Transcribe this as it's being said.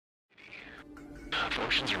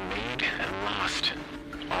Fortunes are made and lost,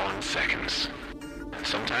 all in seconds.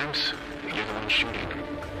 Sometimes, you're the one shooting.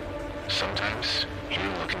 Sometimes,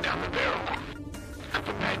 you're looking down the barrel. A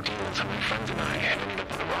couple bad deals on my friends and I have ended up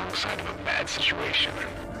on the wrong side of a bad situation.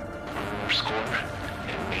 One more score,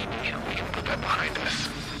 and maybe we can put that behind us.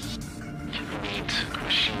 Meat,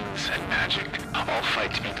 machines, and magic all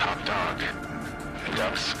fight to be top dog. And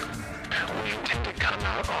us, we intend to come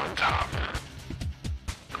out on top.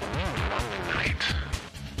 We won the night.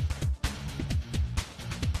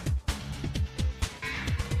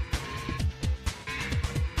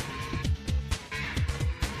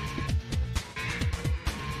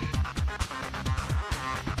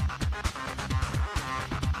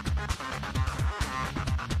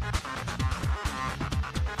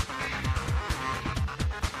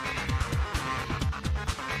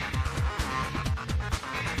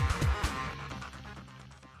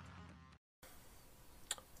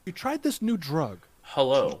 You tried this new drug.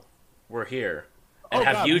 Hello, we're here. And Oh,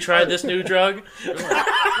 have God. you tried this new drug?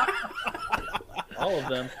 All of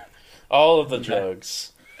them. All of the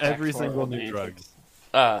drugs. Every Excellent. single new drug.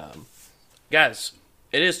 Guys,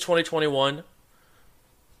 it is 2021.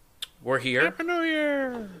 We're here. Happy New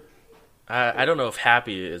Year! I don't know if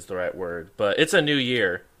happy is the right word, but it's a new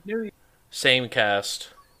year. Same cast.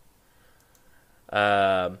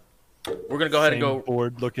 We're going to go ahead and go...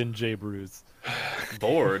 bored-looking J. Bruce.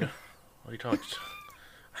 Bored? What are you talking?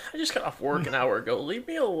 I just got off work an hour ago. Leave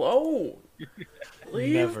me alone.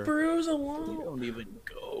 Leave Never. Bruce alone. You don't even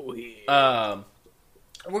go here.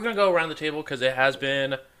 We're gonna go around the table because it has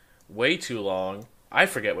been way too long. I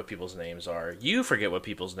forget what people's names are. You forget what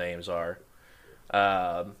people's names are.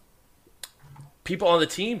 People on the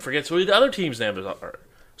team forgets who the other team's names are.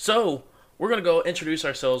 So we're gonna go introduce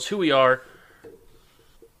ourselves, who we are.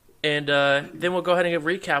 And then we'll go ahead and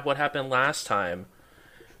recap what happened last time.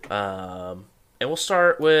 And we'll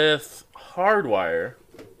start with Hardwire.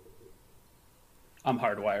 I'm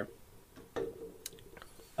Hardwire.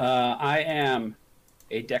 I am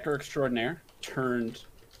a Decker extraordinaire turned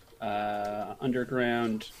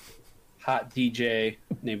underground hot DJ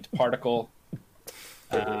named Particle.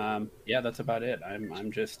 Yeah, that's about it.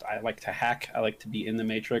 I like to hack. I like to be in the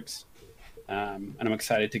Matrix. And I'm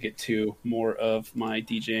excited to get to more of my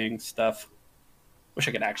DJing stuff. Wish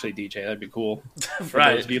I could actually DJ. That'd be cool. For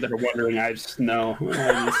Right. those of you that are wondering, I just know.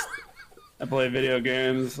 I play video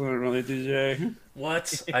games. I don't really DJ.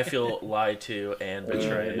 What? I feel lied to and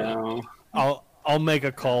betrayed. No. I'll make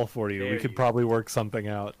a call for you. There We could you probably work something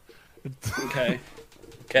out. Okay.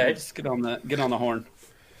 Okay. Just get on the horn.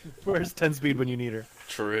 Where's 10 speed when you need her?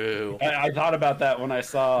 True. I thought about that when I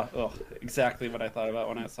saw exactly what I thought about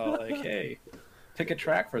when I saw like, hey, pick a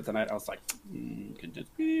track for tonight. I was like, could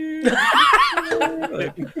just be.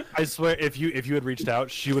 I swear, if you had reached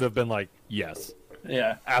out, she would have been like, yes.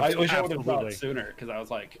 Yeah, I wish I would have Absolutely. thought sooner because I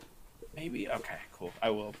was like, maybe okay, cool. I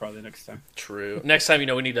will probably next time. True. Next time,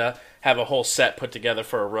 we need to have a whole set put together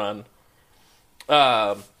for a run.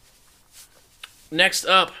 Next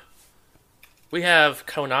up, we have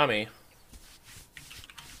Konami.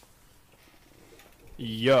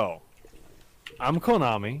 Yo. I'm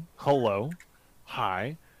Konami. Hello.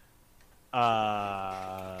 Hi.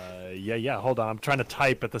 Yeah, hold on. I'm trying to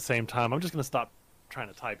type at the same time. I'm just going to stop trying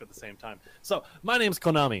to type at the same time. So, my name's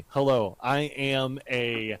Konami. Hello. I am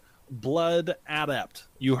a blood adept.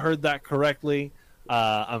 You heard that correctly.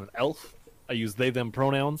 I'm an elf. I use they, them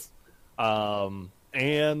pronouns. And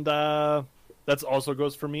that also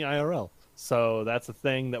goes for me IRL. So, that's a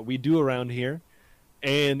thing that we do around here.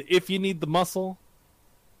 And if you need the muscle,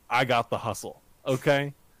 I got the hustle.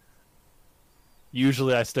 Okay?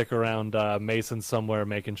 Usually I stick around Mason somewhere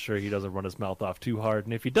making sure he doesn't run his mouth off too hard.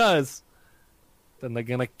 And if he does, then they're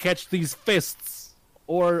going to catch these fists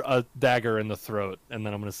or a dagger in the throat. And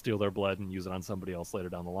then I'm going to steal their blood and use it on somebody else later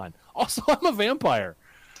down the line. Also, I'm a vampire.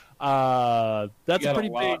 That's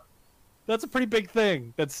a pretty big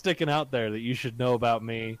thing that's sticking out there that you should know about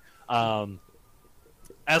me.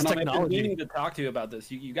 As I've been technology... meaning to talk to you about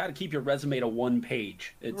this. You got to keep your resume to one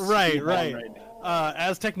page. It's Right. now.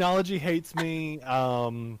 As technology hates me,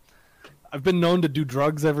 I've been known to do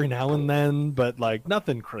drugs every now and then, but like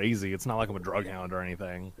nothing crazy. It's not like I'm a drug hound or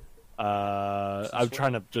anything. I'm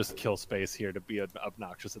trying to just kill space here to be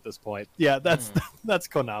obnoxious at this point. Yeah, that's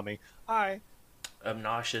Konami. Hi.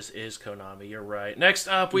 Obnoxious is Konami. You're right. Next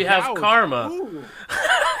up, we have Wow. Karma. Ooh.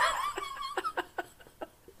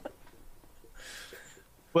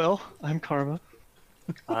 Well, I'm Karma.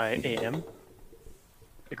 I am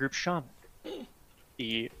a group shaman,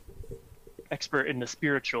 the expert in the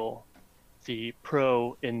spiritual, the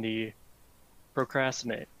pro in the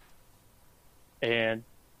procrastinate. And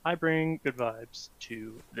I bring good vibes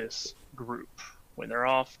to this group. When they're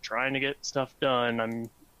off trying to get stuff done, I'm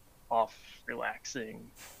off relaxing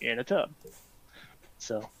in a tub.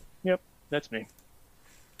 So, yep, that's me.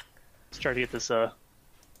 Let's try to get this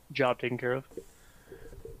job taken care of.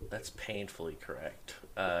 That's painfully correct.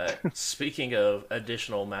 Speaking of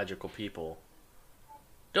additional magical people,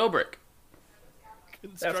 Dobrik.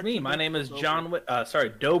 That's me. My name is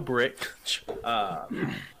Dobrik.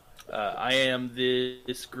 I am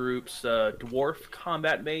this group's dwarf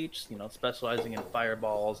combat mage, specializing in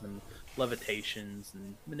fireballs and levitations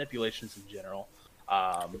and manipulations in general.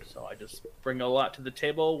 So I just bring a lot to the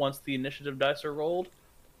table once the initiative dice are rolled.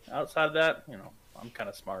 Outside of that, I'm kind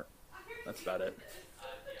of smart. That's about it.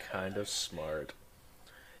 Kind of smart.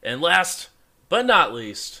 And last but not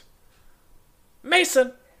least,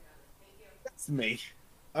 Mason. That's me.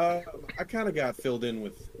 I kind of got filled in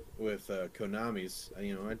with Konami's.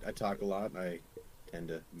 I talk a lot. And I tend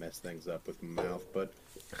to mess things up with my mouth, but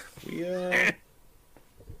we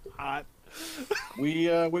Hot. we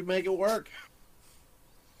make it work.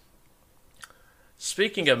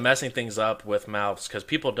 Speaking of messing things up with mouths, because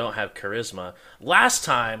people don't have charisma, last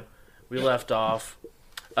time we left off,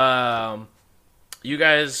 you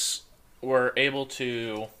guys were able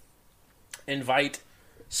to invite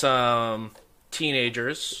some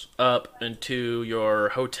teenagers up into your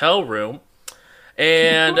hotel room,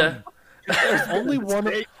 and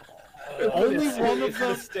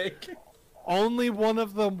Only one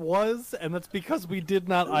of them was, and that's because we did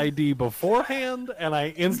not ID beforehand, and I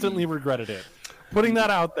instantly regretted it. Putting that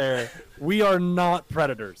out there, we are not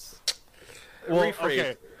predators. Well, Rephrase.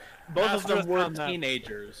 okay. Both of them Asterisk were on that.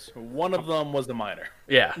 teenagers. One of them was a minor.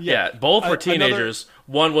 yeah, both were teenagers.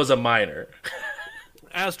 One was a minor.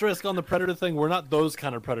 Asterisk on the predator thing, we're not those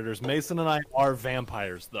kind of predators. Mason and I are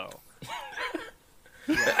vampires, though.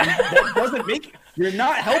 That doesn't make you're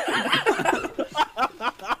not helping.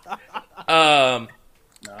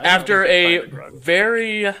 After a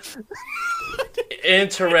very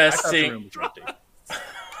interesting,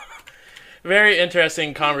 very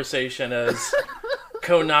interesting conversation as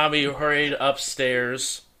Konami hurried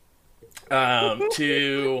upstairs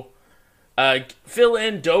to fill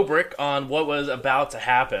in Dobrik on what was about to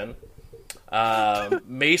happen.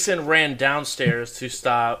 Mason ran downstairs to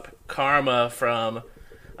stop Karma from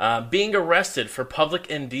being arrested for public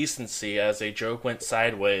indecency as a joke went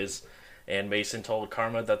sideways, and Mason told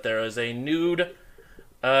Karma that there is a nude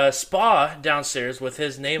spa downstairs with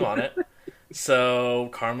his name on it. So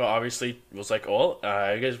Karma obviously was like, well,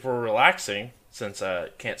 I guess we're relaxing since I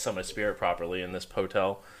can't summon a spirit properly in this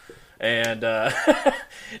hotel, and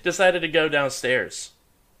decided to go downstairs.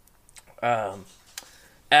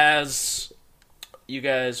 As you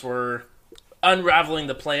guys were unraveling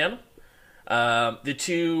the plan, the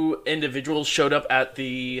two individuals showed up at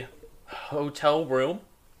the hotel room,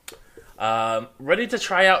 ready to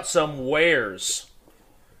try out some wares.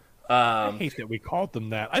 I hate that we called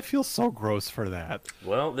them that. I feel so gross for that.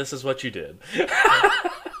 Well, this is what you did.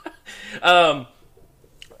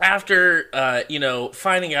 After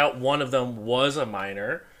finding out one of them was a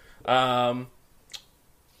minor,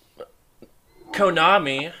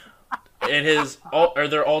 Konami and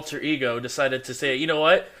their alter ego decided to say, you know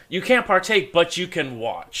what, you can't partake, but you can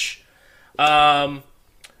watch. Sounds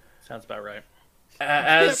about right.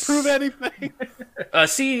 As Can't prove anything.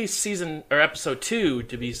 see season or episode 2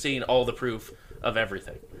 to be seeing all the proof of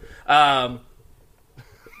everything. Confirm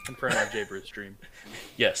on Jay Bruce stream.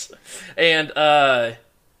 Yes, and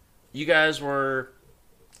you guys were,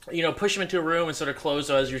 push him into a room and sort of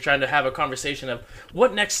close as you're trying to have a conversation of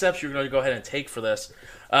what next steps you're going to go ahead and take for this.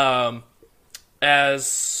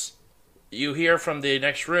 As you hear from the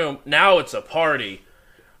next room, now it's a party.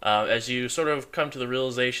 As you sort of come to the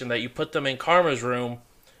realization that you put them in Karma's room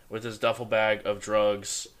with his duffel bag of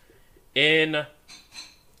drugs on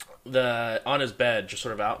his bed, just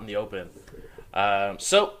sort of out in the open.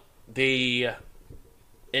 So the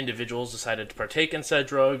individuals decided to partake in said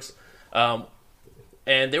drugs, and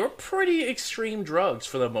they were pretty extreme drugs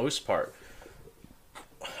for the most part.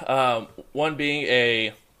 One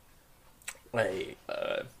being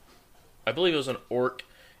I believe it was an orc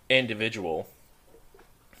individual.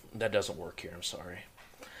 That doesn't work here, I'm sorry.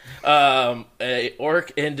 A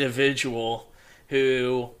orc individual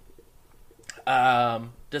who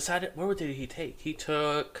decided, where did he take? He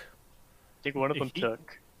took... I think one of them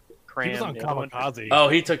took Cram. He was on the other one- Kamikaze. Oh,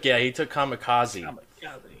 he took Kamikaze.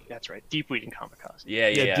 That's right. Deep weed and kamikaze.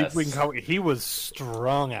 Yeah. Deep Wing he was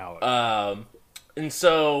strung out. And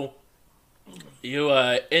so you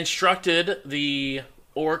instructed the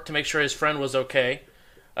orc to make sure his friend was okay,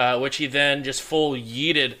 which he then just full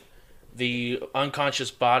yeeted the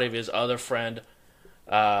unconscious body of his other friend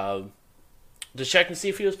to check and see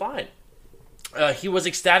if he was fine. He was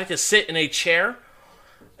ecstatic to sit in a chair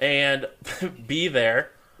and be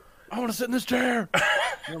there. I want to sit in this chair.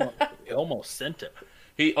 He almost sent it.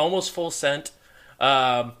 He almost full sent.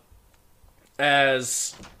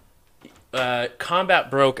 As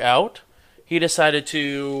combat broke out, he decided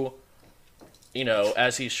to,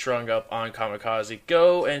 as he's strung up on Kamikaze,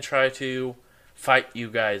 go and try to fight you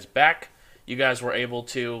guys back. You guys were able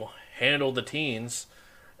to handle the teens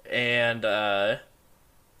and go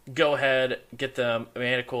ahead, get them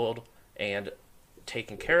manacled and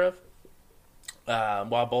taken care of,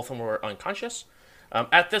 while both of them were unconscious.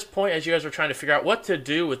 At this point, as you guys were trying to figure out what to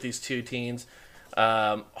do with these two teens,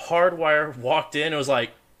 Hardwire walked in and was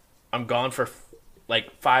like, I'm gone for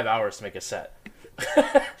 5 hours to make a set.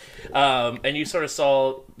 And you sort of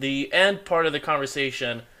saw the end part of the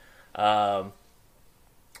conversation,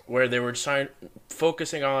 where they were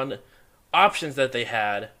focusing on options that they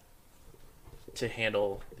had to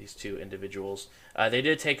handle these two individuals. They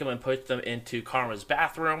did take them and put them into Karma's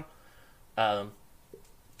bathroom,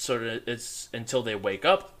 sort of it's until they wake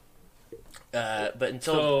up. But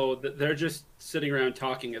until So they're just sitting around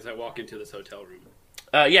talking as I walk into this hotel room.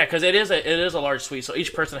 yeah, because it is a large suite, so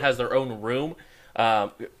each person has their own room,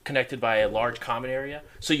 connected by a large common area.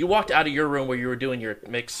 So you walked out of your room where you were doing your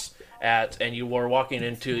mix at, and you were walking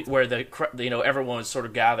into where everyone was sort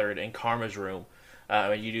of gathered in Karma's room.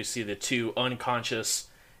 And you do see the two unconscious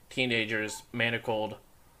teenagers manacled,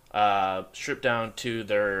 stripped down to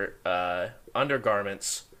their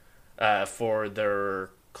undergarments for their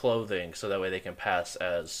clothing, so that way they can pass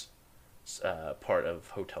as part of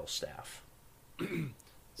hotel staff.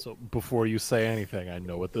 So before you say anything, I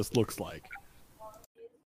know what this looks like.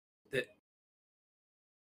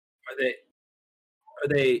 Are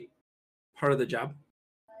they part of the job?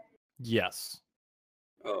 Yes.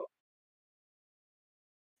 Oh.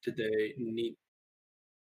 Did they need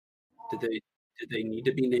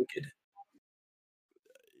to be naked?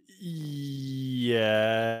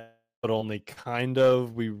 Yeah, but only kind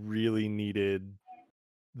of. We really needed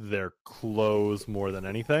their clothes more than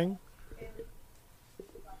anything.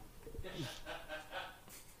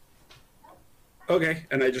 Okay,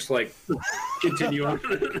 and I just continue on.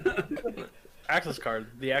 The access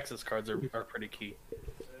cards are pretty key.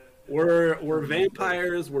 We're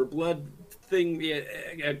vampires. We're blood thing.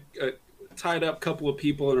 Yeah, tied up couple of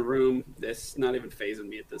people in a room. That's not even phasing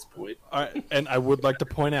me at this point. All right, and I would like to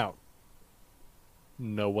point out,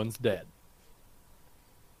 no one's dead.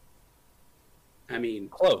 I mean,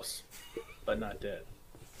 Close, but not dead.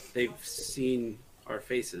 they've seen our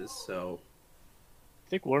faces, so I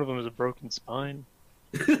think one of them is a broken spine.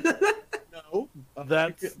 No,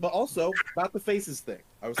 That's- but also about the faces thing.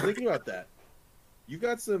 I was thinking about that. You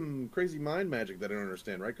got some crazy mind magic that I don't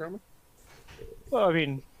understand, right, Karma? Well, I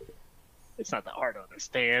mean, it's not that hard to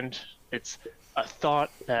understand. It's a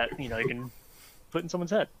thought that, you can put in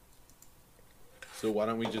someone's head. So why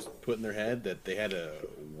don't we just put in their head that they had a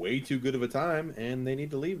way too good of a time and they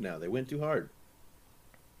need to leave now? They went too hard.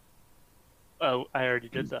 Oh, I already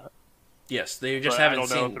did that. Yes, they just But I haven't don't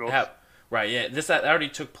know seen. if it'll- Right, yeah, that already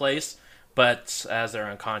took place, but as they're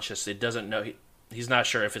unconscious, it doesn't know. He's not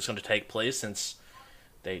sure if it's going to take place since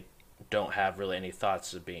they don't have really any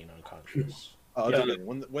thoughts of being unconscious. Oh, Yeah. okay.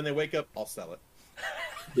 When they wake up, I'll sell it.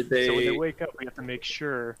 did they? So when they wake up, we have to make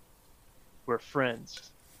sure we're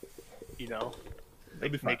friends. They'd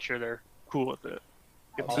be fine. Make sure they're cool with it.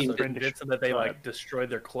 Give them Also, some friendish convinced them that they vibe. destroyed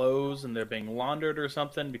their clothes and they're being laundered or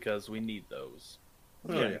something because we need those.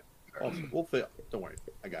 Oh, yeah. Also, we'll fail. Don't worry.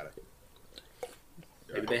 I got it.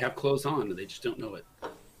 Maybe they have clothes on and they just don't know it.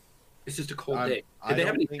 It's just a cold day. I Did they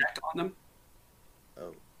have don't any think- tech on them?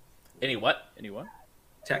 Oh. Any what? Anyone?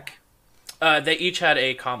 Tech They each had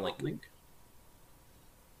a comlink. link.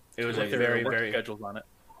 It was a With their very, work very schedules on it.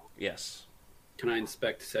 yes. Can I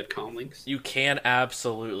inspect said comm links? You can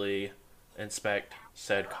absolutely inspect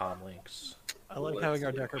said comlinks. I like having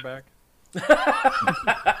our Decker back.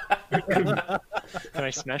 Can I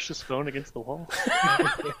smash this phone against the wall?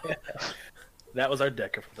 That was our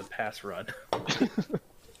decker for the pass run.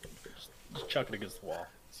 Just chuck it against the wall.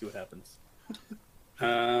 See what happens.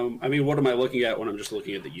 I mean, what am I looking at when I'm just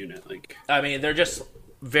looking at the unit? I mean, they're just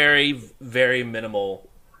very, very minimal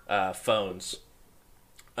phones.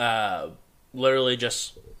 Literally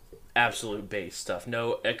just absolute base stuff.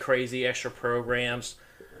 No crazy extra programs.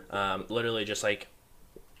 Literally just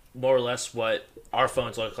more or less what our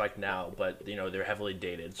phones look like now, but they're heavily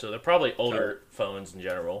dated. So they're probably older phones in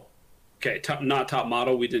general. Okay, not top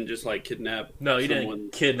model. We didn't just like kidnap. No, you someone,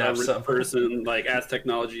 didn't kidnap a rich someone. person like as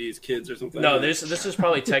technology's kids or something. No, this is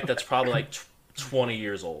probably tech that's probably like 20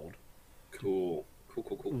 years old. Cool.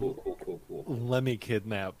 Let me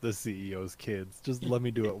kidnap the CEO's kids. Just let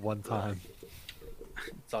me do it one time.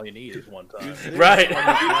 That's all you need is one time. Right.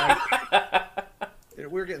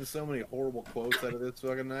 We're getting so many horrible quotes out of this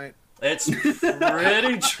fucking night. It's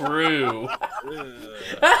pretty true.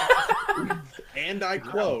 And I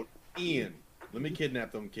quote, Ian, let me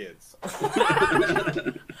kidnap them kids.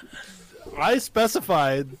 I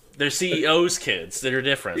specified They're CEO's kids that are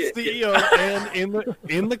different. CEO, and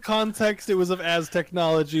in the context, it was of As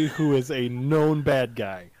Technology, who is a known bad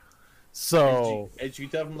guy. So As you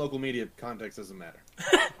tell from local media, context doesn't matter.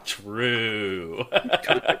 True.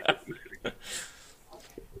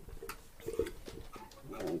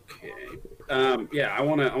 Okay. Yeah, I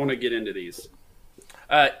wanna get into these.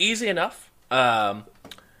 Easy enough.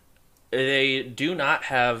 They do not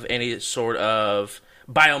have any sort of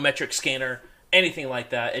biometric scanner, anything like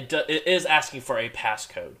that. It is asking for a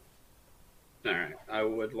passcode. All right. I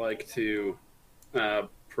would like to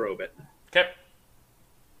probe it. Okay.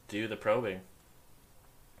 Do the probing.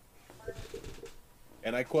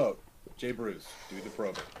 And I quote, Jay Bruce, do the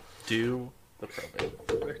probing. Do the probing.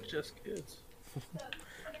 We're just kids.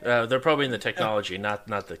 They're probing the technology, not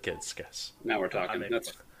the kids, guys. Now we're talking.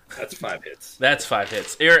 That's 5 hits. That's 5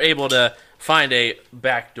 hits. You're able to find a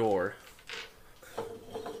back door.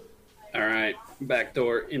 All right. Back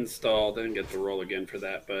door installed. Didn't get to roll again for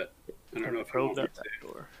that, but I don't know if I Probe want that to. back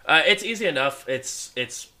door. It's easy enough.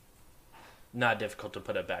 It's not difficult to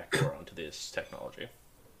put a back door onto this technology.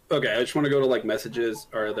 Okay, I just want to go to like messages.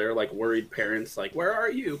 Are there like worried parents like, "Where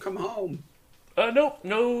are you? Come home." Nope,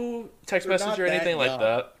 no text They're message not or anything that like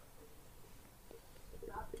that.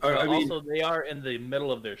 I mean, Also, they are in the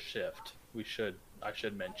middle of their shift. I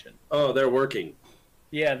should mention. oh, they're working.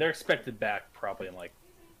 Yeah, they're expected back probably in like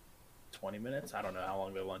 20 minutes. I don't know how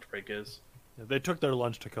long their lunch break is. they took their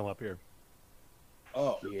lunch to come up here.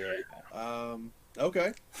 Oh, Yeah.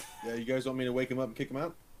 okay. Yeah, you guys want me to wake him up and kick him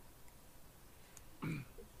out?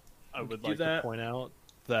 I would Do like to that. point out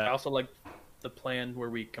I that also like the plan where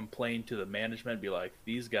we complain to the management, be like,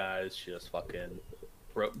 these guys just fucking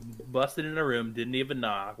busted in a room, didn't even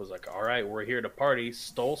knock, was like, all right, we're here to party,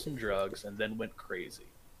 stole some drugs, and then went crazy.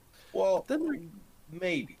 Well,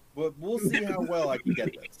 maybe. But we'll see how well I can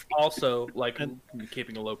get this. Also, like,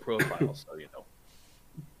 keeping a low profile, so,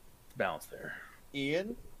 balance there.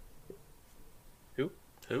 Ian? Who?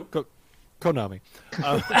 Konami.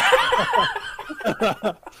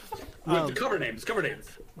 With the cover names.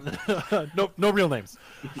 No real names.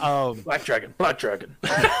 Black Dragon.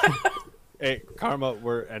 Hey, Karma,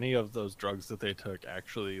 were any of those drugs that they took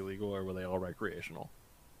actually illegal, or were they all recreational?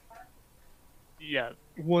 Yeah,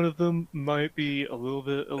 one of them might be a little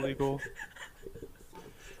bit illegal.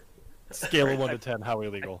 Scale of 1 to 10, how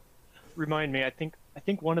illegal? Remind me, I think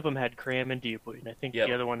one of them had cram and deep weed, and I think Yep.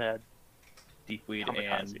 the other one had Deep Weed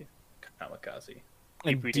kamikaze. and Kamikaze.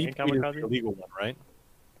 Deep weed and Deep weed is kamikaze? the illegal one, right?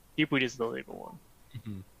 Deep weed is the legal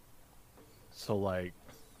one. So, like,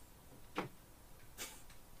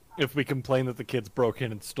 if we complain that the kids broke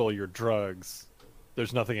in and stole your drugs,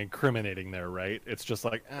 there's nothing incriminating there, right? It's just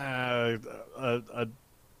like, a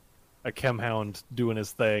chem hound doing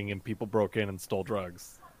his thing and people broke in and stole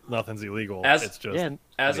drugs. Nothing's illegal. As- It's just... Yeah,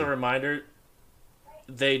 As a reminder,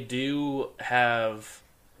 they do have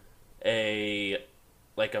a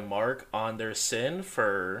mark on their sin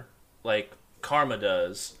for, like Karma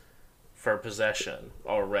does, for possession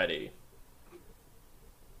already.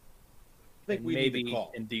 I think And we need to maybe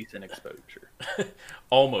call. indecent exposure.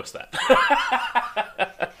 Almost that.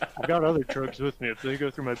 I've got other drugs with me. If they go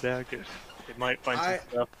through my bag, they might find I- some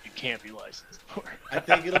stuff you can't be licensed for. I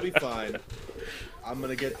think it'll be fine. I'm going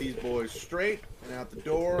to get these boys straight and out the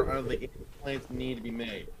door. I don't think any complaints need to be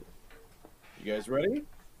made. You guys ready?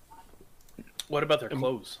 What about their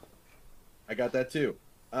clothes? I got that too.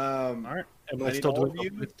 All right. Am I I need still all doing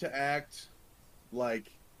of you to act like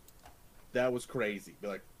that was crazy. Be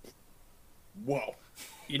like, whoa.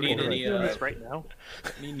 You need Alright. any? Doing this right now.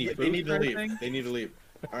 Need any Yeah, food they need to or leave. anything? They need to leave.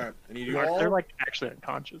 All right. I need you They're all. like actually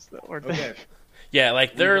unconscious though, aren't they? Okay. Yeah,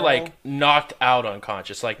 like they're all- like knocked out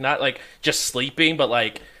unconscious, like not like just sleeping, but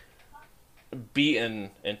like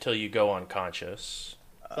beaten until you go unconscious.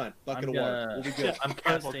 Fine. Bucket I'm of water. gonna- We'll be good. I'm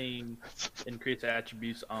casting increased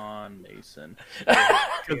attributes on Mason.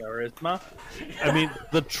 Charisma. I mean,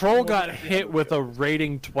 the troll got hit with a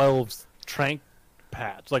rating 12 trank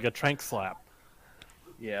patch, like a trank slap.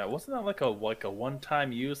 Yeah, wasn't that like a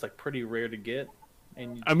one-time use, like pretty rare to get?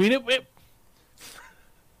 And I mean, it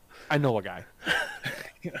I know a guy.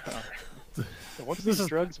 Once This these is-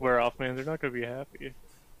 drugs wear off, man, they're not gonna be happy.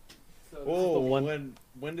 Whoa, one-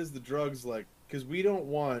 when does the drugs like? Because we don't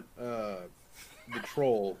want the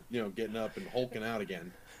troll, getting up and hulking out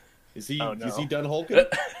again. Is he? Oh, no. Is he done hulking?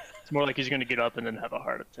 It's more like he's gonna get up and then have a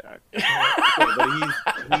heart attack. Okay,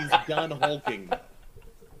 but he's done hulking.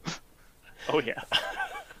 Oh yeah.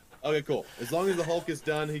 Okay, cool. As long as the Hulk is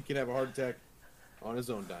done, he can have a heart attack on his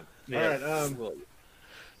own dime. Yeah. All right.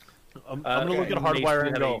 I'm gonna look at Mace, Hardwire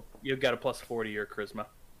and go. You've got a plus 40 to your charisma.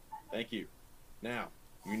 Thank you. Now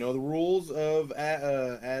you know the rules of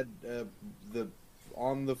add the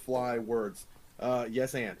on the fly words.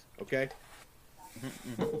 Yes and okay.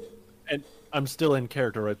 And I'm still in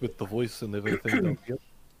character, right, with the voice and everything. don't you?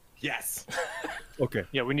 Yes. Okay.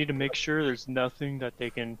 Yeah, we need to make sure there's nothing that they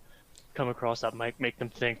can come across that might make them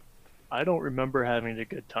think, I don't remember having a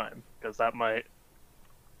good time, because that might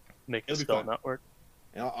make the It'll be spell fine. not work.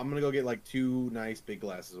 Now, I'm gonna go get like 2 nice big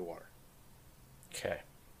glasses of water. Okay.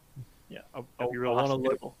 Yeah, I that'd be real wanna look.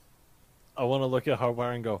 hospitable. I want to look at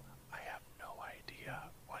Hardwire and go. I have no idea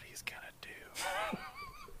what he's gonna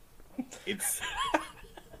do. It's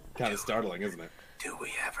kind of startling, isn't it? Do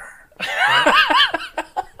we ever?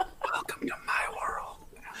 Welcome to my world.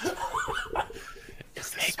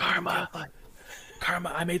 Hey, Karma.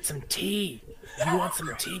 Karma, I made some tea. You want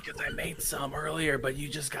some tea? Because I made some earlier, but you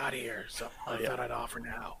just got here, so I thought I'd offer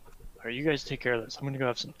now. All right, you guys take care of this. I'm gonna go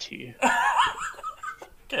have some tea.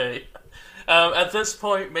 Okay. At this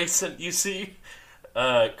point, Mason, you see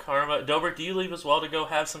Karma. Dobrik, do you leave as well to go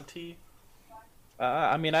have some tea?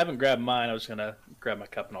 I mean, I haven't grabbed mine. I was gonna grab my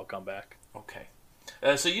cup and I'll come back. Okay.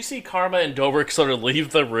 So you see Karma and Dobrik sort of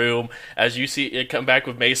leave the room as you see it come back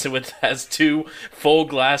with Mason with has 2 full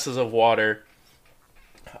glasses of water.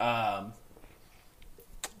 All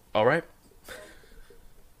right.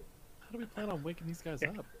 How do we plan on waking these guys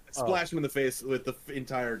up? Splash him in the face with the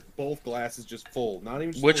entire both glasses just full. Not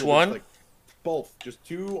even. Just Which full, one? just, like, both. Just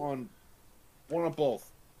 2 on. 1 on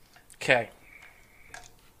both. Okay.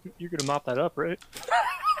 You're gonna mop that up, right?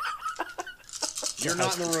 You're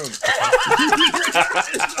not in the room.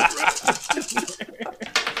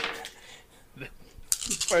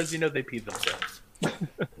 As far as you know, they peed themselves.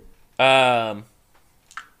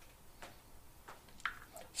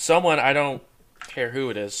 Someone, I don't care who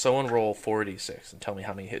it is, someone roll 46 and tell me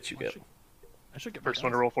how many hits you get. I should get First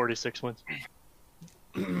one to roll 46 wins.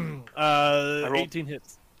 18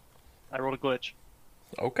 hits. I rolled a glitch.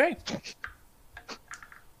 Okay.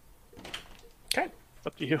 Okay. It's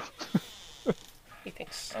up to you. Hey,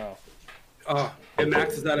 thanks. Oh, it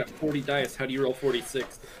maxes out at 40 dice. How do you roll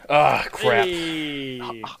 46? Ah, crap. Hey.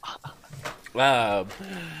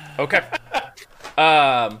 Okay.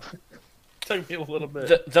 Took me a little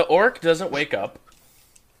bit. The orc doesn't wake up,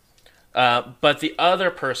 but the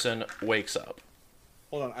other person wakes up.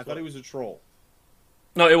 Hold on. I thought he was a troll.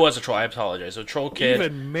 No, it was a troll. I apologize. A troll kid.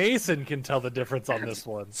 Even Mason can tell the difference on this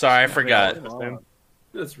one. Sorry, I forgot.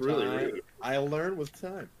 That's really rude. I learn with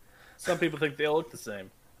time. Some people think they all look the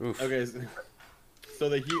same. Oof. Okay. So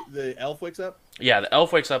the elf wakes up. Yeah, the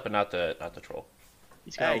elf wakes up, but not the troll.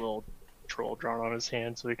 He's got Hey. a little troll drawn on his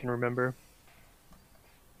hand so he can remember.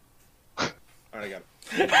 All right, I got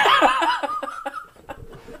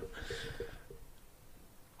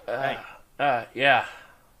it. Yeah.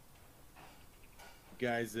 You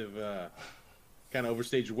guys have kind of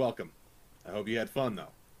overstayed your welcome. I hope you had fun though.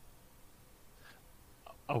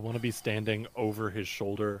 I want to be standing over his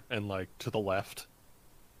shoulder and like to the left.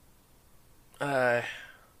 I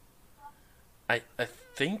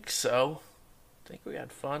think so. I think we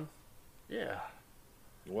had fun. Yeah.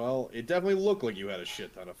 Well, it definitely looked like you had a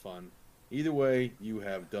shit ton of fun. Either way, you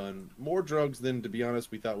have done more drugs than, to be honest,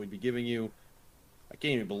 we thought we'd be giving you. I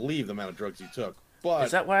can't even believe the amount of drugs you took. But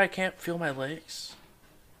Is that why I can't feel my legs?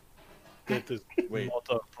 That is Wait. not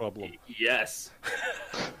a problem. Yes.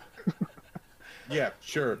 yeah,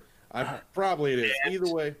 sure. Probably it is.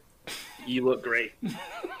 Either way, You look great.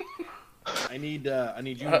 I need you and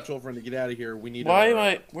your troll friend to get out of here. We need. Why am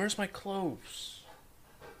I? Where's my clothes?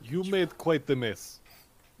 You made quite the mess.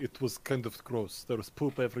 It was kind of gross. There was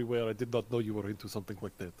poop everywhere. I did not know you were into something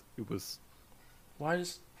like that. It was. Why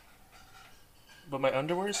is? But my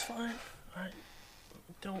underwear is fine. I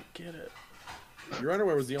don't get it. Your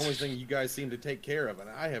underwear was the only thing you guys seemed to take care of, and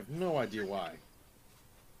I have no idea why.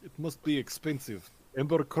 It must be expensive.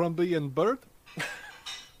 Abercrombie and Bird?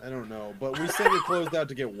 I don't know, but we sent your clothes out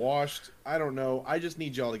to get washed. I don't know. I just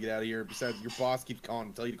need y'all to get out of here. Besides, your boss keeps calling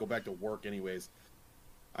and tell you to go back to work anyways.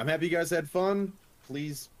 I'm happy you guys had fun.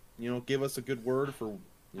 Please, give us a good word for,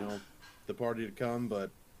 the party to come, but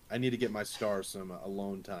I need to get my star some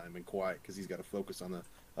alone time and quiet because he's got to focus on the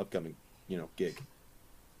upcoming, gig.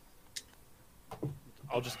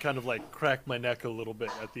 I'll just kind of like crack my neck a little bit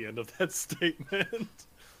at the end of that statement.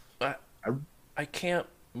 I can't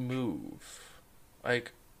move.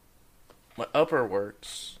 Like, my upper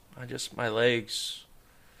works. My legs.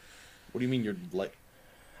 What do you mean you're like?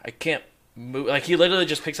 I can't move. Like, he literally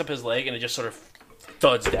just picks up his leg and it just sort of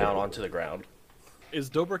thuds down onto the ground. Is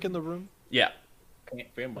Dobrik in the room? Yeah.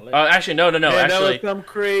 Can't feel my leg. Actually, no. Man, that Actually, was some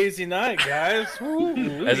crazy night, guys.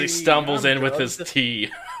 as he stumbles in with his tea.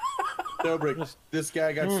 Dobrik, this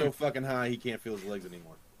guy got so fucking high he can't feel his legs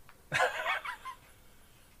anymore.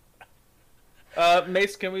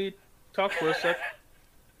 Mace, can we talk for a sec?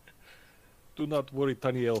 Do not worry,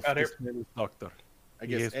 tiny elf. Out here. This man is doctor. I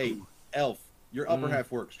guess. Yes. Hey, elf, your upper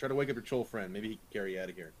half works. Try to wake up your troll friend. Maybe he can carry you out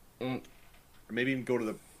of here. Mm. Or maybe even go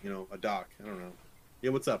to a dock. I don't know.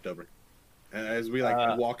 Yeah, what's up, Dobrik? And as we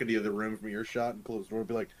walk into the other room from earshot and close the door,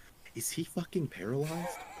 be like, is he fucking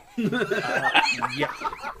paralyzed? Yeah.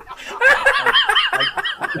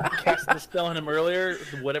 I cast the spell on him earlier.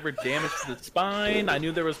 Whatever damage to the spine, I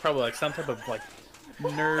knew there was probably like some type of like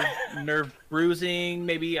nerve bruising,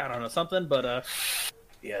 maybe, I don't know, something. But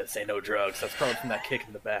yeah, this ain't no drugs. That's probably from that kick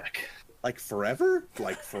in the back. Like forever?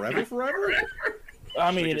 Like forever?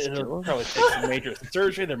 I mean, it'll probably take some major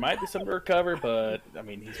surgery. There might be some to recover, but I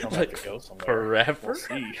mean, he's gonna have to go somewhere. Forever? We'll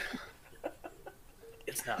see.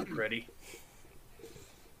 It's not pretty.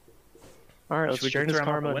 All right, let's Should we drain just his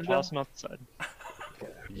throw him out the karma and window? toss him outside.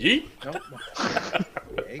 Yeet.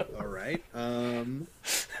 Okay, all right.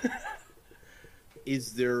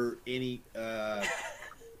 Is there any?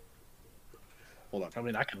 Hold on. I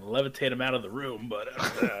mean, I can levitate him out of the room, but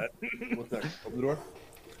after that, What's that? Open the door.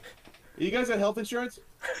 You guys got health insurance?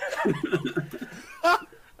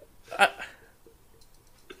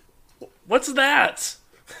 What's that?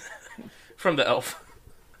 From the elf.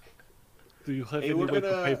 Do you have Hey, any we're way to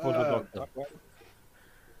gonna, pay for the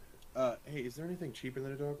doctor? Hey, is there anything cheaper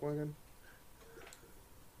than a dog wagon?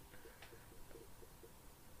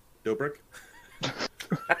 Dobrik?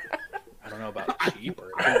 I don't know about cheap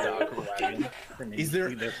or a dock wagon. I mean, Is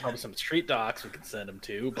there- there's probably some street docks we could send him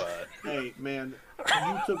to, but Hey, man,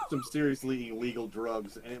 you took some seriously illegal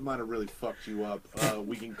drugs, and it might have really fucked you up.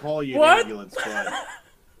 We can call you an What? ambulance, but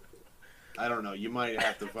I don't know. You might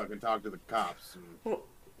have to fucking talk to the cops. And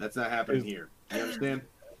that's not happening here. You understand?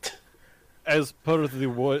 As per the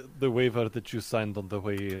waiver that you signed on the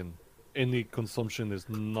way in, any consumption is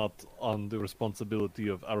not on the responsibility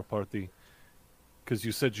of our party. Because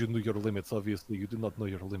you said you knew your limits. Obviously, you do not know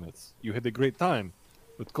your limits. You had a great time,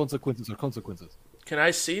 but consequences are consequences. Can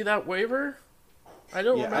I see that waiver? I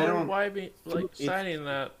don't Yeah, I remember don't- why be like it's- signing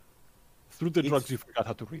that. Through the It's- drugs, you forgot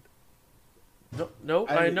how to read. No,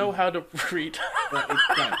 I know how to read. But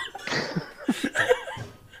it's fine.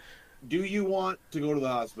 Do you want to go to the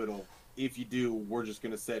hospital? If you do, we're just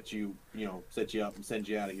gonna set you up and send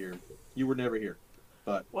you out of here. You were never here.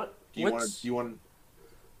 But What? do you want?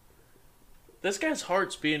 This guy's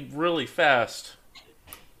heart's beating really fast.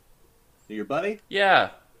 Your buddy?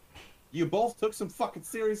 Yeah, You both took some fucking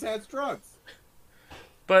serious ass drugs.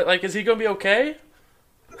 but like, is he gonna be okay?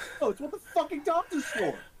 Oh, it's what the fucking doctor's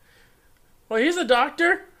for. Well, he's a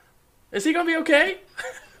doctor. Is he gonna be okay?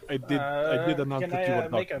 I did announce can that you I were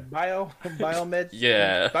make a biomed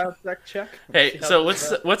Yeah. biotech check? Hey, See how so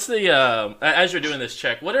this what's the as you're doing this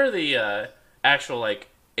check, what are the actual like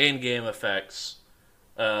in-game effects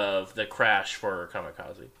of the crash for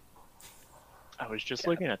Kamikaze? I was just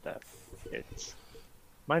looking at that. It's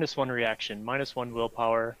 -1 reaction, -1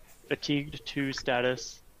 willpower, fatigued 2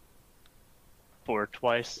 status for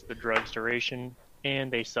twice the drug's duration,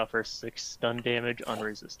 and they suffer 6 stun damage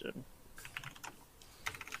unresisted.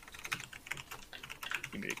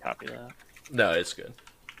 You need to copy that. No, it's good.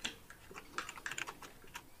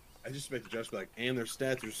 I just make the judge be like, and their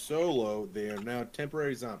stats are so low, they are now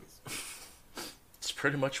temporary zombies. It's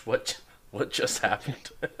pretty much what just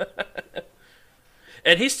happened.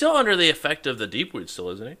 And he's still under the effect of the deep weed, still,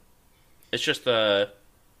 isn't he? It's just the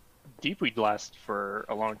Deep weed lasts for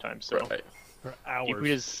a long time, so right. For deep hours.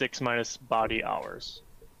 weed is 6 minus body hours.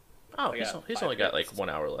 Oh, Yeah, he's 5 only got like hits. 1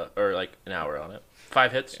 hour left, or like an hour on it.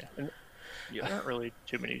 5 hits. Yeah. And there aren't really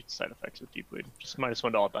too many side effects with deep weed. Just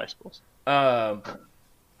 -1 to all dice pools.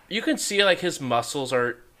 You can see like his muscles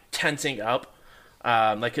are tensing up,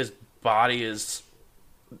 like his body is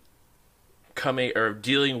coming or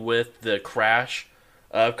dealing with the crash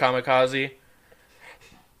of Kamikaze.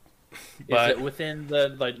 But Is it within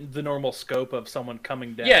the normal scope of someone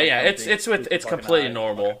coming down? yeah, something it's through the fucking completely eye?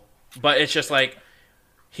 normal, but it's just like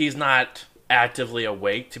he's not actively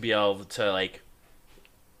awake to be able to like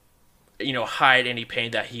hide any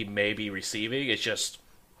pain that he may be receiving. It's just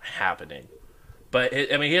happening. but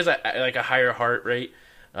I mean, he has a higher heart rate,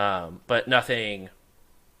 but nothing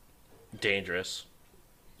dangerous.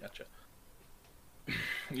 Gotcha.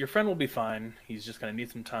 Your friend will be fine. He's just going to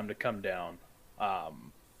need some time to come down.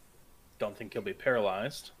 Don't think he'll be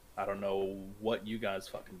paralyzed. I don't know what you guys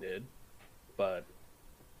fucking did, but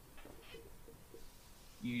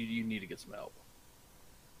you need to get some help.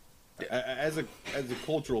 As a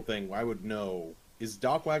cultural thing, I would know. Is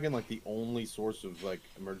Doc Wagon like the only source of like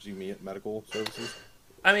emergency medical services?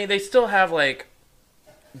 I mean, they still have like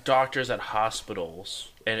doctors at hospitals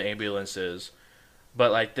and ambulances,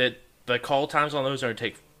 but like the call times on those are gonna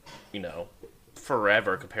take,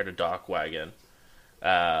 forever compared to Doc Wagon.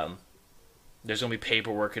 There's gonna be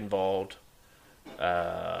paperwork involved,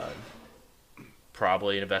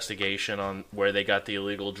 probably an investigation on where they got the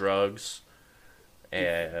illegal drugs,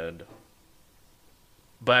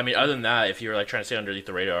 but I mean, other than that, if you're like trying to stay underneath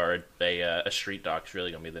the radar, a street doc's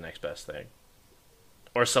really gonna be the next best thing,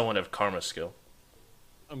 or someone of karma skill.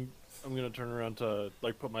 I'm gonna turn around to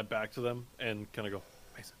like put my back to them and kind of go,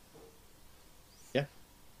 Mason. Yeah.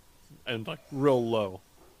 And like real low,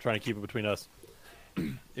 trying to keep it between us.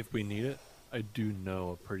 If we need it, I do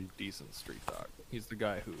know a pretty decent street doc. He's the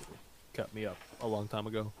guy who cut me up a long time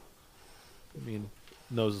ago. I mean,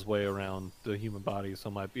 knows his way around the human body, so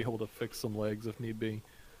might be able to fix some legs if need be.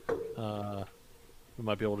 We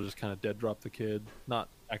might be able to just kind of dead drop the kid, not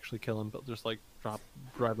actually kill him, but just like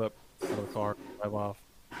drive up to the car, drive off.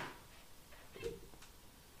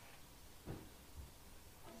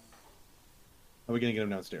 How are we gonna get him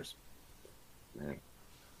downstairs? I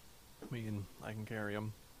mean, I can carry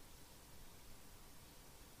him.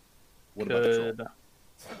 What about the troll?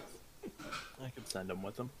 I could send him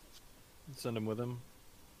with him. Send him with him.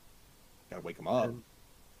 Gotta wake him up.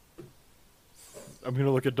 I'm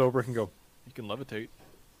gonna look at Dobrik and go, "You can levitate."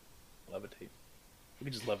 Levitate. We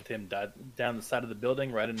could just levitate him down the side of the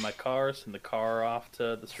building, right into my car, send the car off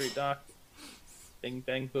to the street dock. Bing,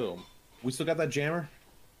 bang, boom. We still got that jammer?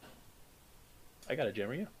 I got a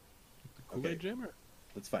jammer, yeah. Kool-Aid jammer.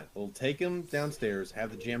 That's fine. We'll take him downstairs,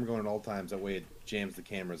 have the jammer going at all times. That way it jams the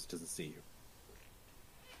cameras, doesn't see you.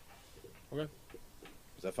 Okay.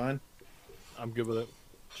 Is that fine? I'm good with it.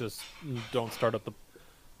 Just don't start up the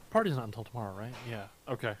party's not until tomorrow, right? Yeah.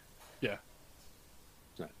 Okay. Yeah.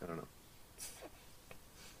 I don't know.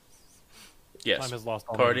 Yes. Time has lost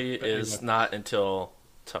all Party meaning, but is anyway. not until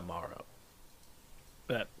tomorrow.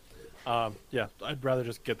 Bet. Yeah, I'd rather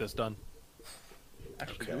just get this done.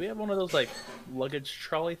 Actually, Okay. do we have one of those, like, luggage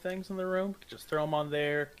trolley things in the room? Just throw them on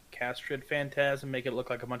there, castrate Phantasm, make it look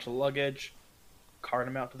like a bunch of luggage, cart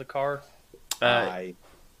them out to the car.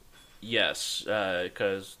 Yes,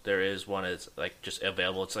 because there is one that's like just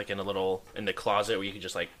available. It's like in the closet where you can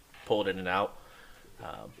just like pull it in and out.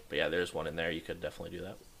 But yeah, there's one in there. You could definitely do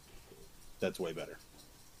that. That's way better.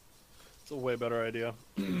 It's a way better idea.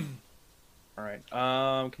 All right.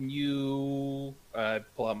 Can you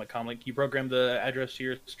pull out my comlink? Can you program the address to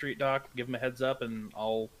your street dock, give him a heads up, and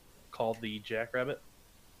I'll call the Jackrabbit?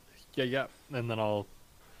 Yeah. And then I'll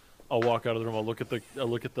walk out of the room. I'll look at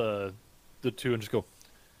the two and just go,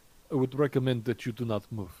 I would recommend that you do not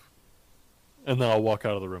move. And then I'll walk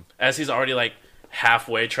out of the room. As he's already like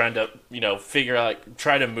halfway trying to figure out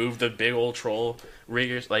try to move the big old troll,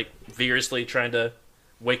 vigorously trying to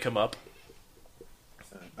wake him up.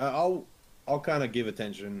 I'll kind of give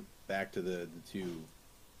attention back to the two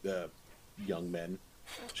young men.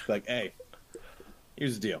 Just be like, hey,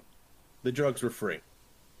 here's the deal. The drugs were free.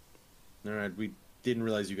 All right, we didn't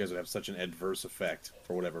realize you guys would have such an adverse effect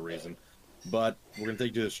for whatever reason. But we're going to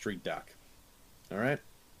take you to the street dock. All right?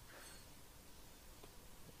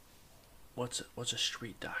 What's a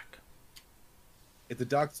street dock? If the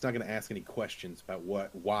doc's not going to ask any questions about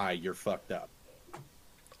why you're fucked up.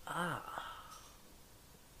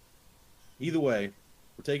 Either way,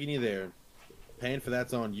 we're taking you there. Paying for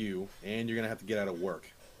that's on you, and you're going to have to get out of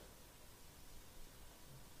work.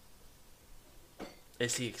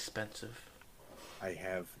 Is he expensive? I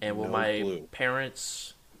have And will no my clue.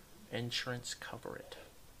 parents' insurance cover it?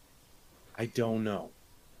 I don't know.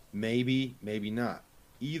 Maybe, maybe not.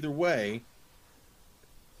 Either way,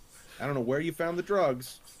 I don't know where you found the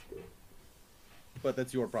drugs, but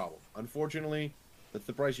that's your problem. Unfortunately, that's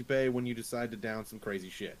the price you pay when you decide to down some crazy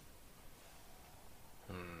shit.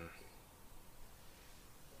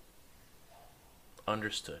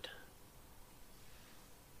 Understood.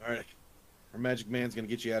 All right. Our magic man's going to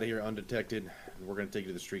get you out of here undetected, and we're going to take you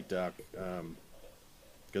to the street dock.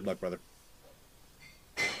 Good luck, brother.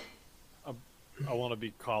 I want to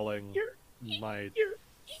be calling my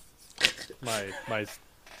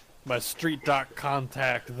street doc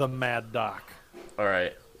contact, the Mad Doc. All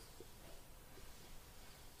right.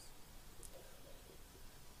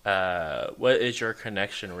 What is your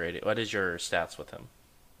connection rating? What is your stats with him?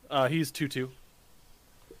 He's 2-2.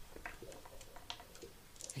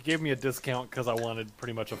 He gave me a discount because I wanted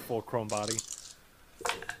pretty much a full chrome body.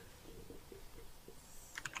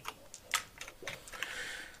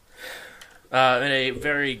 In a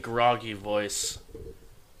very groggy voice.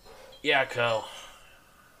 Yeah, Co.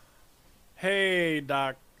 Hey,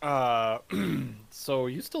 Doc. So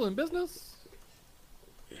you still in business?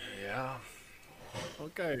 Yeah.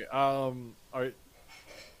 Okay.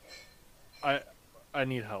 I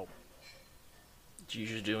need help. Do you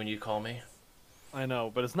usually do when you call me? I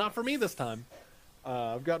know, but it's not for me this time.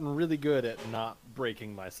 I've gotten really good at not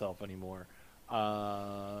breaking myself anymore.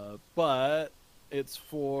 But it's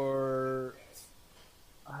for...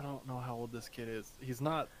 I don't know how old this kid is. He's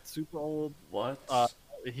not super old. What?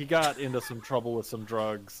 He got into some trouble with some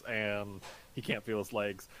drugs, and he can't feel his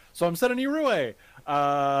legs. So I'm sending you Rue.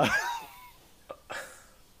 I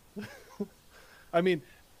mean,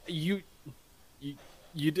 you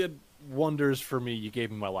did wonders for me. You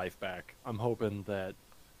gave me my life back. I'm hoping that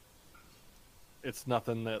it's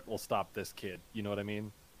nothing that will stop this kid. You know what I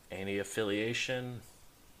mean? Any affiliation?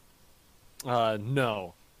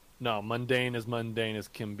 No. No, mundane as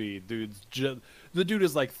can be. The dude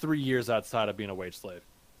is like 3 years outside of being a wage slave.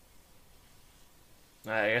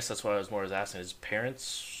 I guess that's what I was more asking. His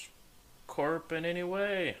parents corp in any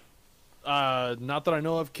way? Not that I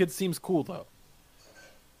know of. Kid seems cool though.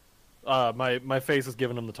 My face is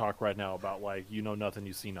giving him the talk right now about like, you know nothing,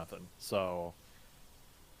 you see nothing. So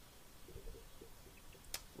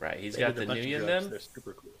right, he's They got did the a bunch of Nuyen drugs. then? They're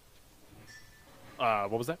super cool.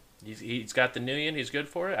 what was that? He's got the Nuyen, he's good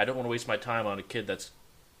for it? I don't want to waste my time on a kid that's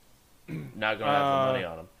not going to have the money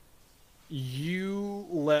on him. You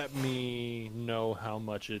let me know how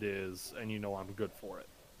much it is, and you know I'm good for it.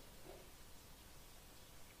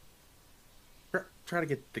 Try to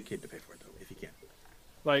get the kid to pay for it though, if you can.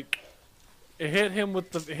 Like, hit him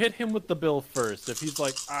with the bill first. If he's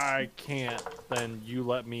like, I can't, then you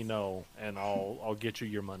let me know, and I'll get you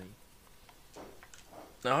your money.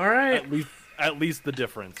 All right. At least the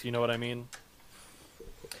difference. You know what I mean?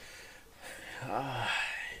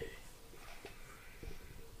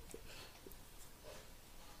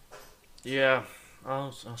 Yeah,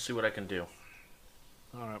 I'll see what I can do.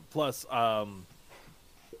 All right. Plus,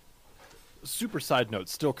 super side note,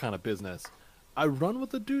 still kind of business. I run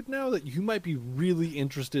with a dude now that you might be really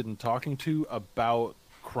interested in talking to about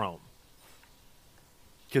Chrome.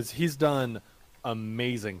 Because he's done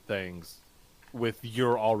amazing things with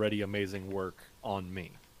your already amazing work on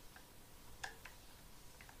me.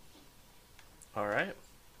 All right.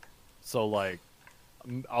 So, like,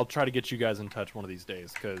 I'll try to get you guys in touch one of these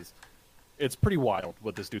days, because it's pretty wild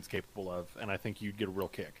what this dude's capable of, and I think you'd get a real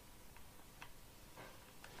kick.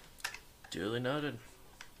 Duly noted.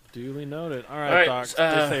 Duly noted. All All right, right. Doc.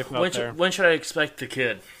 Stay safe out there. When should I expect the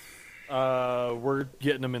kid? We're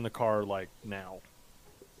getting him in the car, like, now.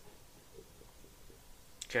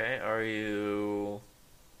 Okay, are you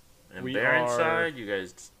in We Barrenside? You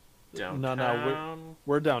guys downtown? No,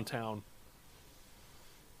 we're downtown.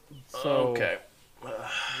 So okay.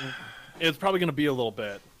 it's probably going to be a little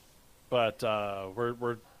bit, but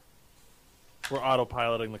we're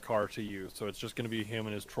autopiloting the car to you, so it's just going to be him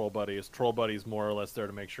and his troll buddy. His troll buddy's more or less there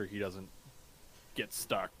to make sure he doesn't get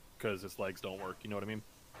stuck because his legs don't work. You know what I mean?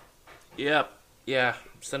 Yep. Yeah.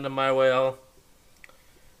 Send them my way. I'll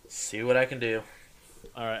see what I can do.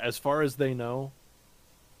 All right. As far as they know,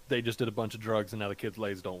 they just did a bunch of drugs and now the kid's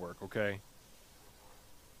legs don't work. Okay.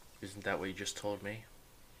 Isn't that what you just told me?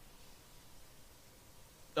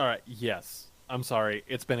 All right. Yes. I'm sorry.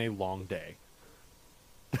 It's been a long day.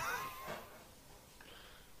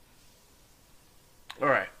 All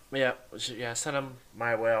right. Yeah. Yeah. Send them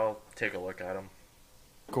my way. I'll take a look at them.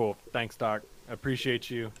 Cool. Thanks, Doc. I appreciate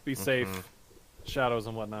you. Be safe. Shadows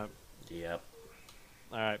and whatnot. Yep.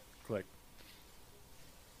 All right. Click.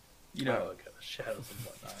 You know, like, shadows and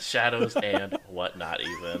whatnot. Shadows and whatnot,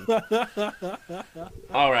 even.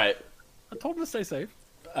 All right. I told him to stay safe.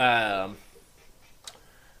 As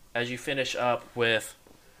you finish up with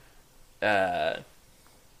having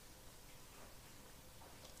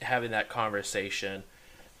that conversation,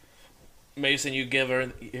 Mason, you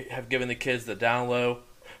have given the kids the down low,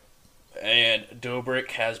 and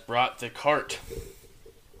Dobrik has brought the cart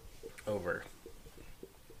over.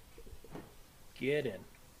 Get in.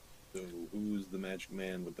 So who's the magic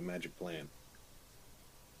man with the magic plan?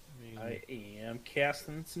 I am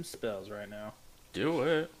casting some spells right now. Do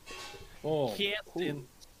it. Oh, Casting.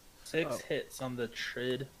 6 hits on the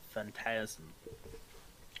Trid Phantasm.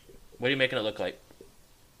 What are you making it look like?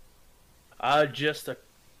 Just a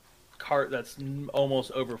cart that's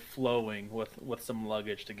almost overflowing with some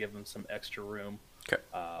luggage to give them some extra room. Okay.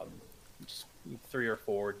 Just 3 or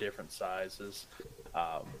 4 different sizes.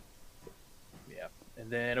 Yeah. And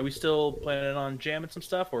then, are we still planning on jamming some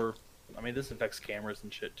stuff, or I mean, this affects cameras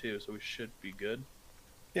and shit too, so we should be good.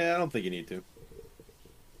 Yeah, I don't think you need to.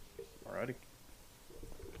 Alrighty.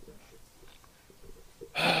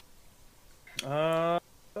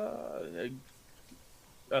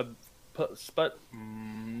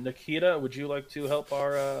 Nikita, would you like to help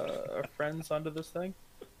our friends onto this thing?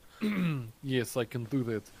 Yes, I can do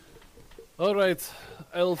that. All right,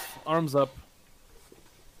 Elf, arms up.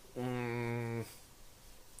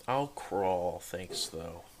 I'll crawl, thanks,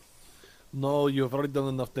 though. No, you have already done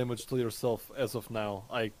enough damage to yourself as of now.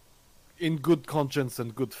 In good conscience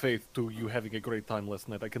and good faith to you having a great time last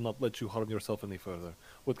night, I cannot let you harm yourself any further.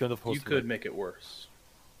 What kind of host? You could make it worse.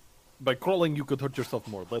 By crawling, you could hurt yourself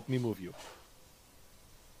more. Let me move you.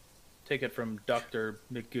 Take it from Dr.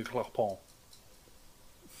 McGucklapon.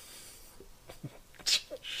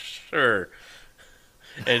 Sure.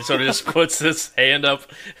 And sort of just puts his hand up,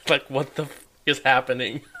 like, what the f is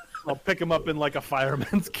happening? I'll pick him up in like a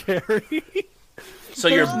fireman's carry. So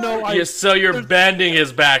There's you're bending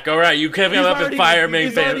his back. All right, you pick him up in fireman.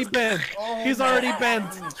 He's already bent. He's already bent.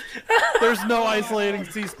 There's no isolating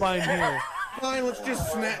C-spine here. Fine, let's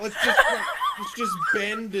just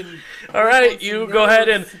bend and. All right, you go ahead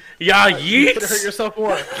and You could hurt yeet, yourself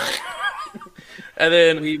more. and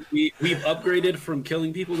then We've upgraded from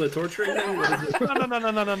killing people to torturing them. What is it?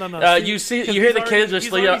 No. you hear the kids just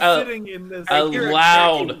he's already sitting in this. a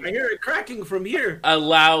loud, I hear it cracking from here. a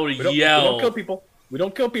loud We don't yell. kill people. We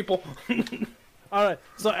don't kill people. All right.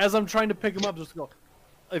 So as I'm trying to pick him up, just go.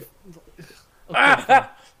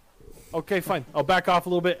 Okay, fine. I'll back off a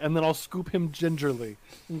little bit, and then I'll scoop him gingerly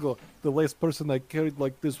and go. The last person I carried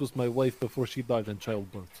like this was my wife before she died in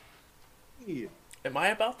childbirth. Am I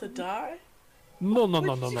about to die? No.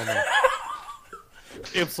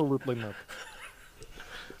 Absolutely not.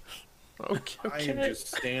 Okay. I am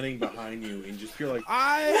just standing behind you and just feel like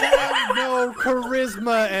I have no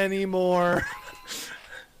charisma anymore.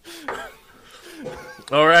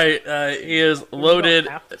 All right, he is loaded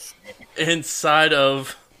Half this. inside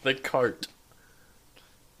of the cart.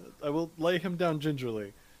 I will lay him down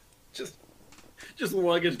gingerly. Just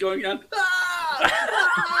luggage going on.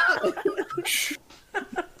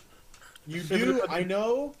 you do. I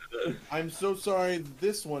know. I'm so sorry.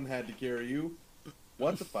 This one had to carry you.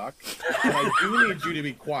 What the fuck? And I do need you to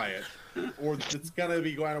be quiet, or it's gonna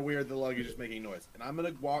be kind of weird. The luggage is making noise, and I'm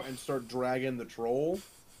gonna walk and start dragging the troll.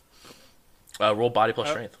 Roll body plus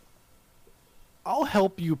strength. I'll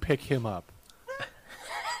help you pick him up.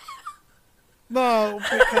 No,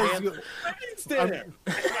 because Stand there.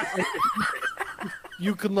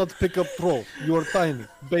 you cannot pick up troll. You are tiny,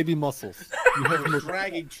 baby muscles. You have no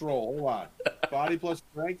Dragging troll. Hold on. Body plus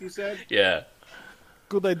strength. You said. Yeah.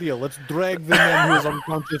 good idea. Let's drag the man who is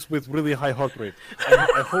unconscious with really high heart rate.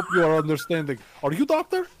 I hope you are understanding. Are you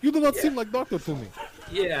doctor? You do not seem like doctor to me.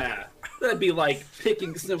 Yeah, that'd be like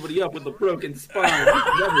picking somebody up with a broken spine.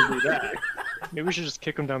 We'd never do that. Maybe we should just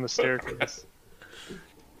kick him down the staircase.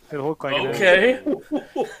 It'll look like Okay.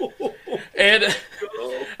 And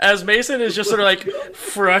as Mason is just sort of like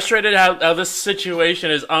frustrated how this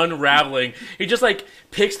situation is unraveling, he just like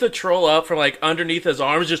picks the troll up from like underneath his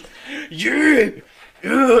arms, just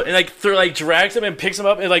and like drags him and picks him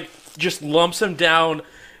up and like just lumps him down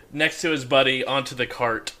next to his buddy onto the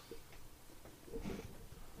cart.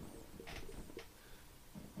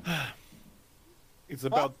 It's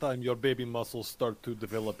about time your baby muscles start to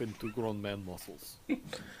develop into grown man muscles.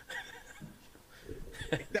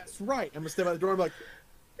 That's right. I'm gonna step out the door and be like,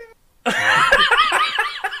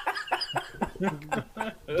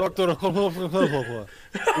 Doctor, I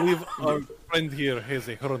believe our friend here has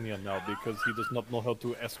a hernia now because he does not know how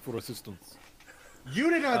to ask for assistance. you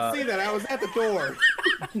did not see that. I was at the door.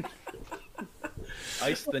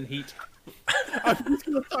 Ice then heat. I'm just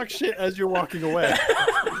gonna talk shit as you're walking away.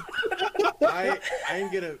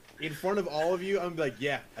 I'm gonna, in front of all of you, I'm like,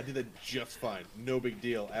 yeah, I did that just fine. No big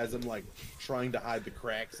deal. As I'm like trying to hide the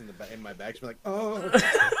cracks in my back, I'm like, oh.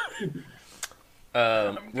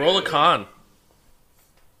 Roll a con.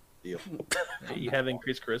 Deal. You have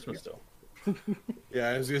increased charisma still. Yeah,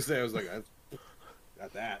 I was gonna say, I was like, I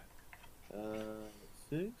got that.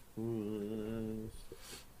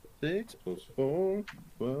 6 plus 4,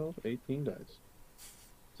 12, 18 dice.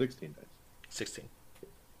 16 dice. 16.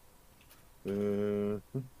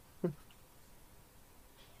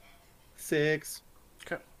 6.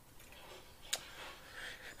 Okay.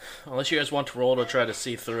 Unless you guys want to roll to try to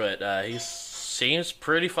see through it, he seems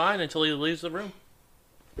pretty fine until he leaves the room.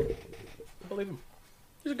 believe him.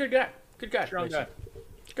 He's a good guy. Good guy. Strong Mason. guy.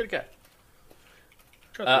 Good guy.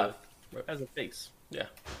 Trustworthy. Has a face. Yeah.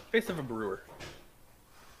 Face of a brewer.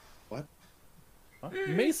 What?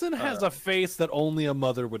 Mason has a face that only a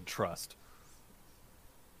mother would trust.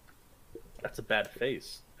 That's a bad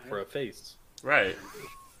face for a face. Right.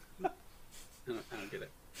 I don't get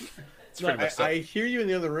it. It's pretty much I hear you in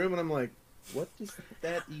the other room, and I'm like, what does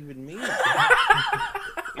that even mean?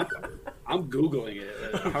 I'm Googling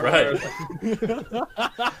it. Right.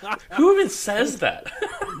 Who even says that?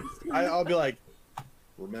 I'll be like,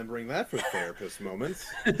 remembering that for therapist moments.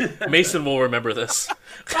 Mason will remember this.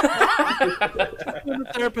 When the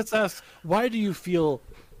therapist asks, "Why do you feel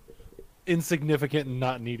insignificant and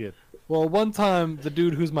not needed?" Well, one time the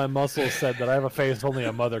dude who's my muscle said that I have a face only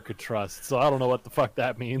a mother could trust. So I don't know what the fuck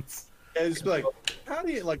that means. And it's like, how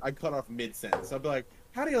do you like? I cut off mid sentence. I'll be like,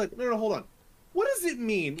 how do you like? No, hold on. What does it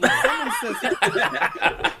mean when someone says?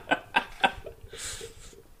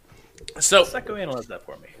 So Psychoanalyze that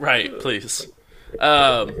for me. right, please.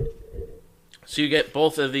 So you get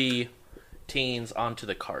both of the teens onto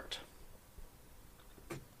the cart.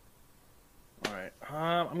 All right.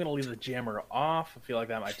 I'm gonna leave the jammer off. I feel like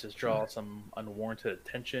that might just draw some unwarranted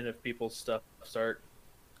attention if people's stuff start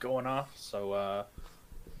going off. So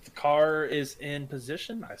the car is in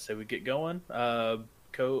position. I say we get going.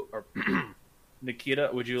 Nikita,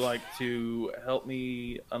 would you like to help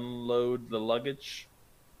me unload the luggage?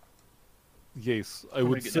 Yes, I I'm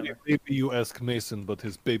would gonna get say down maybe you ask Mason, but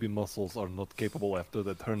his baby muscles are not capable after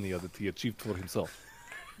that hernia that he achieved for himself.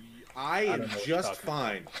 I don't am know what just you're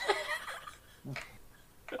fine.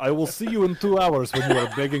 I will see you in 2 hours when you are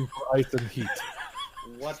begging for ice and heat.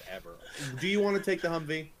 Whatever. Do you want to take the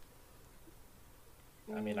Humvee?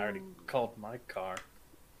 I mean, I already called my car.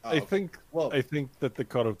 Oh, I think well- I think that the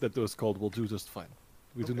car that was called will do just fine.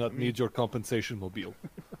 We do Okay, not I mean- need your compensation mobile.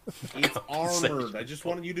 It's armored. I just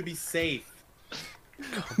wanted you to be safe.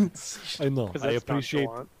 I know. 'Cause I that's not appreciate.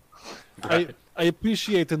 gallant. I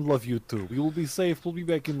appreciate and love you too. We will be safe. We'll be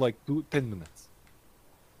back in like 10 minutes.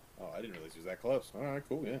 Oh, I didn't realize he was that close. All right,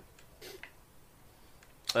 cool, yeah.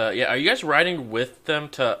 Yeah, are you guys riding with them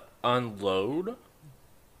to unload?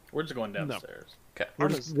 We're just going downstairs. Okay. We're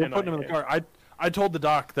I'm just we're just putting him in the car. I told the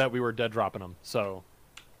doc that we were dead dropping him. So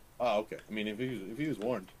Oh, okay. I mean, if he was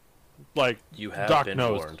warned. like You have Doc been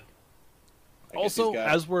knows. warned. I guess Also, he's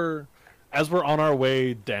got- as we're on our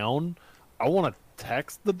way down, I want to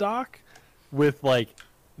text the doc with like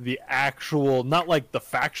the actual, not like the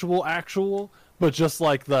factual actual, but just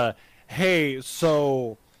like the hey,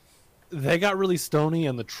 so they got really stony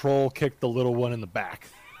and the troll kicked the little one in the back,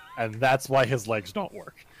 and that's why his legs don't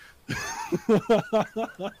work.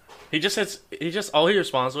 He just all he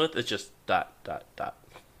responds with is just ...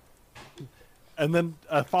 And then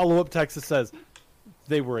a follow-up text that says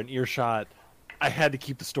they were in earshot. I had to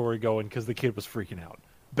keep the story going because the kid was freaking out.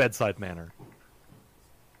 Bedside manner.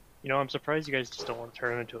 You know, I'm surprised you guys just don't want to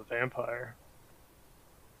turn him into a vampire.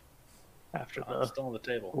 After I'm the still on the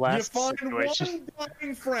table. last you find situation. one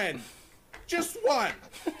dying friend, just one,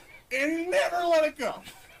 and never let it go.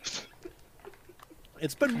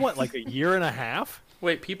 It's been what, like a year and a half?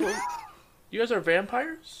 Wait, people, you guys are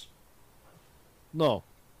vampires? No,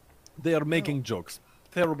 they are making jokes.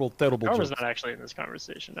 Terrible, terrible I was jokes. not actually in this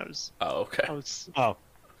conversation. I was Oh, okay. I was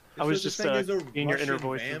There's just such a thing as a being your inner Russian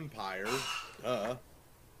voice. vampire. I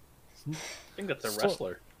think that's a So-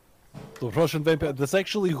 wrestler. The Russian vampire. That's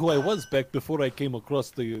actually who I was back before I came across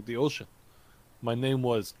the ocean. My name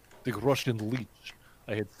was the Russian Leech.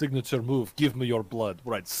 I had signature move, give me your blood,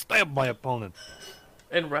 where I'd stab my opponent.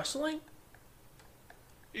 In wrestling?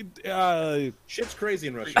 Shit's crazy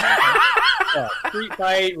in Russia. Street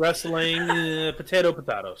fight, wrestling,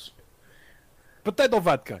 potatoes. Potato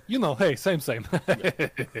vodka. You know, hey, same.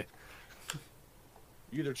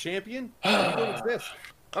 You either champion or you don't exist.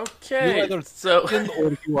 You Okay. either So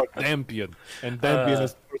or you are Dampion. And Dampion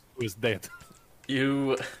is the person who is dead.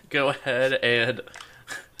 you go ahead and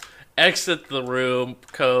exit the room,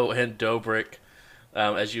 Ko and Dobrik,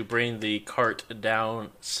 as you bring the cart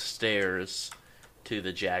downstairs to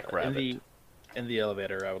the Jackrabbit. In the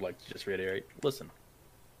elevator, I would like to just reiterate. Listen,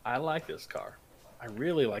 I like this car. I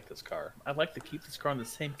really like this car. I'd like to keep this car in the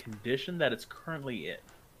same condition that it's currently in.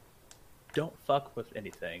 Don't fuck with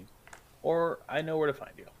anything, or I know where to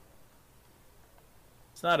find you.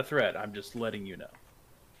 It's not a threat. I'm just letting you know.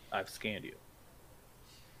 I've scanned you.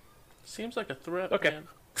 Seems like a threat. Okay.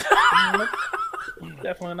 Man.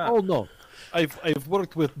 Definitely not. Oh no, I've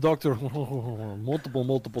worked with Doctor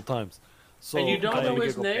multiple times. So And you don't I, know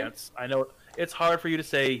his McGiggle name? Pants. I know it's hard for you to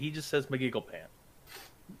say. He just says McGiggle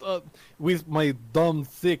Pants. with my dumb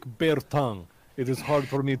thick bare tongue. It is hard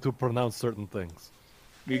for me to pronounce certain things.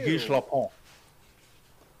 Guiche Lapon.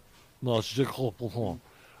 No, it's Jacques.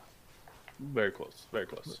 Very close. Very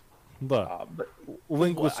close. But But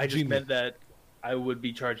linguist I just genius. meant that I would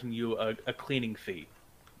be charging you a cleaning fee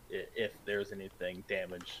if there's anything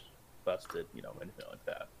damaged, busted, anything like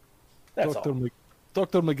that. That's Dr. all.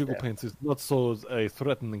 Dr. McGiggle Pants is not so a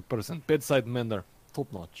threatening person. Bedside manner,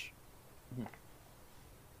 top notch.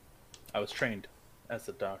 I was trained as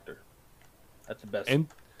a doctor. That's the best And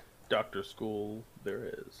doctor school there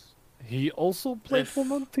is. he also played If-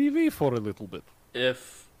 film on TV for a little bit.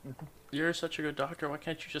 If you're such a good doctor, why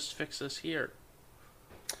can't you just fix this here?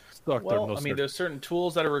 Dr. Well, no, I mean, sir. there's certain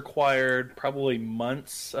tools that are required, probably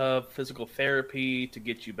months of physical therapy to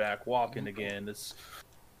get you back walking again.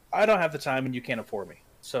 I don't have the time, and you can't afford me.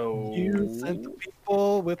 So You sent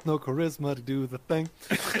people with no charisma to do the thing.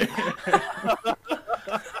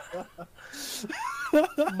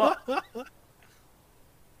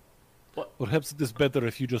 Perhaps it is better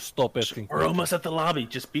if you just stop asking. we're almost at the lobby.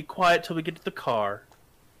 Just be quiet till we get to the car,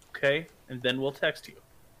 okay? And then we'll text you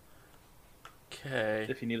Okay.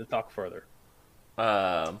 if you need to talk further.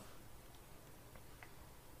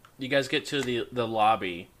 You guys get to the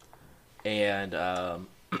lobby, and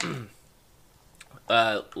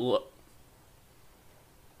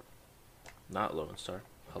not Lone Star.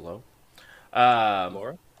 Hello.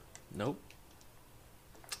 Laura, Nope.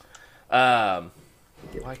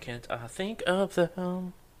 Why can't I think of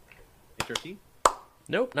them? HRT,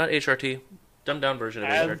 Nope, not HRT. Dumbed down version of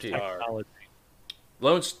HRT. Technology.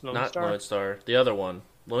 Lone Lone Star? Lone Star. The other one.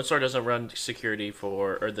 Lone Star doesn't run security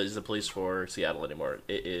for, or the police for Seattle anymore.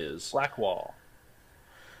 It is. Blackwall.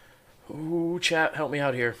 Ooh, chat, help me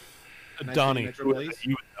out here. Donnie, Metro Blaze?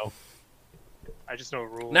 you would know. I just know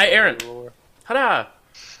rules. Night Errant. Lore. Ta-da!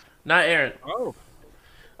 Not Errant. Oh,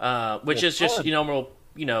 Which Well, is just fun.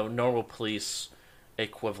 normal police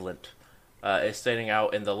equivalent. Is standing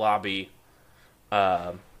out in the lobby,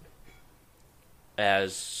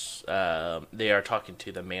 as they are talking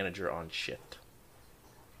to the manager on shift.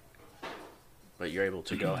 But you're able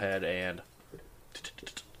to go ahead and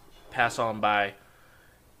pass on by,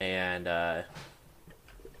 and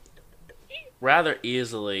rather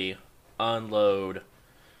easily unload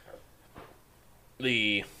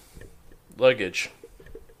the luggage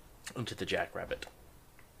into the Jackrabbit.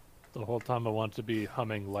 the whole time I want to be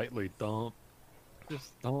humming lightly. Don't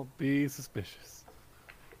be suspicious.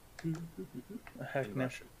 Heck no.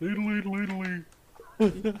 Italy.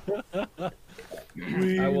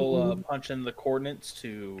 I will punch in the coordinates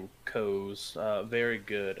to Co's very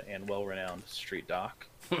good and well-renowned street dock,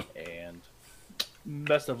 and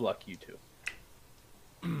best of luck, you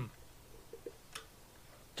two.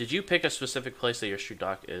 Did you pick a specific place that your street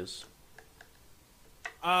dock is?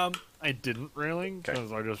 I didn't really,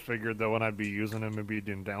 because I just figured that when I'd be using him, it'd be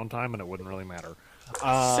in downtime, and it wouldn't really matter.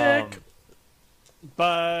 Sick.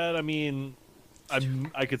 But I mean,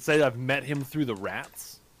 I could say I've met him through the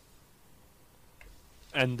rats,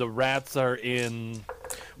 and the rats are in.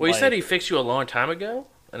 Well, you like- said he fixed you a long time ago,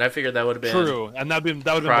 and I figured that would have been True, and that would have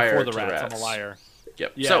been prior before the to rats. rats. I'm a liar.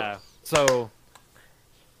 Yep. Yeah. So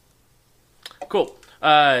Cool.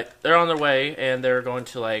 They're on their way, and they're going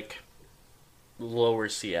to like lower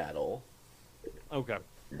Seattle. okay,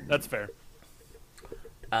 that's fair.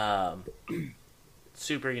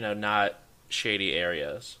 Super, not shady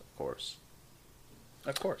areas, of course.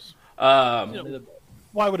 Of course.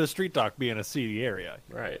 Why would a street dock be in a seedy area?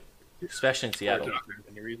 Right. Especially in Seattle.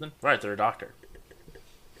 Any reason? Right, they're a doctor.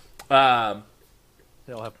 They'll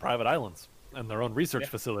have private islands and their own research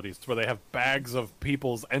facilities where they have bags of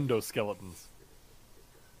people's endoskeletons.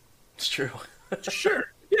 It's true.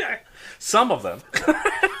 Sure. Yeah. Some of them.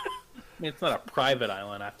 I mean, it's not a private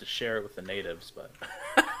island. I have to share it with the natives, but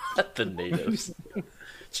The natives.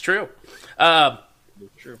 It's true. it's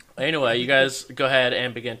true. Anyway, you guys go ahead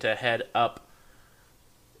and begin to head up,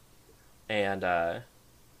 and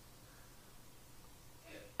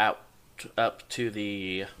up to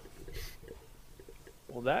the.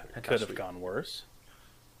 Well, that Penthouse could have suite. gone worse.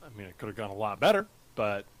 I mean, it could have gone a lot better,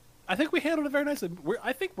 but I think we handled it very nicely.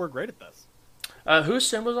 I think we're great at this. Whose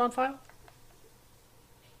sim was on file?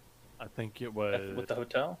 I think it was With the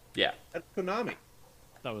hotel? Yeah. That's Konami.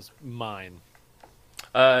 that was mine.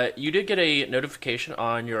 You did get a notification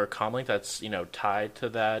on your comlink that's tied to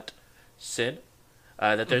that SID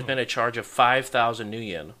that there's been a charge of 5,000 new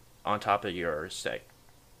yen on top of your stay.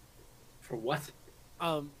 For what?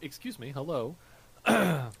 Excuse me. Hello.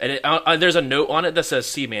 And there's a note on it that says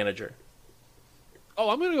 "See manager." Oh,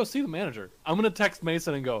 I'm gonna go see the manager. I'm gonna text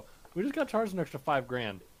Mason and go. We just got charged an extra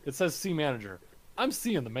 $5,000. It says see manager. I'm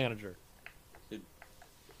seeing the manager.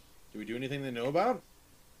 Do we do anything they know about?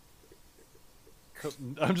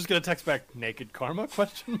 I'm just gonna text back naked karma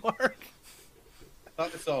question mark. I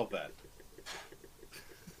thought we solved that.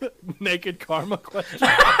 Naked karma question.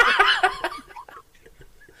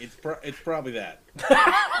 It's probably that.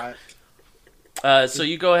 So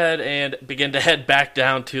you go ahead and begin to head back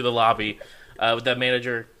down to the lobby with that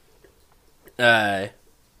manager.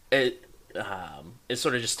 Is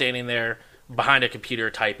sort of just standing there behind a computer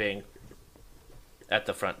typing at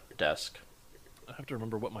the front desk. I have to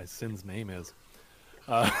remember what my Sin's name is.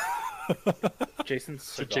 Jason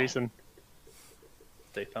So Segal. Jason,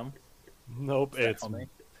 Statham. Nope, Is that it's his name?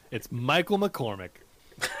 it's Michael McCormick.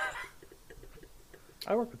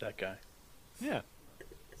 I work with that guy. Yeah.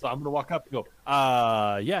 So I'm gonna walk up and go,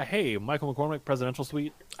 yeah, hey, Michael McCormick, presidential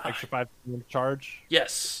suite, extra 5 in charge.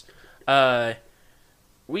 Yes.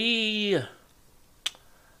 We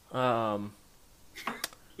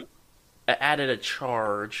added a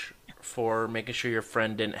charge for making sure your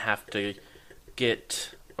friend didn't have to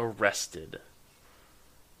get arrested.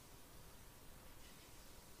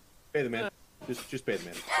 Pay the man. Just pay the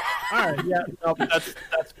man. All right, yeah, no,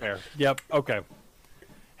 that's fair. Yep, okay.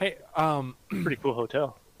 Hey, pretty cool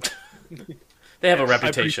hotel. They have a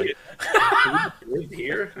reputation. Live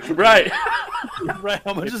here. Right. right,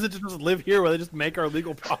 how much is it to just live here where they just make our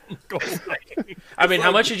legal problems go away? I mean,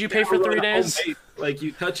 how much did you pay for 3 days? Like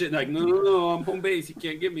you touch it, like no, I'm home base. You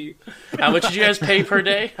can't get me. How much did you guys pay per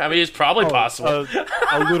day? I mean, it's probably possible.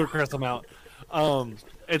 A ludicrous amount.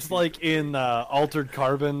 It's like in Altered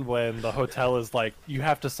Carbon when the hotel is like, you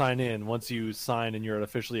have to sign in. Once you sign and you're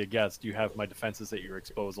officially a guest, you have my defenses at your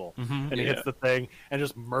disposal. And he hits the thing and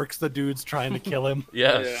just murks the dudes trying to kill him.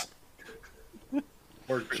 Yes.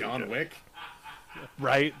 Or John Wick.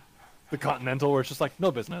 Right? The Continental, where it's just like,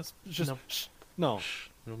 no business. It's just, no.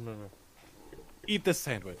 No. Eat this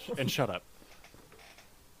sandwich and shut up.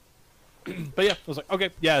 But yeah, I was like, okay,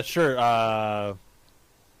 yeah, sure.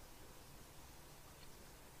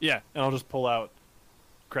 Yeah, and I'll just pull out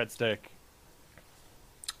cred stick.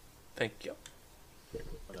 Thank you. I'm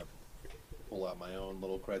gonna pull out my own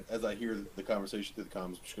little cred. As I hear the conversation through the comms,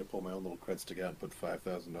 I'm just gonna pull my own little cred stick out and put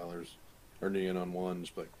 $5,000 earning in on one.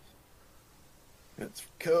 Just like, let's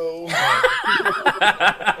go.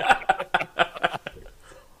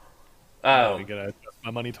 I'm gonna adjust my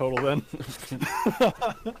money total then.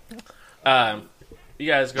 You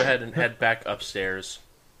guys go ahead and head back upstairs.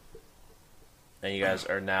 And you guys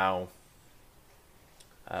are now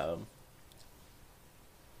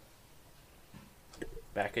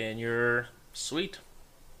back in your suite.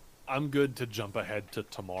 I'm good to jump ahead to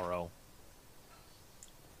tomorrow.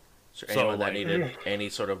 Is there anyone that like- needed any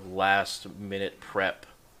sort of last minute prep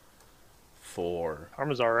for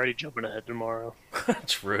Karma's already jumping ahead tomorrow.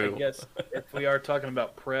 True? I guess if we are talking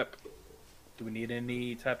about prep, do we need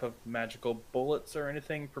any type of magical bullets or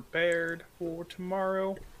anything prepared for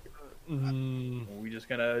tomorrow? Or are we just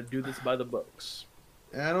gonna do this by the books?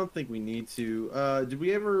 I don't think we need to. Did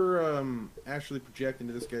we ever actually project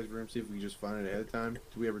into this guy's room, see if we could just find it ahead of time?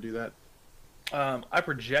 Did we ever do that? I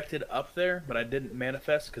projected up there, but I didn't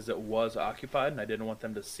manifest because it was occupied, and I didn't want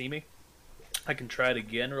them to see me. I can try it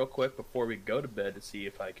again real quick before we go to bed to see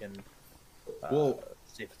if I can. Well-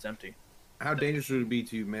 see if it's empty. How dangerous would it be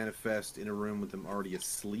to manifest in a room with them already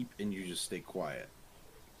asleep and you just stay quiet?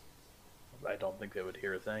 I don't think they would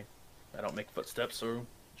hear a thing. I don't make footsteps, so it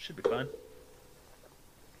should be fine.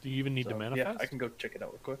 Do you even need to So, manifest? yeah, I can go check it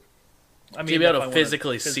out real quick. I be able if to I wanna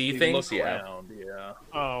physically see things? look Yeah. around, yeah.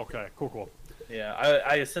 Oh, okay. Cool. Yeah,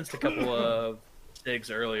 I sensed a couple of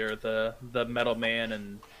digs earlier. The metal man,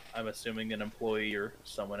 and I'm assuming an employee or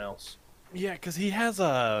someone else. Yeah, because he has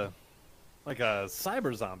a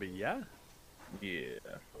cyber zombie, yeah? Yeah,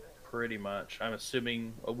 pretty much. I'm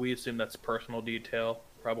assuming we assume that's personal detail.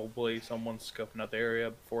 Probably someone's scoping out the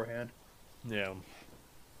area beforehand. Yeah.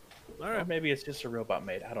 All Or right. maybe it's just a robot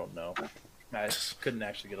mate. I don't know. I just couldn't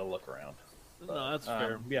actually get a look around. No, that's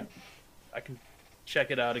fair. Yeah, I can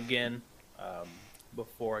check it out again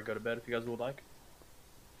before I go to bed if you guys would like.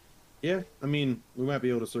 Yeah, I mean, we might be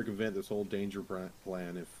able to circumvent this whole danger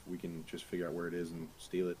plan if we can just figure out where it is and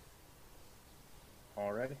steal it.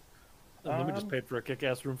 Alrighty. And then we just paid for a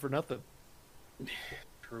kick-ass room for nothing.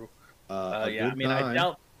 True. A Yeah, I good mean,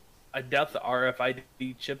 time. I doubt the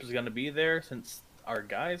RFID chip is going to be there since our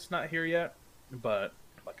guy's not here yet. But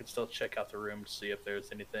I could still check out the room to see if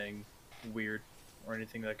there's anything weird or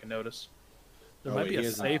anything that I can notice. There Oh, might be he a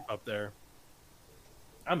isn't. safe up there.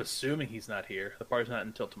 I'm assuming he's not here. The party's not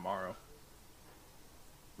until tomorrow.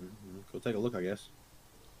 Go take a look, I guess.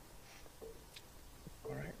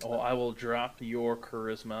 All right. Well, I will drop your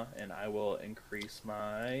charisma, and I will increase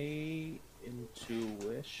my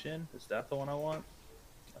intuition. Is that the one I want?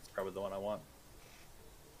 That's probably the one I want.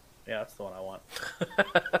 Yeah, that's the one I want.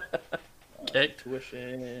 Okay.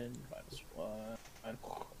 Intuition -1.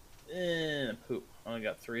 And poop. I only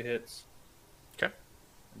got 3 hits. Okay.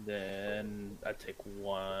 And then I take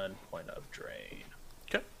 1 point of drain.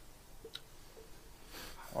 Okay.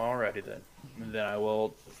 Alrighty then. And then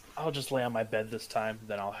I'll just lay on my bed this time.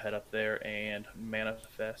 Then I'll head up there and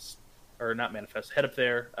manifest, or not manifest. Head up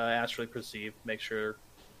there, astrally perceive, make sure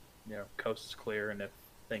coast is clear, and if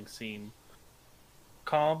things seem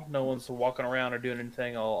calm, no one's walking around or doing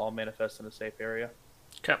anything, I'll manifest in a safe area.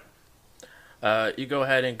 Okay. You go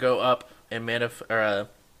ahead and go up and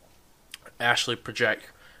astrally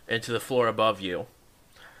project into the floor above you.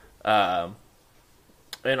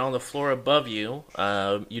 And on the floor above you,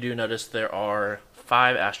 you do notice there are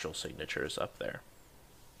 5 astral signatures up there.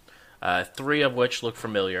 3 of which look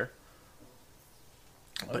familiar,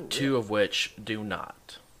 but 2 of which do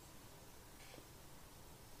not.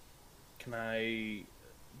 Can I?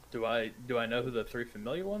 Do I know who the 3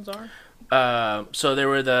 familiar ones are? So there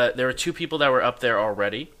were 2 people that were up there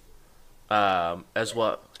already, as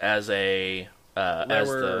well as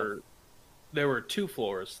There were 2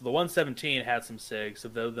 floors. The 117 had some SIGs, so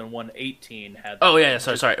then 118 had. Oh yeah,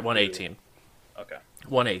 sorry, 118. Okay.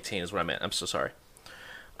 118 is what I meant. I'm so sorry.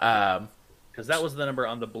 Because that was the number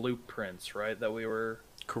on the blueprints, right? That we were.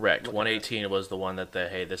 Correct. 118 was the one that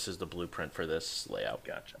this is the blueprint for this layout.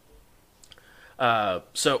 Gotcha.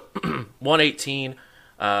 So 118,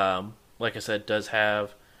 like I said, does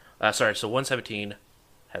have. So 117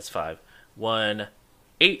 has 5.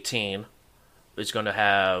 118 is going to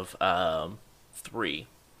have 3.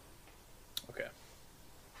 Okay.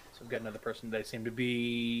 So I've got another person. They seem to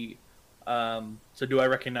be. So do I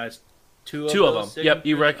recognize 2 of 2 of those them? Yep,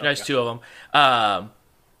 you signatures? recognize Okay. 2 of them.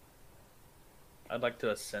 I'd like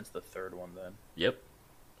to sense the 3rd one then, Yep,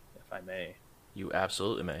 if I may. you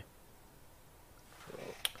absolutely may.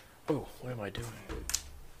 Oh, what am I doing?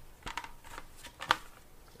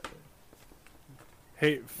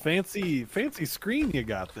 Hey, fancy screen you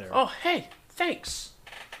got there. Oh, hey, thanks.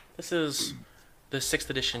 This is the 6th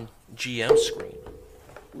edition GM screen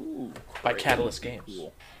by Catalyst Games.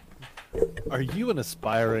 Cool. Are you an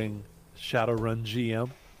aspiring Shadowrun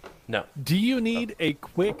GM? No. Do you need a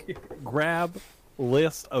quick grab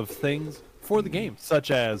list of things for the game,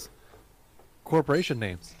 such as corporation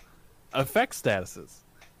names, effect statuses,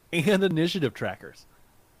 and initiative trackers?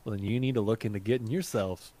 Well, then you need to look into getting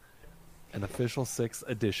yourself an official 6th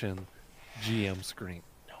edition GM screen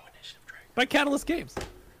No initiative tracker. by Catalyst Games.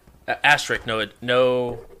 Asterisk,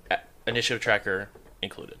 no initiative tracker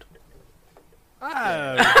included.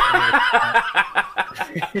 Ryan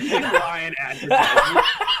advertising.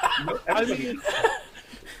 I mean,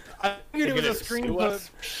 I figured it was a screen, but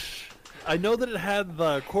I know that it had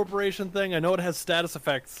the corporation thing. I know it has status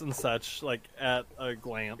effects and such, like at a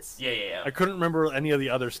glance. Yeah. I couldn't remember any of the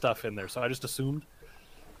other stuff in there, so I just assumed.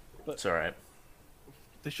 It's all right.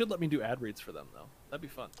 They should let me do ad reads for them, though. That'd be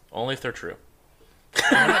fun. Only if they're true.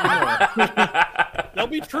 They'll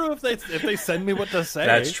be true if they send me what to say.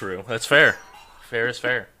 That's true. That's fair. Fair is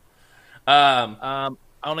fair. I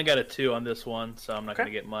only got a 2 on this one, so I'm not Okay.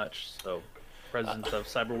 going to get much. So, presence of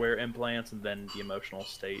cyberware implants, and then the emotional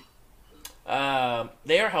state.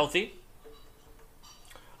 They are healthy.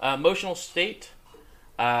 Emotional state,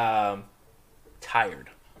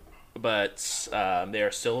 tired, but they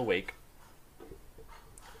are still awake.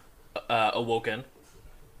 Awoken.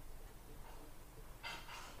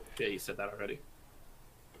 Yeah, you said that already.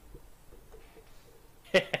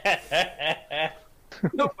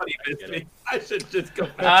 Nobody missed me. I should just go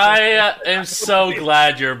back. I am so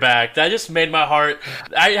glad you're back. That just made my heart.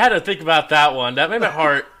 I had to think about that one. That made my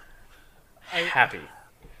heart happy.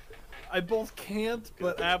 I both can't,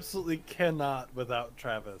 but absolutely cannot without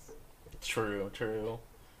Travis. True.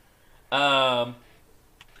 I'm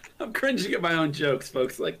cringing at my own jokes,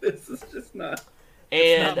 folks. Like, this is just not.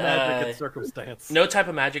 It's And not magic, it's circumstance. no type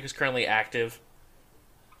of magic is currently active.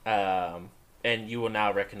 And you will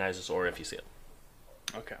now recognize this aura if you see it.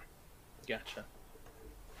 Okay. Gotcha.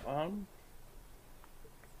 Oh,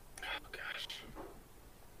 gosh.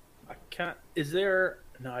 I can't. Is there.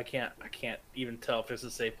 No, I can't. I can't even tell if there's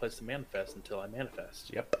a safe place to manifest until I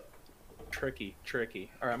manifest. Yep. Tricky.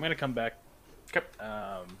 All right, I'm gonna come back. Okay.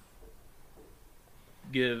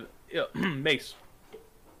 Give Mace.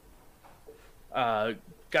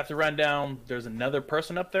 Got the rundown. There's another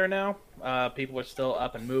person up there now. People are still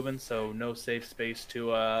up and moving, so no safe space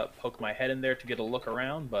to poke my head in there to get a look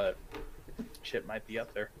around, but shit might be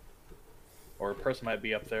up there. or a person might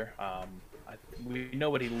be up there. We know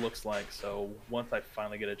what he looks like, so once I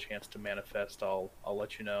finally get a chance to manifest, I'll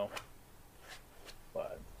let you know.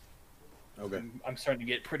 But Okay. I'm starting to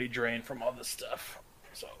get pretty drained from all this stuff,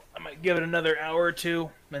 so I might give it another hour or two,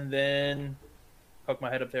 and then poke my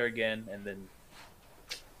head up there again, and then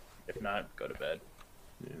if not, go to bed.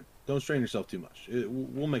 Yeah. Don't strain yourself too much.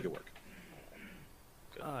 We'll make it work.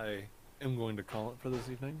 I am going to call it for this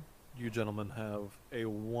evening. You gentlemen have a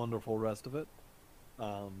wonderful rest of it.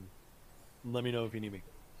 Let me know if you need me.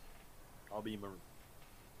 I'll be in my room.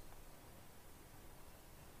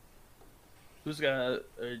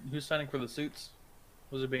 Who's signing for the suits?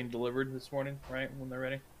 Was it being delivered this morning? Right when they're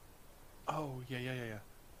ready. Oh yeah.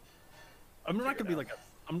 I'm not gonna be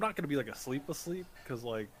like a sleep because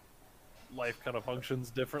like life kind of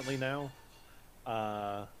functions differently now.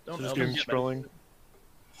 Don't just help doom him get scrolling.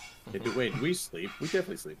 Wait, we sleep. We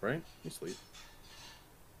definitely sleep, right? We sleep.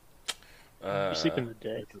 You sleep in the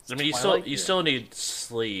day. I mean, you still need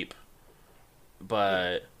sleep,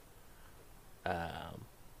 but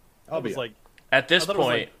I'll be like at this I thought it was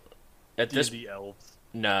point, at this D&D elves.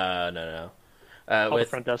 no. Call the With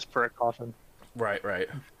front desk for a coffin. right.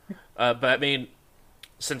 But I mean,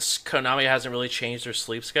 since Konami hasn't really changed their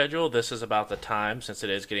sleep schedule, this is about the time since it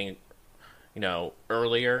is getting,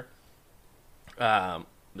 earlier.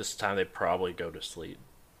 This time they probably go to sleep.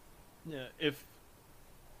 Yeah, if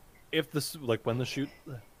the like when the shoot,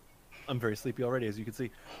 I'm very sleepy already, as you can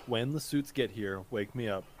see. When the suits get here, wake me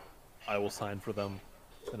up. I will sign for them,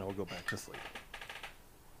 and I will go back to sleep.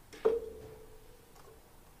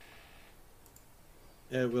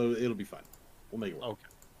 Yeah, well, it'll be fine. We'll make it work. Okay,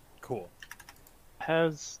 cool.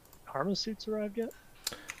 Has Karma suits arrived yet?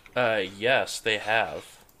 Yes, they have.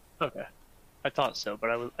 Okay, I thought so, but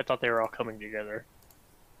I thought they were all coming together.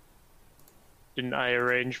 Didn't I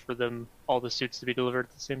arrange for them all the suits to be delivered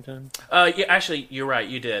at the same time? Yeah, actually, you're right.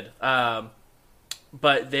 You did.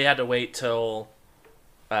 But they had to wait till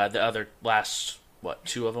the other last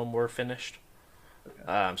two of them were finished.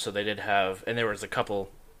 Okay. So they did have, and there was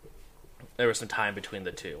some time between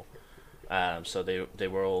the two. So they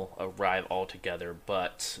will arrive all together,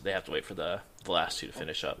 but they have to wait for the last two to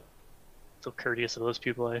finish up. So courteous of those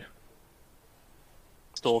people I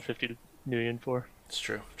stole 50 million for. It's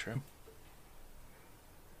true.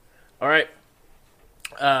 All right.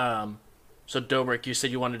 So Dobrik, you said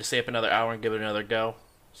you wanted to stay up another hour and give it another go.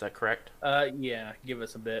 Is that correct? Yeah, give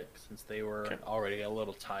us a bit since they were already a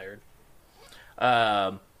little tired.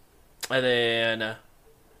 And then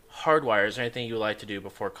Hardwire, is there anything you would like to do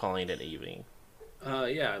before calling it an evening?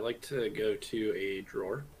 Yeah, I'd like to go to a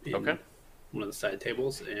drawer in Okay. one of the side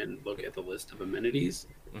tables and look at the list of amenities.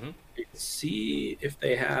 Mhm. And see if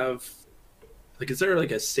they have, is there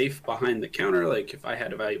a safe behind the counter? If I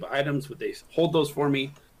had valuable items, would they hold those for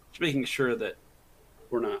me? Just making sure that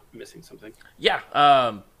we're not missing something. Yeah.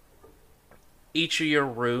 Each of your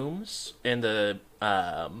rooms in the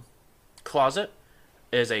closet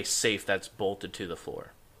is a safe that's bolted to the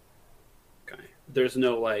floor. Okay. There's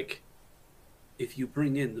no if you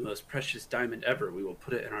bring in the most precious diamond ever, we will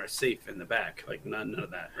put it in our safe in the back. None of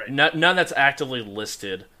that, right? None that's actively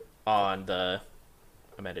listed on the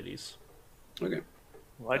amenities. Okay.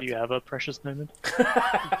 Why do you have a precious diamond?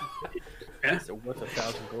 Yeah. Is it worth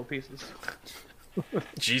 1,000 gold pieces?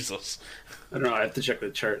 Jesus. I don't know. I have to check the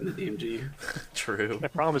chart in the DMG. True. I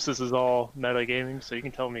promise this is all metagaming, so you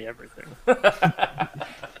can tell me everything.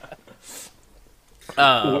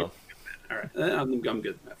 All right. I'm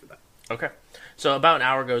good after that. Okay. So about an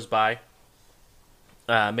hour goes by.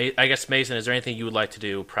 I guess, Mason, is there anything you would like to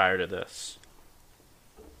do prior to this?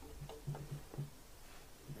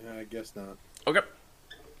 Yeah, I guess not. Okay.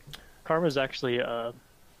 Karma's actually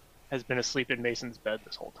has been asleep in Mason's bed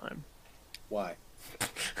this whole time. Why?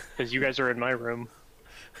 Because you guys are in my room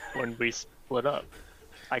when we split up.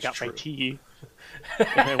 I got my true. tea,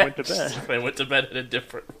 and I went to bed. I went to bed in a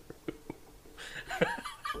different room.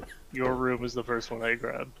 Your room was the first one I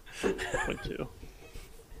grabbed. Went to.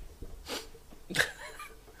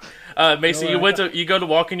 Mason, you go to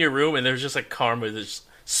walk in your room and there's just Karma that's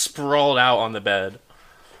sprawled out on the bed.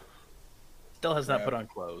 Still has not put on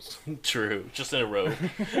clothes. True, just in a row.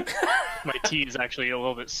 My tea is actually a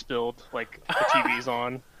little bit spilled. The TV's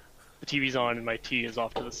on. The TV's on, and my tea is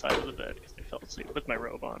off to the side of the bed because I fell asleep with my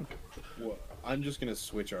robe on. Well, I'm just gonna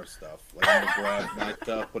switch our stuff. I'm gonna grab my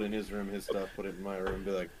stuff, put it in his room, his stuff, put it in my room, and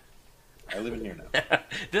be like, I live in here now.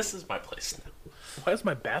 This is my place now. Why is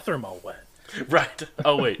my bathroom all wet? Right.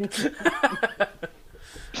 Oh, wait.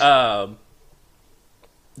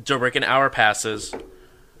 Dobrik, an hour passes.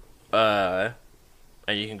 And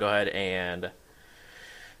you can go ahead and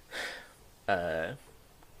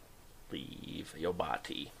leave. leave your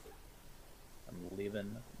body. I'm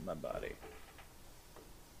leaving my body.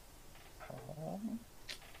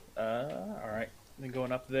 All right. Then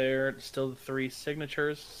going up there, still the 3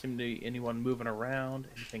 signatures. Seem to be anyone moving around,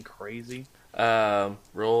 anything crazy.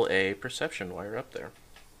 Roll a perception while you're up there.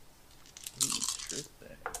 Sure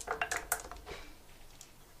thing.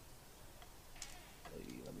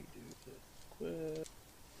 Let me do this quick.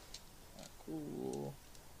 Cool.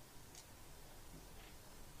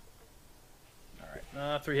 All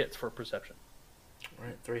right. 3 hits for perception. All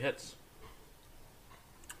right, 3 hits.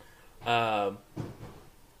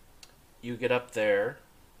 You get up there.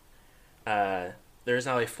 There's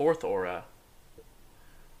now a 4th aura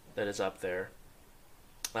that is up there.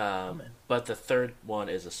 But the 3rd one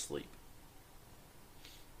is asleep.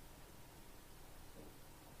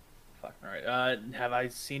 Fuck. All right. Have I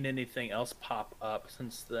seen anything else pop up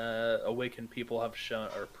since the awakened people have shown,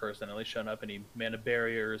 or personally shown up? Any mana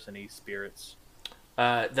barriers? Any spirits?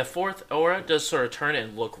 The 4th aura does sort of turn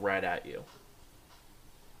and look right at you.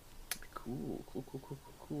 Cool.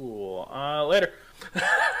 Later.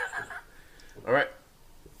 All right.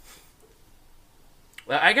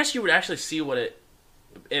 Well, I guess you would actually see what it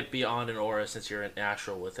beyond an aura since you're an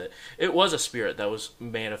astral with it. It was a spirit that was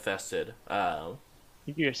manifested. I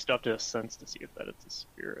think you guys stopped at a sense to see if that is a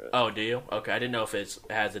spirit. Oh, do you? Okay, I didn't know if it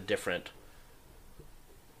has a different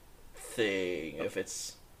thing. If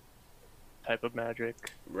it's Type of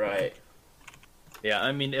magic. right. Yeah,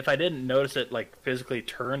 I mean, if I didn't notice it like physically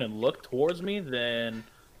turn and look towards me, then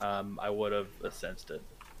I would have sensed it.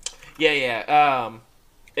 Yeah.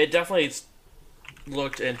 It definitely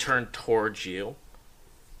looked and turned towards you.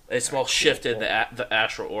 A small shift in the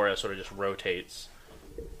astral aura sort of just rotates.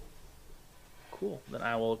 Cool. Then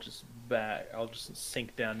I will just I'll just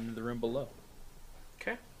sink down into the room below.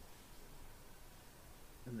 Okay.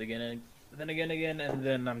 And again, and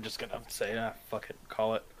then I'm just gonna say, fuck it,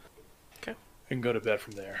 call it. Okay. And go to bed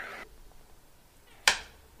from there.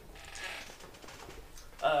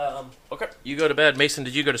 Okay. You go to bed. Mason,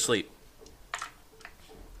 did you go to sleep?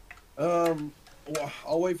 Well,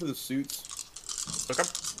 I'll wait for the suits. Okay.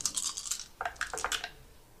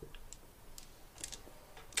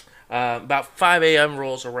 About 5 a.m.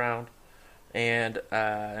 rolls around, and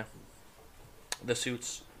the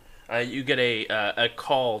suits. You get a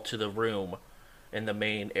call to the room in the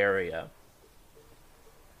main area.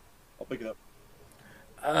 I'll pick it up.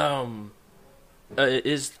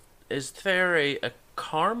 Is there a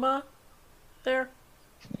karma there?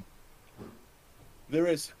 There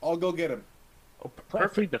is. I'll go get him. Oh,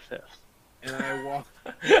 Perfect the 5th. And I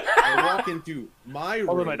walk into my room.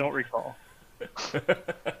 Although I don't recall.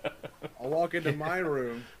 I'll walk into my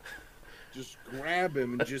room, just grab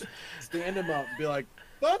him and just stand him up and be like,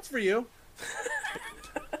 "That's for you."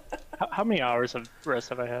 How many hours of rest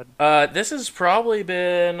have I had? This has probably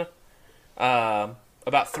been about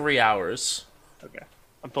 3 hours. Okay.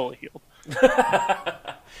 I'm fully healed.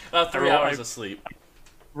 About 3 hours of sleep.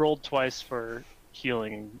 Rolled twice for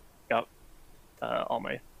healing and got all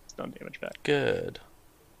my stun damage back. Good.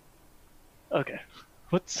 Okay.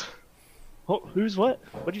 Who's what?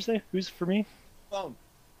 What'd you say? Who's for me? Phone.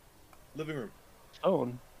 Living room.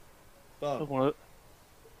 Phone. Phone.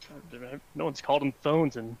 No one's called him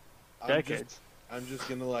phones in decades. I'm just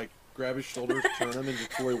gonna grab his shoulders, turn him, and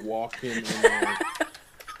just sort of walk him in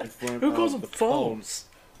front Who calls of them the phones?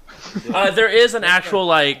 There is an actual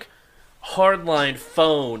hardline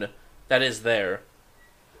phone that is there.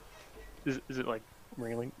 Is it like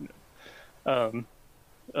ringing? No.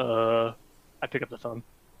 I pick up the phone.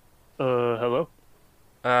 Hello?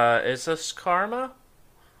 Is this Karma?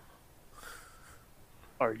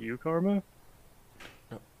 Are you Karma?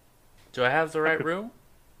 Do I have the right room?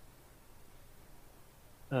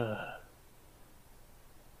 I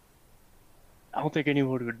don't think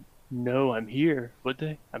anyone would know I'm here, would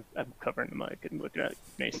they? I'm covering the mic and looking at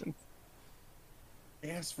Mason. They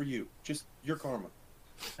asked for you. Just your karma.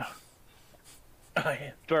 Do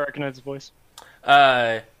I recognize his voice?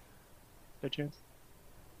 Uh, By chance?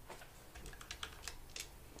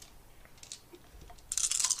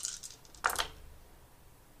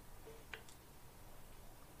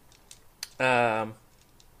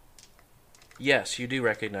 Yes, you do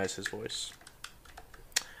recognize his voice.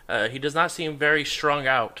 He does not seem very strung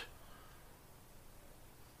out,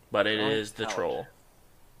 but it is the troll.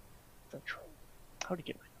 The troll. How'd he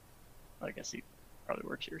get my... I guess he probably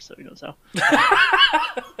works here, so he knows how.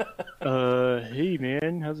 Hey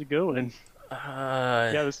man, how's it going?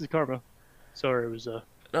 Yeah, this is Karma. Sorry, I was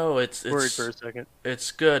no, it's worried for a second.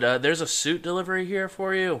 It's good. There's a suit delivery here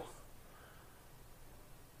for you.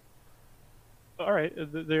 All right,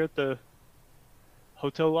 they're at the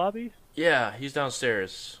hotel lobby. Yeah, he's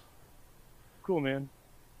downstairs. Cool, man.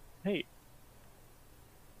 Hey,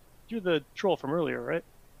 you're the troll from earlier, right?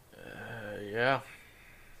 Yeah.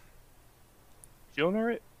 Feeling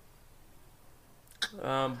alright?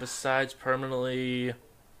 Besides permanently,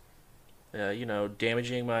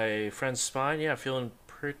 damaging my friend's spine, yeah, feeling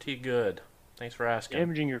pretty good. Thanks for asking.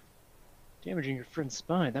 Damaging your friend's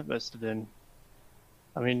spine. That must have been.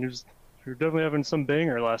 I mean, you're definitely having some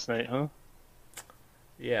banger last night, huh?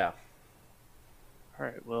 Yeah. All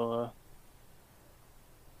right. Well,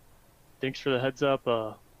 thanks for the heads up.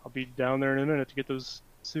 I'll be down there in a minute to get those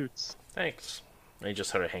suits. Thanks. And he just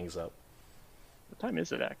sort of hangs up. What time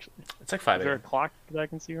is it actually? It's like 5 Is there a a.m. clock that I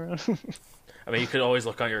can see around? I mean, you could always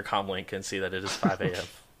look on your comm link and see that it is 5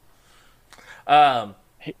 a.m.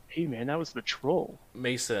 Hey, man, that was the troll.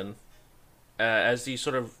 Mason, as you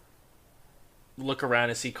sort of look around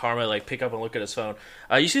and see Karma like pick up and look at his phone,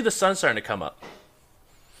 you see the sun starting to come up.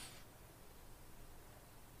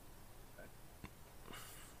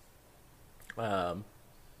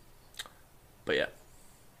 But yeah.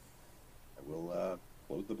 I will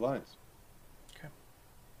close the blinds. Okay.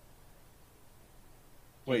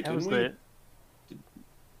 Wait, That was didn't we? Do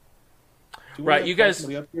we Right, have you guys-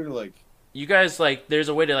 somebody up here to, like? You guys like there's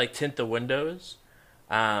a way to like tint the windows,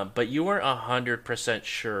 but you weren't 100%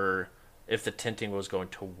 sure if the tinting was going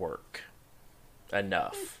to work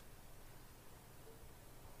enough.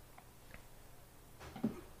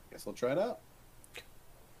 Guess I'll try it out.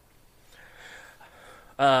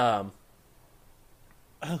 I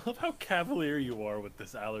love how cavalier you are with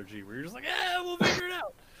this allergy, where you're just like, we'll figure it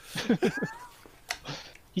out.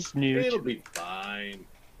 He's new. It'll be fine.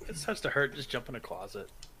 It starts to hurt. Just jump in a closet.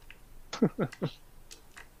 I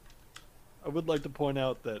would like to point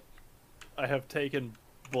out that I have taken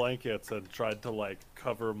blankets and tried to like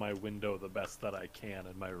cover my window the best that I can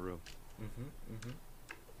in my room.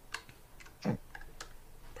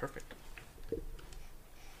 Perfect.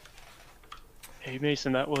 Hey,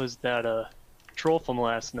 Mason, that was that troll from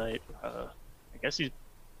last night. I guess he's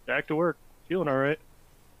back to work, feeling all right.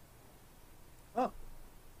 Oh.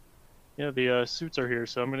 Yeah, the suits are here,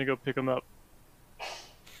 so I'm gonna go pick them up.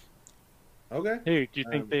 Okay. Hey, do you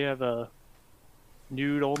think they have a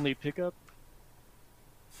nude-only pickup?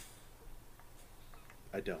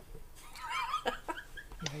 I don't. I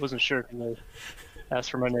wasn't sure because I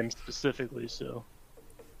asked for my name specifically, so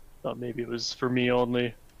thought maybe it was for me only.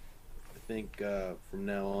 I think from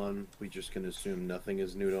now on, we just can assume nothing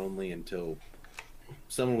is nude only until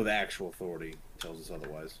someone with actual authority tells us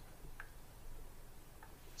otherwise.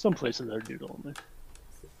 Some places are nude only.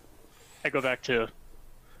 I go back to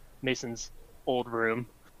Mason's old room.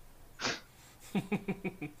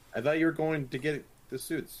 I thought you were going to get the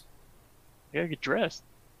suits. I gotta get dressed.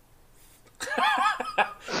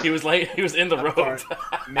 He was in the I'm road. sorry.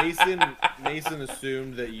 Mason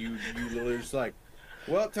assumed that you literally just like,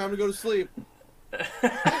 well, time to go to sleep.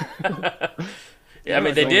 Yeah, I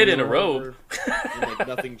mean they did in a robe. And, like,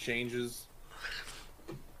 nothing changes.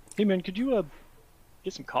 Hey man, could you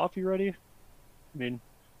get some coffee ready? I mean,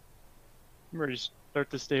 I'm ready to start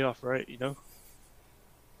this day off right, you know?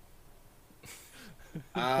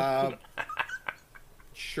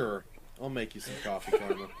 Sure. I'll make you some coffee,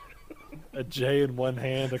 Karma. A J in one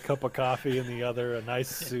hand, a cup of coffee in the other, a nice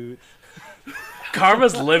suit.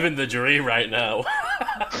 Karma's living the dream right now.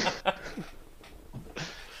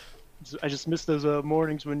 I just miss those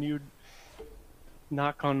mornings when you'd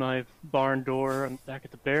knock on my barn door back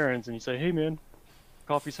at the Barrens and you say, "Hey man,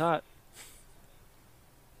 coffee's hot."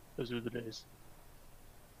 Those were the days.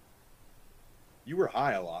 You were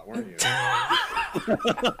high a lot, weren't you?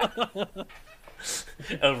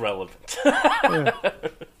 Irrelevant.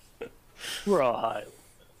 We're all high.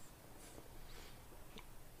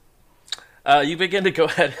 You begin to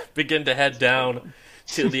head down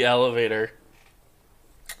to the elevator,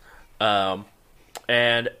 and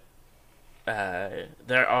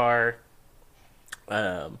there are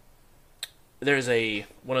there's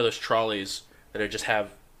one of those trolleys that just have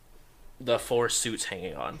the 4 suits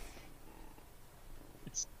hanging on.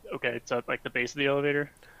 It's okay. It's at like the base of the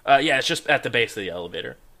elevator. Yeah, it's just at the base of the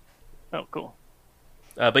elevator. Oh, cool.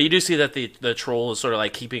 But you do see that the troll is sort of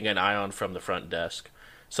like keeping an eye on from the front desk,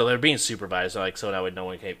 so they're being supervised, like so that way no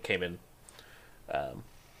one came in,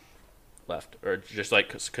 left or just like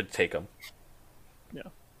could take them. Yeah.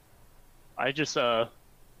 I just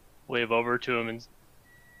wave over to him and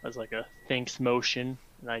as like a thanks motion,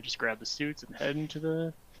 and I just grab the suits and head into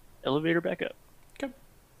the elevator back up. Okay.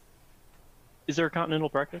 Is there a continental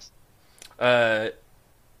breakfast?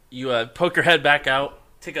 You poke your head back out,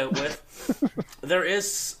 take a whiff. There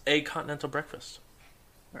is a continental breakfast.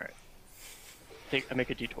 All right. I make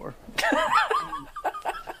a detour.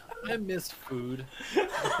 I miss food.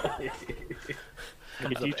 Make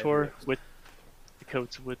a detour with the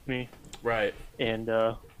coats with me, Right. and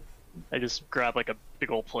I just grab like a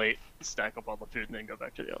big old plate, stack up all the food, and then go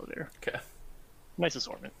back to the elevator. Okay. Nice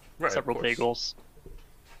assortment. Right, of Several course. bagels.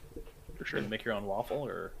 For You're sure. gonna make your own waffle,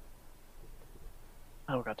 or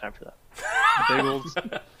I don't got time for that. Bagels, some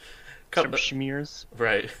Couple- schmears,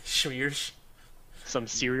 Right. Schmears. some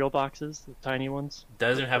cereal boxes, the tiny ones.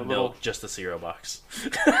 Doesn't have A little- milk, just the cereal box.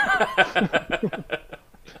 God,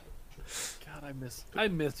 I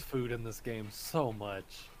miss food in this game so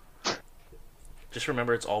much. Just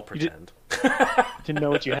remember, it's all pretend. Didn't know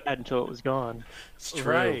what you had until it was gone. It's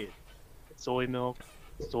true. Right. Soy milk,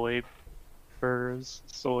 soy burgers,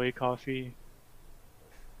 soy coffee.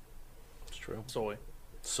 It's true. soy.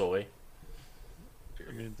 Soy.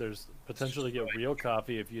 I mean, there's potential to get real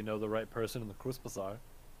coffee if you know the right person in the Kursbazaar.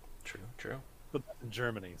 True. True. But that's in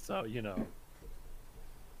Germany, so you know.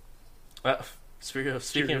 Speaking of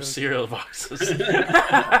Cheerios. cereal boxes,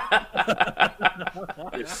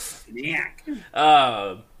 Snack.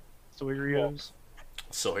 Soy Rios.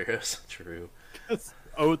 Soyas. True.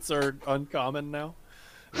 Oats are uncommon now.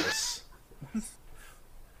 Yes.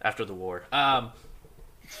 After the war. The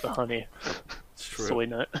honey. It's true. Soy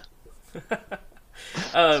nut. You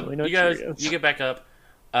nut guys, Cheerios. you get back up,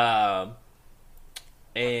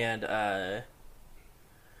 and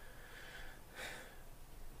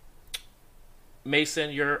Mason,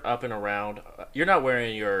 you're up and around. You're not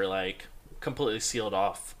wearing your like completely sealed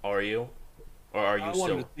off, are you? Or are you I still?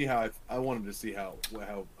 wanted to see how I wanted to see how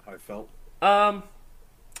I felt.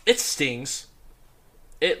 It stings.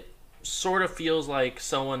 It sort of feels like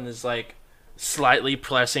someone is like slightly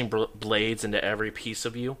pressing blades into every piece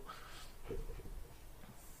of you.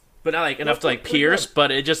 But not like enough to like pierce,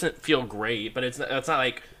 but it doesn't feel great. But it's not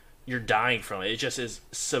like you're dying from it. It just is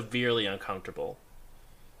severely uncomfortable.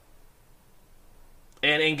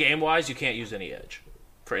 And in game wise, you can't use any edge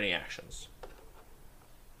for any actions.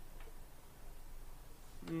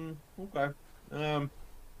 Okay.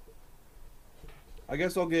 I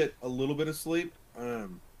guess I'll get a little bit of sleep. I'll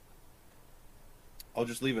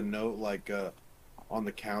just leave a note like on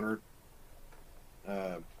the counter.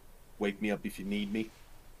 Wake me up if you need me,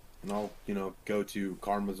 and I'll go to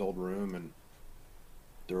Karma's old room and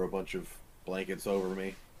throw a bunch of blankets over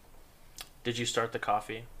me. Did you start the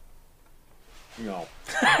coffee? No.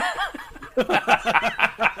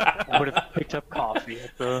 I would have picked up coffee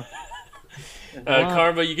at the.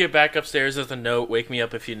 Karma, you get back upstairs with a note. Wake me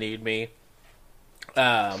up if you need me.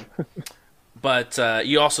 But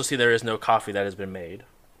you also see there is no coffee that has been made.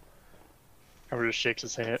 Trevor just shakes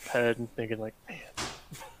his head and thinking like, man,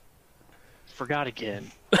 forgot again.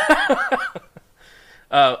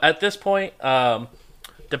 At this point,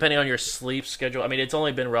 depending on your sleep schedule, I mean, it's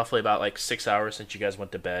only been roughly about like 6 hours since you guys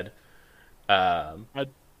went to bed.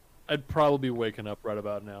 I'd probably be waking up right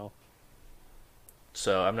about now.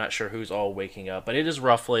 So I'm not sure who's all waking up, but it is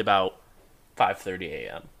roughly about 5:30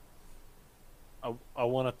 a.m. I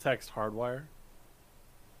want to text Hardwire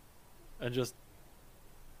and just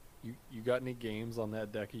you got any games on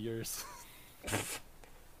that deck of yours?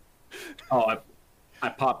 Oh, I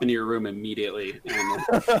pop into your room immediately, and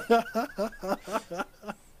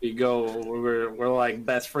you go. We're like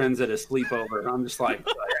best friends at a sleepover. I'm just like,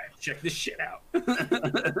 all right, check this shit out.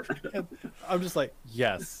 I'm just like,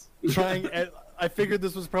 yes. Trying. I figured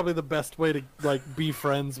this was probably the best way to like be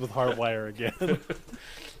friends with Hardwire again.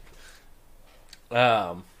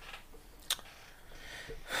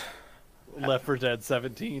 Left 4 Dead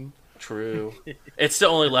 17. True. It's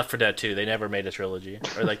still only Left 4 Dead 2. They never made a trilogy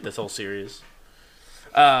or like this whole series.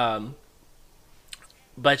 But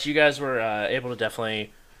you guys were able to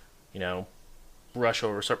definitely, rush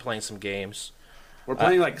over, start playing some games. We're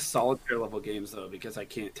playing like solitaire level games though, because I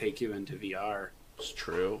can't take you into VR. It's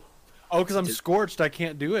true. Oh, because I'm scorched, I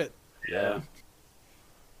can't do it. Yeah.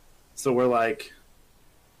 So we're like,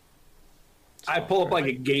 I pull up like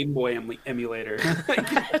a Game Boy emulator.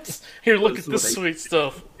 Here, look at That's what this I- sweet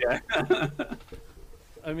stuff. Yeah.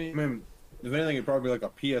 I mean, I mean, if anything, it'd probably be like a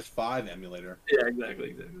PS5 emulator. Yeah,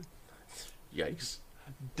 exactly. Yikes.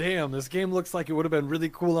 damn, this game looks like it would have been really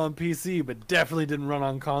cool on PC, but definitely didn't run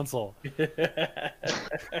on console.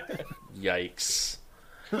 Yikes.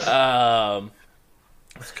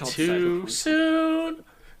 It's called Too Cyberpunk. soon.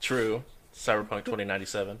 True. Cyberpunk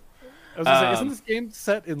 2097. I was gonna say, isn't this game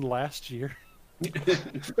set in last year?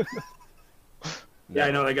 Yeah,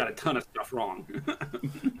 I know they got a ton of stuff wrong.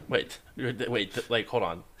 Wait, like, hold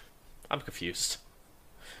on. I'm confused.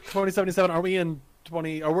 2077. Are we in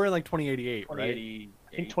 20? Or we're in like 2088, right? 2080.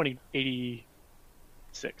 I think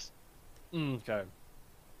 2086. Okay.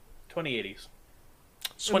 2080s.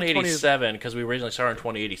 It's 2087 because we originally started in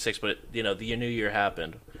 2086, but the new year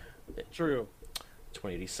happened. True.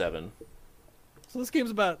 2087. So this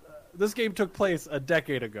game took place a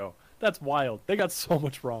decade ago. That's wild. They got so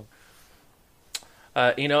much wrong.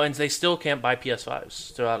 And they still can't buy PS5s.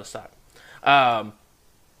 Still out of stock.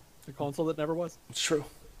 The console that never was. It's true.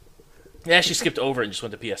 They actually skipped over it and just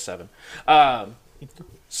went to PS7.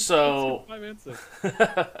 So 5 and 6. They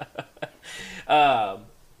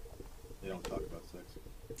don't talk about sex.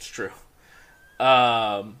 it's true.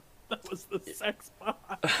 That was the sex bot.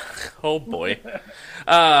 Oh boy.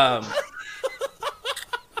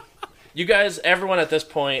 You guys, everyone at this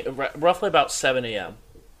point, roughly about 7 a.m.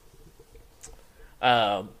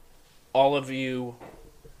 All of you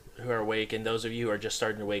who are awake and those of you who are just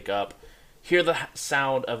starting to wake up hear the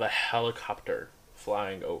sound of a helicopter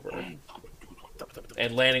flying over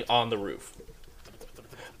and landing on the roof.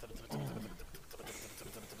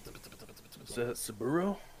 Is that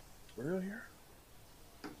Subaru? Subaru here?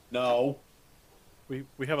 No. We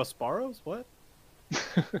have a Sparrows? What?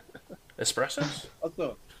 Espressos?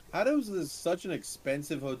 Also, how does this such an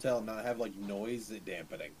expensive hotel not have like noise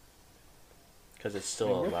dampening? Because it's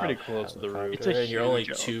still We're allowed. pretty close to the roof. It's a And you're only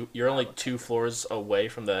huge you're only 2 floors away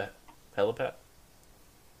from the helipad.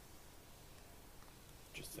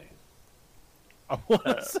 Just saying. I want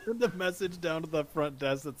to send a message down to the front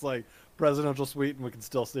desk that's like presidential suite and we can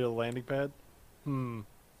still see the landing pad.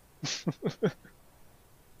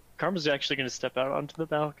 Karma's actually going to step out onto the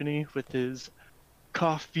balcony with his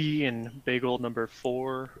coffee and bagel number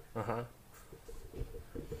 4.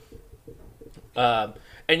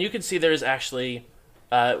 And you can see there's actually,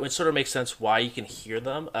 which sort of makes sense why you can hear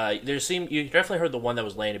them. You definitely heard the one that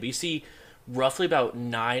was landing, but you see roughly about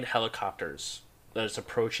 9 helicopters that is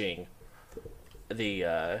approaching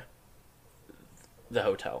the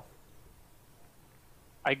hotel.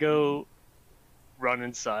 I go run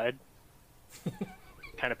inside,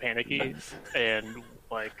 kind of panicky, and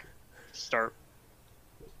like start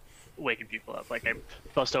waking people up. Like I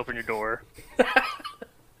bust open your door, and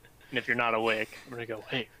if you're not awake, I'm gonna go,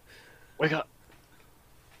 "Hey, wake up!"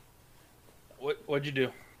 What'd you do?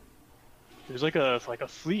 There's like a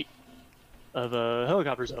fleet of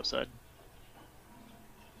helicopters outside.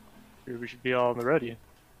 We should be all on the ready.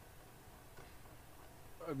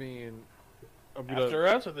 I mean, I'm gonna After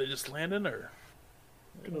us? Are they just landing, or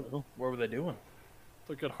I don't know. what were they doing?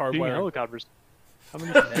 look at Being hardwire. helicopters. How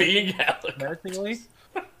many Being helicopters. Menacingly?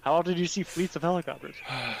 How often do you see fleets of helicopters?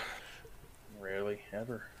 Rarely,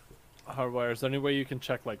 ever. hardwire? Is there any way you can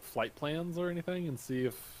check like flight plans or anything and see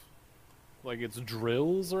if like it's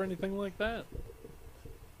drills or anything like that?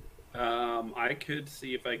 I could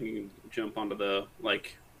see if I can jump onto the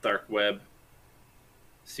dark web,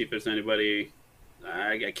 see if there's anybody.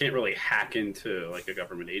 I can't really hack into like a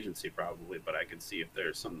government agency probably, but I could see if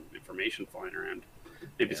there's some information flying around.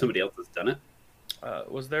 Maybe somebody else has done it.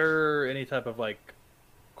 Was there any type of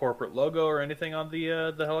corporate logo or anything on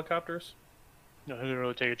the helicopters? No, I didn't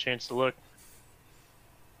really take a chance to look.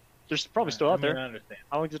 They're probably still out I mean, there. I understand.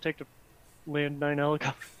 How long does it take to land 9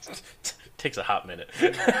 helicopters? Takes a hot minute.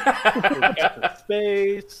 Captain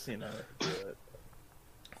Space,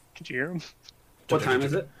 Could you hear them? What time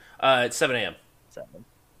is it? It's 7 a.m. 7.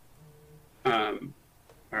 All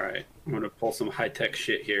right, I'm gonna pull some high tech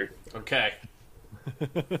shit here. Okay. Is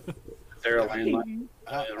there a landline?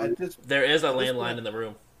 There is a landline in the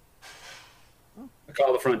room. I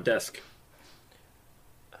call the front desk.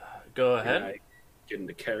 Go And ahead. I get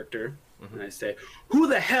into character, and I say, "Who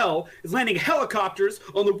the hell is landing helicopters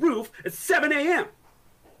on the roof at 7 a.m.?"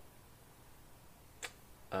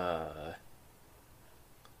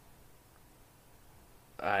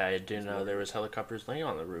 I didn't know there was helicopters laying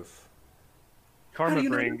on the roof. Karma do you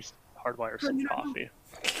know? brings Hardwire do some you know? coffee.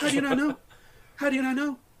 How do you not know? How do you not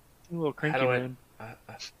know? A little cranky, How do I? man.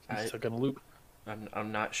 I Stuck in a loop.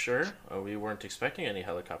 I'm not sure. We weren't expecting any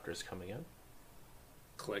helicopters coming in.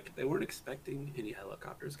 Click. They weren't expecting any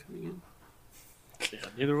helicopters coming in. Yeah,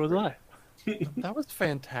 neither was I. That was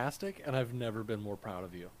fantastic, and I've never been more proud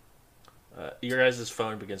of you. Your guys'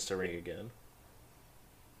 phone begins to ring again.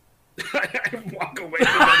 I walk away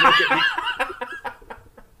from them. Look at me.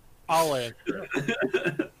 I'll answer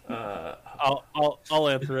it. I'll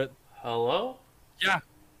answer it. Hello?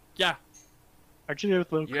 Yeah. Aren't you there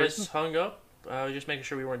with little You guys Chris? hung up? Just making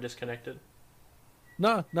sure we weren't disconnected.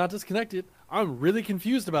 No, not disconnected. I'm really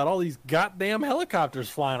confused about all these goddamn helicopters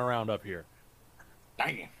flying around up here.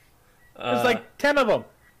 Dang. Uh, There's 10 of them.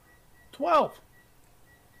 12.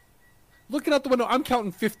 Looking out the window, I'm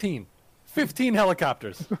counting 15. 15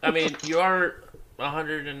 helicopters. I mean, you are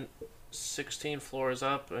 100 and 16 floors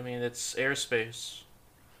up. I mean, it's airspace.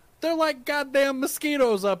 They're like goddamn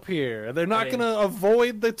mosquitoes up here. They're not I mean- gonna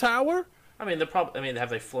avoid the tower. I mean, have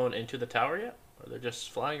they flown into the tower yet? Or they're just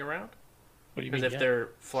flying around? What do you Because mean? if they're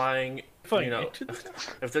flying, Flying you know, into the tower?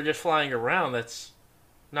 if they're just flying around, that's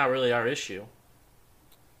not really our issue.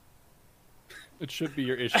 It should be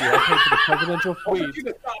your issue. I paid for the presidential suite. You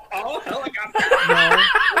can stop all helicopters. No,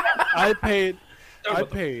 I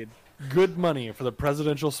paid good money for the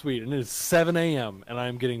presidential suite, and it is 7 a.m. and I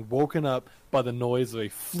am getting woken up by the noise of a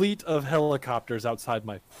fleet of helicopters outside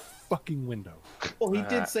my fucking window. Well, he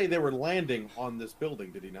did say they were landing on this building,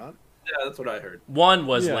 did he not? Yeah, that's what I heard. One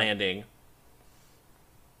was Yeah. landing.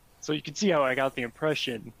 So you can see how I got the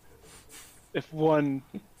impression if one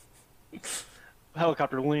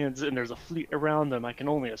helicopter lands and there's a fleet around them, I can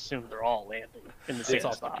only assume they're all landing in the same It's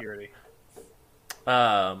all spot. security.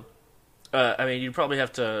 I mean, you'd probably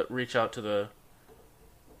have to reach out to the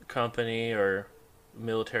company or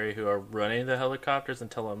military who are running the helicopters and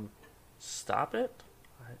tell them stop it.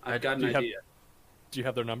 I've got an do you have- idea. Do you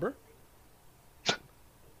have their number?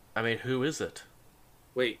 I mean, who is it?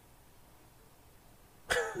 Wait.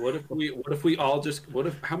 What if we all just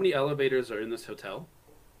how many elevators are in this hotel?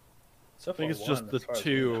 So I think far, it's just one, the as far as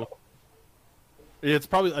we two. know. It's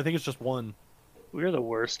probably. I think it's just one. We're the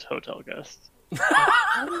worst hotel guests.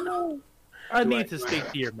 I Do need I- to do I-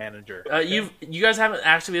 speak to your manager. You guys haven't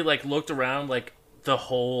actually like looked around like the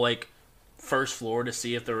whole like first floor to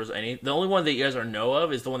see if there was any. The only one that you guys are know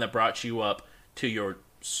of is the one that brought you up to your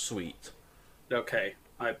suite. Okay,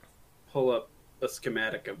 I pull up a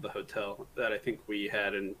schematic of the hotel that I think we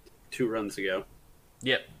had in 2 runs ago.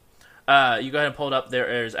 Yep. You go ahead and pull it up.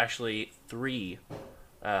 There is actually 3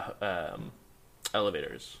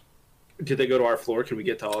 elevators. Did they go to our floor? Can we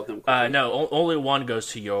get to all of them? quickly? No, only one goes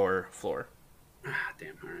to your floor. Ah,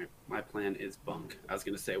 damn. All right. My plan is bunk. I was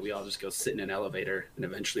gonna say we all just go sit in an elevator, and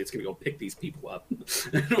eventually it's gonna go pick these people up,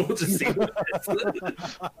 and we'll just see what it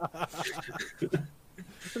is.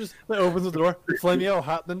 Just opens the door. Flamio,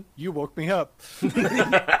 Hotman, you woke me up.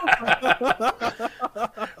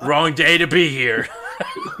 Wrong day to be here.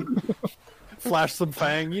 Flash some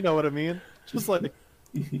fang. You know what I mean? Just like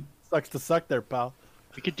sucks to suck there, pal.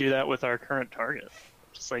 We could do that with our current target.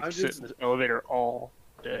 Just like I'm sit just- in the elevator all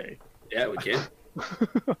day. Yeah, we can.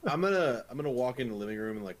 I'm gonna walk in the living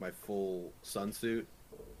room in like my full sunsuit,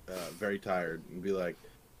 very tired, and be like,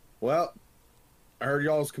 "Well, I heard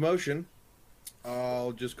y'all's commotion.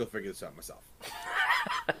 I'll just go figure this out myself."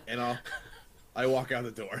 And I walk out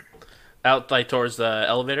the door. Out like towards the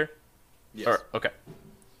elevator? Yes. Or, okay.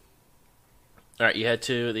 Alright, you head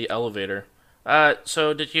to the elevator.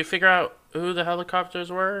 So did you figure out who the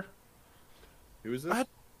helicopters were? Who is this? I-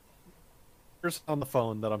 Person on the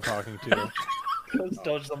phone that I'm talking to.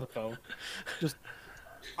 Still just on the phone.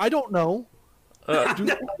 I don't know. You All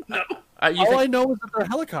think- I know is that they're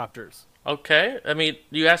helicopters. Okay. I mean,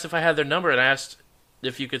 you asked if I had their number, and I asked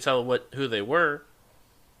if you could tell who they were.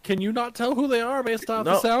 Can you not tell who they are based off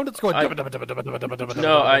No, the sound? It's going.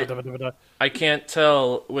 No, I can't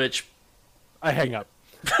tell which. I hang up.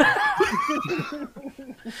 I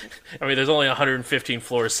mean, there's only 115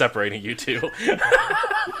 floors separating you two.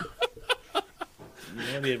 You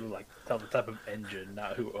want to be able to like tell the type of engine,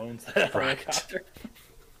 not who owns that Right. helicopter.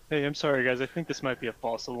 Hey, I'm sorry, guys. I think this might be a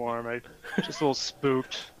false alarm. I just a little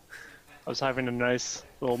spooked. I was having a nice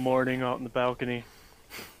little morning out in the balcony,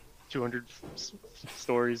 200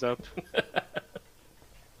 stories up.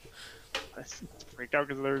 I freaked out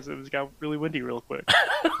because it got really windy real quick.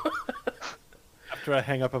 After I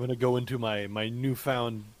hang up, I'm gonna go into my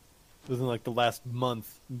newfound, within like the last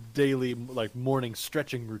month, daily like morning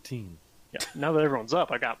stretching routine. Yeah. Now that everyone's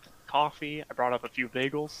up, I got coffee. I brought up a few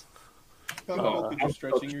bagels. How long could your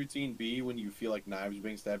stretching routine be when you feel like knives are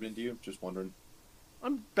being stabbed into you? Just wondering.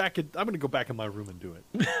 I'm gonna go back in my room and do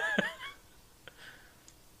it.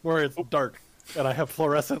 Where it's dark and I have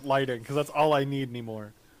fluorescent lighting because that's all I need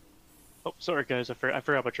anymore. Oh, sorry, guys. I forgot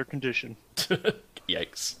about your condition.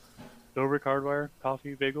 Yikes. Dobrik Hardwire,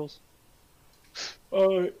 coffee, bagels.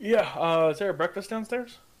 Yeah. Is there a breakfast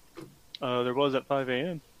downstairs? There was at 5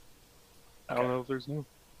 a.m. I don't Okay. know if there's no.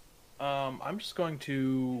 I'm just going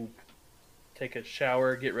to take a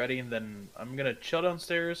shower, get ready, and then I'm gonna chill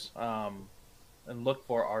downstairs. And look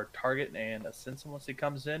for our target and assist him once he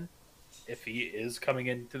comes in, if he is coming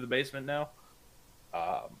into the basement now.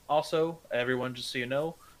 Also, everyone, just so you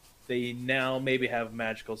know, they now maybe have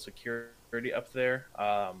magical security up there.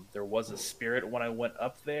 There was a spirit when I went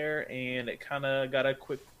up there, and it kind of got a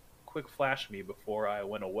quick flash me before I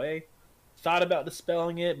went away. Thought about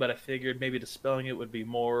dispelling it, but I figured maybe dispelling it would be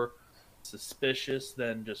more suspicious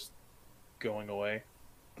than just going away.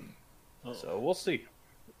 So we'll see.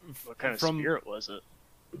 What kind of From- spirit was it?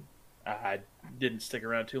 I didn't stick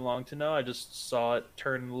around too long to know. I just saw it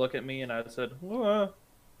turn and look at me, and I said, "Whoa."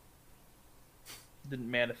 Didn't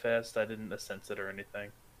manifest. I didn't sense it or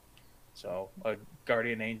anything. So a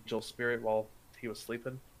guardian angel spirit while he was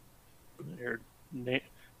sleeping. Your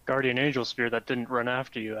guardian angel spirit that didn't run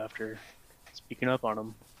after you after speaking up on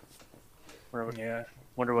him. Yeah,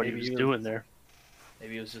 Wonder what Maybe he was he was- doing there.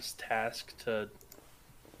 maybe it was just tasked to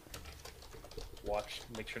watch,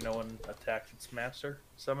 make sure no one attacks its master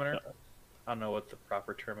summoner. I don't know what the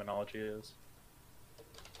proper terminology is.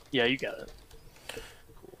 Yeah, you got it.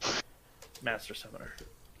 Master summoner.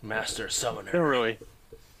 Master We Summoner. don't really.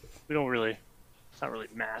 It's not really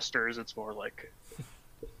masters. It's more like,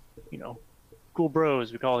 cool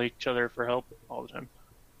bros. We call each other for help all the time.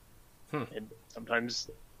 And sometimes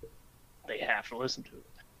they have to listen to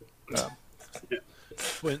it.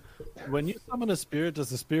 When you summon a spirit, does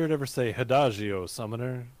the spirit ever say Hidagio,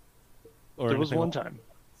 summoner? Or There was anything one like- time.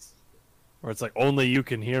 Or it's like, only you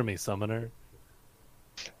can hear me, summoner.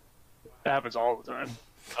 That happens all the time.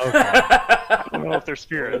 Okay. I don't know if they're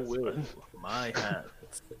spirits. Oh, but- My hat.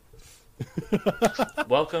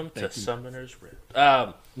 Welcome to Summoner's Rift.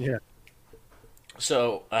 Yeah.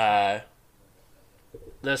 So, the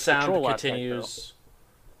sound Control aspect, continues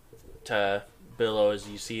to billow as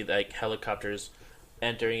you see like helicopters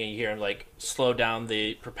entering, and you hear them like slow down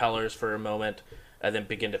the propellers for a moment, and then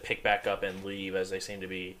begin to pick back up and leave as they seem to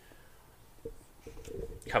be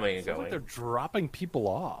coming and Sounds like they're going. dropping people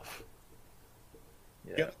off.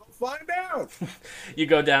 Yeah. Find out. You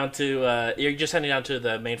go down to you're just heading down to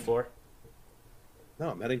the main floor. No,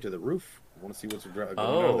 I'm heading to the roof. I want to see what's going on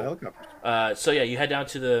Oh. with the helicopters. So yeah, you head down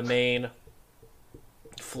to the main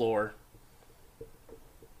floor,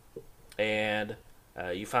 and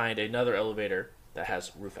you find another elevator that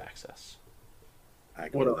has roof access. I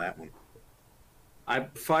go What to up? that one. I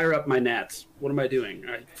fire up my gnats. What am I doing?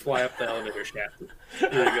 I fly up the elevator shaft.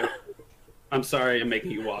 And I go, I'm sorry, I'm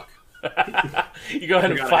making you walk. You go ahead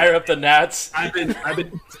and Forgot fire up the gnats. I've been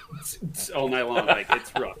all night long. Like,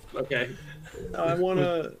 it's rough. Okay. No, I want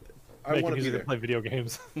to. I Making want to be music there. to play video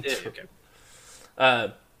games. Yeah,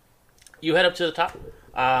 okay. You head up to the top.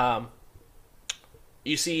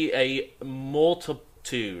 You see a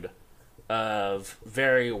multitude of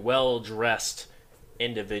very well dressed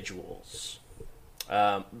individuals.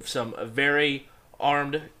 Some very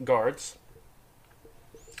armed guards,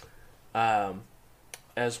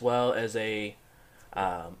 as well as a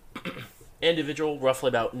individual roughly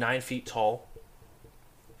about 9 feet tall,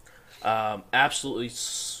 absolutely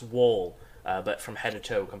swole, but from head to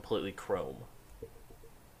toe completely chrome.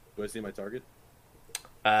 Do I see my target?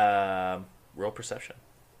 Roll perception.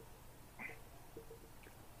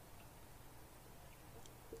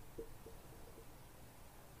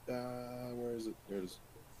 Where is it? There it is.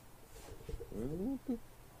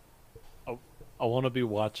 I want to be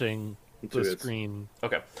watching Two the hits. screen.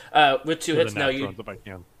 Okay. With two for hits, the no, nat you 20s if I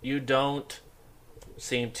can. you don't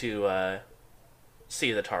seem to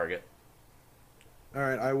see the target. All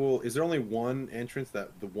right, I will. Is there only one entrance?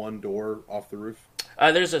 That the one door off the roof?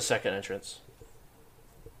 There's a second entrance.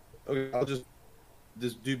 Okay, I'll just. Do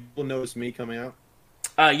people notice me coming out?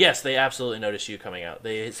 Yes, they absolutely notice you coming out.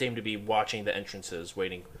 They seem to be watching the entrances,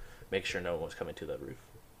 waiting, make sure no one was coming to the roof.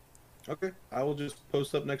 Okay, I will just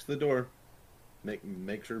post up next to the door.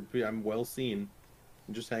 Make sure I'm well seen,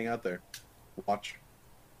 and just hang out there, watch.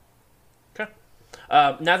 Okay.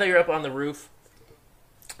 Now that you're up on the roof,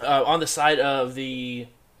 on the side of the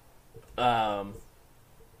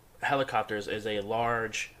helicopters is a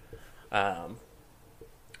large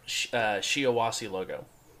Shiawase logo.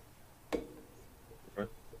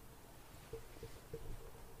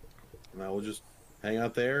 And I will just hang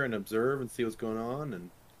out there and observe and see what's going on, and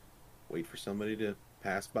wait for somebody to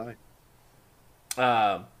pass by.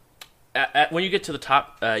 When you get to the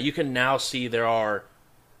top, you can now see there are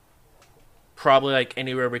probably like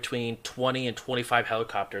anywhere between 20 and 25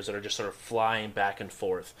 helicopters that are just sort of flying back and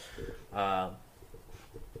forth. And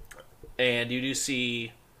you do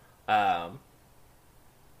see,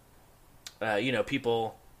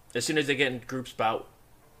 people, as soon as they get in groups about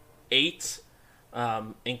 8,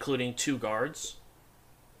 including 2 guards,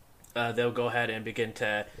 they'll go ahead and begin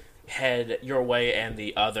to head your way and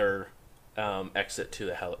the other exit to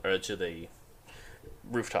the to the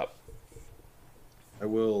rooftop. I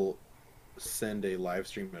will send a live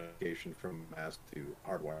stream notification from Mask to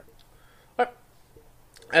Hardwire.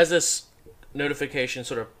 As this notification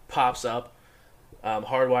sort of pops up,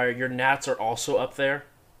 Hardwire, your gnats are also up there.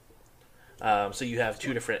 So you have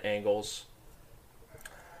 2 different angles.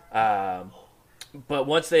 But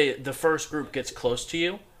once the first group gets close to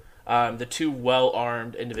you, The two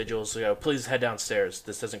well-armed individuals go, please head downstairs.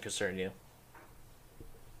 This doesn't concern you.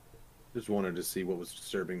 Just wanted to see what was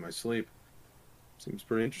disturbing my sleep. Seems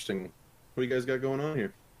pretty interesting. What do you guys got going on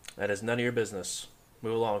here? That is none of your business.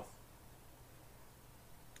 Move along.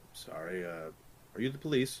 Sorry, are you the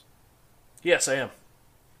police? Yes, I am.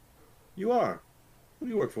 You are. Who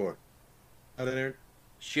do you work for? Out of there?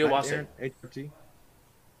 Shiawase. HRT?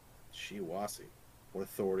 Shiawase. What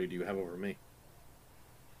authority do you have over me?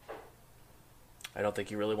 I don't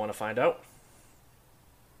think you really want to find out.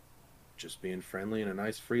 Just being friendly in a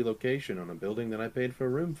nice free location on a building that I paid for a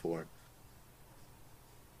room for.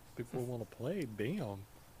 People want to play. Damn.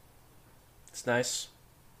 It's nice.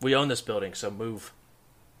 We own this building, so move.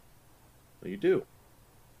 Well, you do.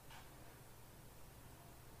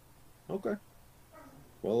 Okay.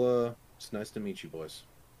 Well, it's nice to meet you, boys.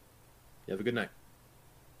 You have a good night.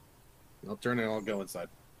 I'll turn and I'll go inside.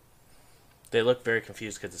 They look very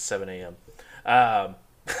confused because it's 7 a.m.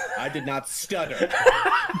 I did not stutter.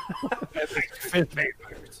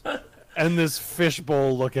 And this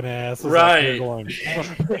fishbowl looking ass. Is Right. Going,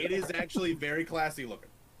 It is actually very classy looking.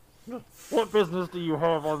 what business do you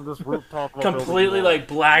have on this rooftop? Completely, like,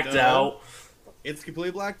 blacked No. out. It's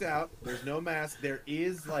completely blacked out. There's no mask. There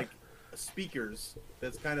is like speakers.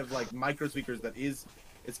 That's kind of like micro speakers. It's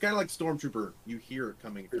kind of like Stormtrooper. You hear it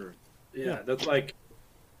coming through. Yeah,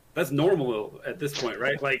 that's normal at this point,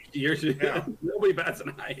 right? Like Yeah. nobody bats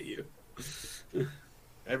an eye at you.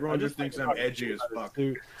 Everyone just thinks I'm edgy as fuck.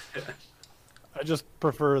 Dude, I just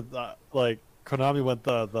prefer the like Konami went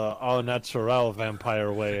the au naturel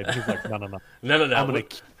vampire way, and he's like, no. No. I'm gonna We,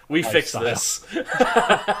 keep we my fixed style. this.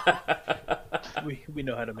 We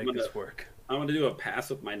know how to make this work. I'm gonna do a pass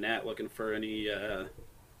with my net, looking for any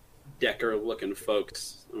Decker-looking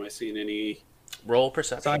folks. Am I seeing any Roll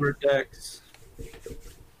perception. cyber decks?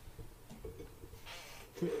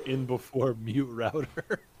 in before mute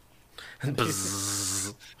router.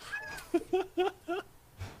 Bzzz.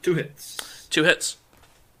 2 hits. 2 hits.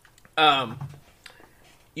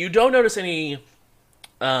 You don't notice any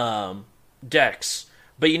decks,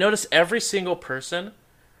 but you notice every single person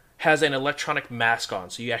has an electronic mask on,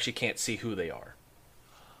 so you actually can't see who they are.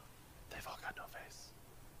 They've all got no face.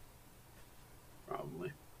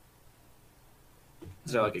 Probably.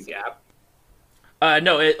 Is there like a gap?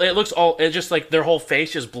 No, it looks all. It's just like their whole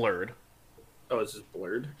face is blurred. Oh, it's just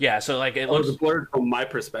blurred. Yeah, so like it Oh, looks it's blurred from my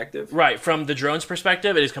perspective. right from the drone's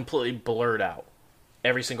perspective. It is completely blurred out.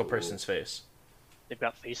 Every single person's face. They've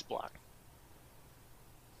got face block.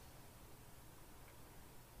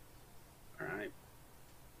 All right.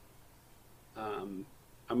 I'm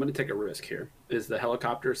going to take a risk here. Is the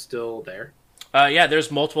helicopter still there? Yeah, there's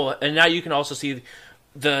multiple, and now you can also see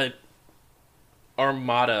the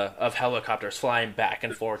armada of helicopters flying back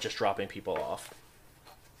and forth, just dropping people off.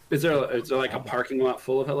 Is there like a parking lot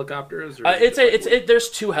full of helicopters? Or There's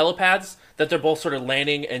 2 helipads that they're both sort of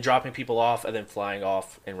landing and dropping people off, and then flying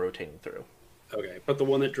off and rotating through. Okay, but the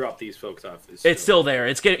one that dropped these folks off is It's still there.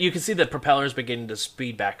 You can see the propellers beginning to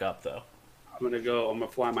speed back up, though. I'm gonna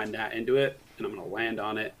fly my gnat into it, and I'm gonna land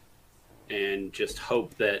on it, and just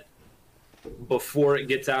hope that before it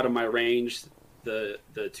gets out of my range, the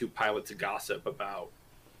 2 pilots gossip about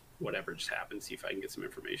whatever just happened. See if I can get some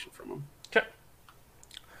information from them. Okay.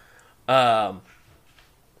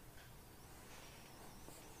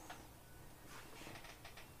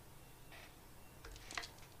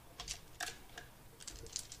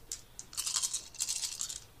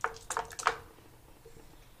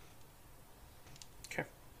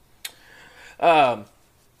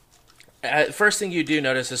 First thing you do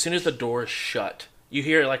notice, as soon as the door is shut, you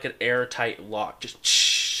hear like an airtight lock.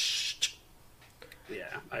 Just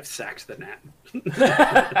Yeah, I've sacked the gnat.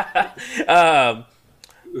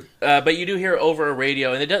 but you do hear over a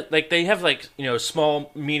radio, and they have like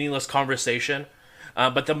small meaningless conversation.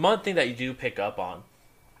 But the one thing that you do pick up on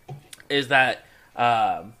is that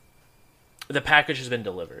the package has been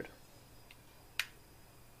delivered.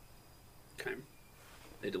 Okay,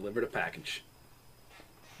 they delivered a package.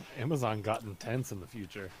 Amazon got intense in the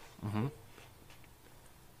future.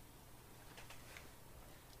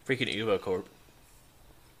 Freaking Evo Corp.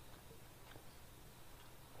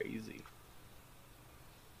 Crazy.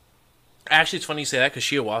 Actually, it's funny you say that because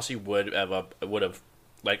Shiawase would have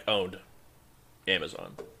like owned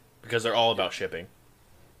Amazon because they're all about shipping.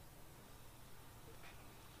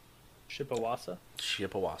 Shippawasa?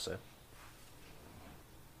 Shippawase.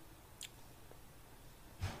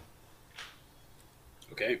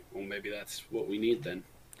 Okay, well maybe that's what we need then.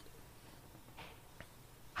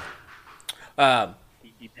 The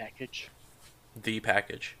package. The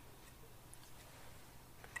package.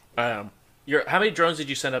 How many drones did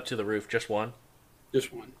you send up to the roof? Just one?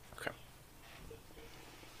 Just one.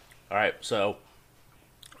 All right, so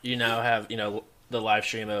you now have, the live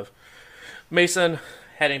stream of Mason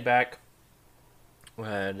heading back,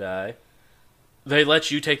 and they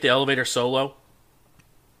let you take the elevator solo,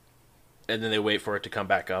 and then they wait for it to come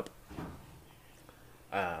back up.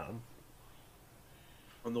 On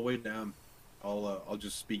the way down, I'll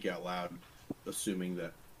just speak out loud, assuming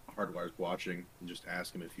that Hardwire's watching, and just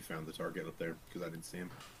ask him if he found the target up there, because I didn't see him.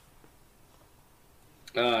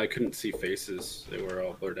 I couldn't see faces. They were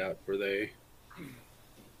all blurred out. Were they?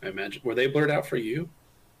 I imagine. Were they blurred out for you?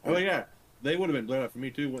 Oh yeah, they would have been blurred out for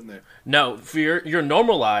me too, wouldn't they? No, for your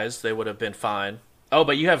normalized, they would have been fine. Oh,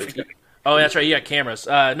 but you have... Oh, that's right, you got cameras.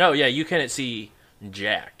 No, yeah, you couldn't see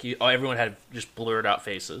Jack. Everyone had just blurred out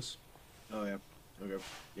faces. Oh yeah, okay.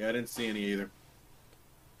 Yeah, I didn't see any either.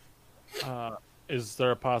 Is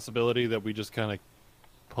there a possibility that we just kind of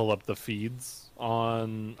pull up the feeds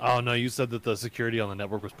on... Oh, no, you said that the security on the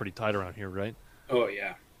network was pretty tight around here, right? Oh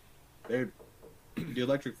yeah. The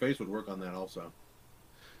electric face would work on that also.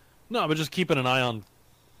 No, but just keeping an eye on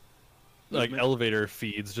elevator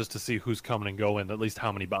feeds just to see who's coming and going, at least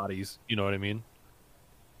how many bodies, you know what I mean?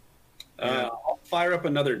 I'll fire up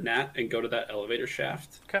another gnat and go to that elevator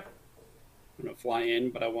shaft. Okay. I'm gonna fly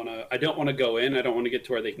in, but I don't want to go in. I don't want to get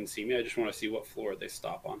to where they can see me. I just want to see what floor they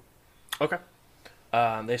stop on. Okay.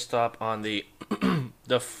 They stop on the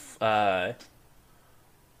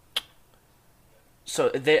so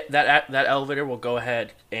that elevator will go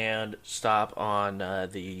ahead and stop on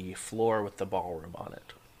the floor with the ballroom on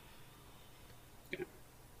it.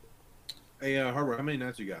 Hey, Hardwire, how many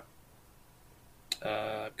gnats you got?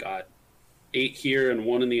 I've got 8 here and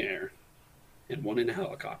 1 in the air, and 1 in a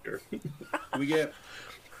helicopter. Can we get,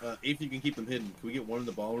 if you can keep them hidden, can we get 1 in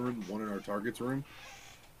the ballroom, 1 in our target's room?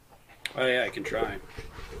 Oh yeah, I can try.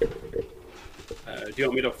 Do you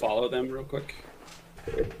want me to follow them real quick?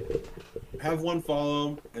 Have 1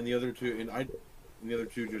 follow, and the other 2, and the other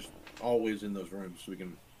 2 just always in those rooms, so we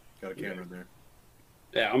can got a camera in there.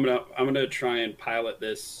 Yeah, I'm gonna try and pilot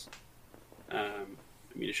this. I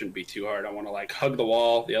mean, it shouldn't be too hard. I want to hug the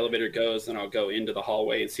wall. The elevator goes, then I'll go into the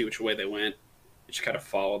hallway and see which way they went. Just kind of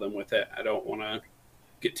follow them with it. I don't want to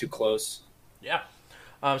get too close. Yeah.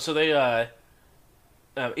 So they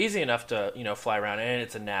easy enough to fly around, and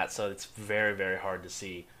it's a gnat, so it's very, very hard to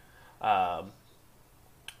see. But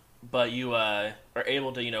you are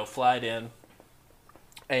able to fly it in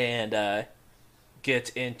and get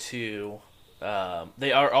into.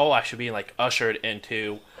 They are all actually being ushered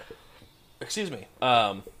into. Excuse me.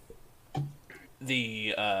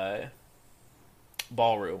 The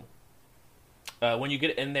ballroom. When you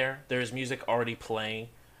get in there, there's music already playing.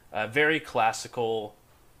 Very classical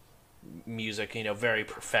music, very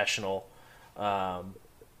professional.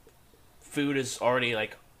 Food is already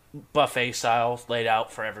buffet style laid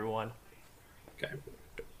out for everyone. Okay.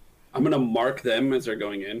 I'm going to mark them as they're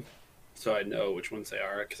going in so I know which ones they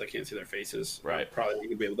are because I can't see their faces. Right. I'm probably going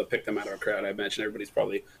to be able to pick them out of a crowd. I imagine everybody's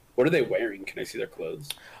probably... What are they wearing? Can I see their clothes?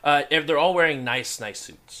 If they're all wearing nice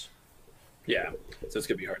suits. Yeah. So it's going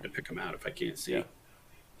to be hard to pick them out if I can't see.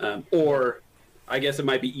 Yeah. Or I guess it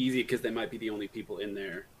might be easy because they might be the only people in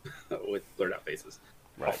there with blurred out faces.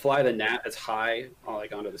 Right. I'll fly the gnat as high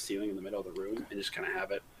onto the ceiling in the middle of the room and just kind of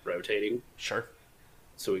have it rotating Sure.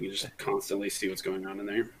 so we can just constantly see what's going on in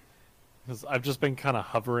there. Because I've just been kind of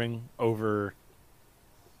hovering over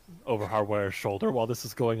Hardwire's shoulder while this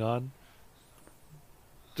is going on.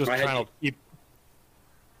 Just trying to keep...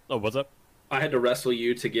 Oh, what's up? I had to wrestle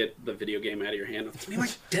you to get the video game out of your hand. Give me my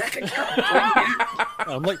deck account.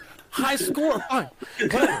 I'm like, high score, fine,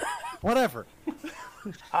 whatever.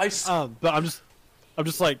 But I'm just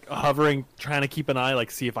hovering, trying to keep an eye,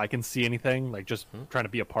 see if I can see anything, just trying to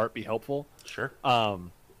be a part, be helpful. Sure.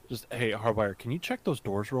 Just hey, Hardwire, can you check those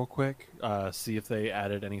doors real quick? See if they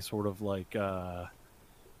added any sort of UV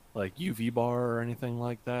bar or anything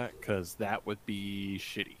like that, because that would be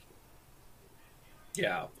shitty.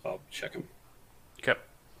 Yeah, I'll check them. Okay.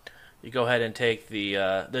 You go ahead and take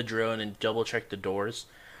the drone and double check the doors.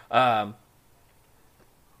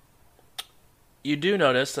 You do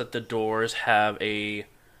notice that the doors have a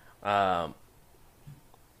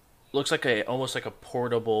looks like almost like a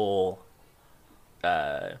portable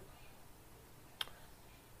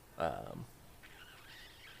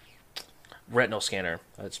retinal scanner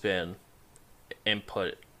that's been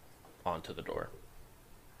input onto the door.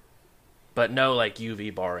 But no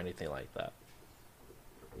UV bar or anything like that.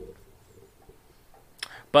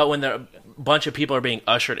 But when a bunch of people are being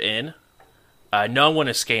ushered in, no one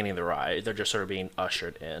is scanning the ride. They're just sort of being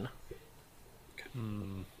ushered in.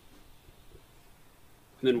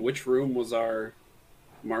 And then which room was our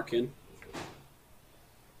mark in?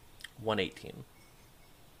 118.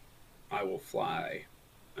 I will fly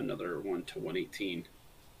another one to 118.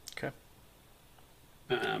 Okay.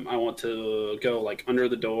 I want to go like under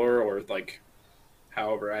the door or like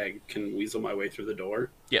however I can weasel my way through the door.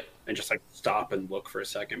 Yep. And just like stop and look for a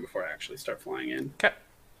second before I actually start flying in. Okay.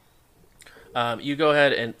 You go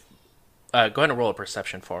ahead and roll a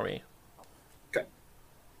perception for me. Okay.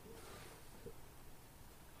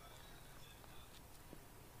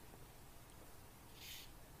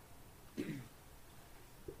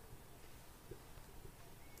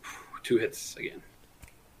 Two hits again.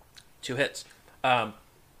 2 hits.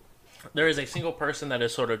 There is a single person that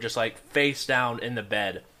is sort of just like face down in the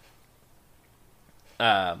bed.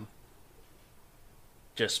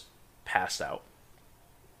 Just passed out.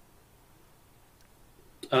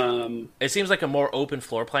 It seems like a more open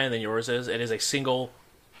floor plan than yours is. It is a single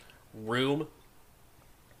room.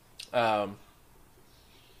 There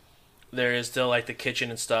is still like the kitchen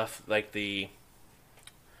and stuff, like the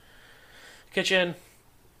kitchen,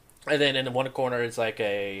 and then in the one corner is like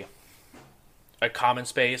a common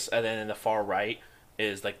space, and then in the far right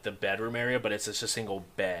is like the bedroom area, but it's just a single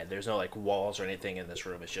bed. There's no like walls or anything in this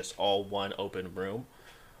room. It's just all one open room.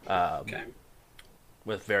 Okay.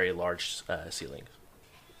 With very large ceilings.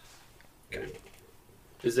 Okay.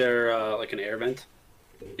 Is there like an air vent?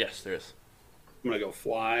 Yes, there is. I'm gonna go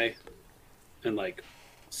fly and like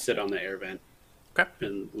sit on the air vent. Okay.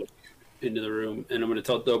 And look into the room, and I'm gonna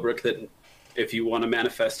tell Dobrik that if you want to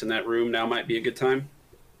manifest in that room, now might be a good time.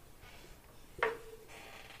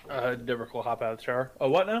 Dobrik will hop out of the shower. Oh,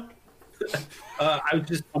 what now? I'm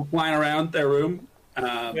flying around their room, and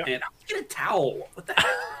I'm gonna get a towel. What the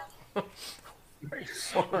hell? Very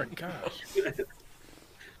smart, gosh.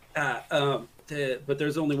 But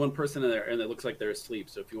there's only one person in there, and it looks like they're asleep.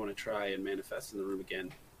 So if you want to try and manifest in the room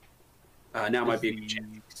again, now might be a good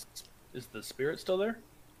chance. Is the spirit still there?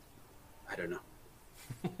 I don't know.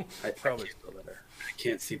 Probably still there. I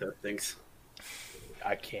can't see those things.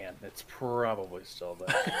 I can. It's probably still there.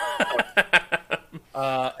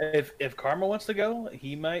 If Karma wants to go,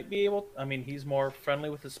 he might be able. I mean, he's more friendly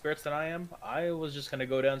with the spirits than I am. I was just gonna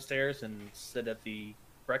go downstairs and sit at the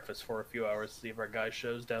breakfast for a few hours, see if our guy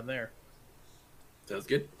shows down there. Sounds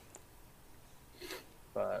good.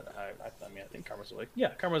 But I mean, I think Karma's awake. Yeah,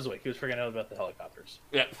 Karma's awake. He was freaking out about the helicopters.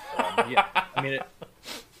 Yeah. Yeah. I mean,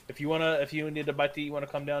 if you need a bite to eat, you want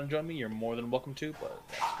to come down and join me, you're more than welcome to. But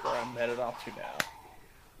that's where I'm headed off to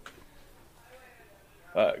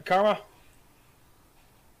now. Karma.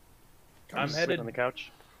 I'm Just headed sit on the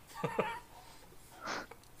couch.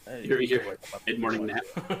 You're mid-morning nap.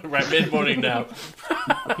 Right, mid-morning now.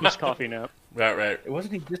 Just coffee nap. Right.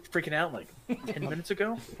 Wasn't he just freaking out like 10 minutes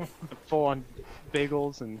ago? Full on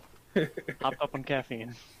bagels and hopped up on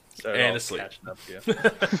caffeine. So And I'll asleep. catch up to you.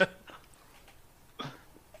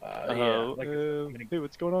 Hey,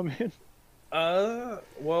 what's going on, man?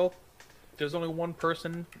 Well, there's only one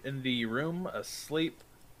person in the room asleep.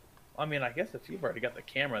 I mean, I guess if you've already got the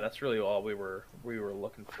camera, that's really all we were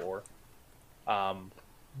looking for.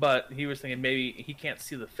 But he was thinking maybe he can't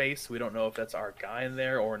see the face. We don't know if that's our guy in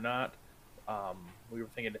there or not. We were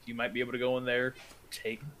thinking if you might be able to go in there,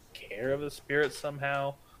 take care of the spirit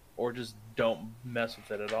somehow, or just don't mess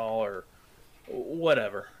with it at all, or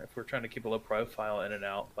whatever. If we're trying to keep a low profile in and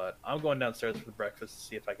out, but I'm going downstairs for the breakfast to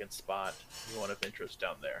see if I can spot anyone of interest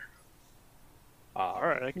down there. All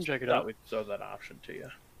right, I can check it Thought out. we'd throw that option to you.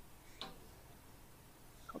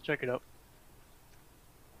 I'll check it out.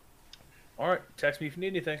 All right, text me if you need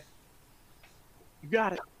anything. You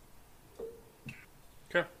got it.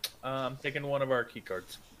 Okay. I'm taking one of our key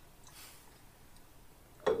cards.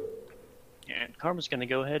 And Karma's gonna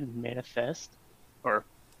go ahead and manifest or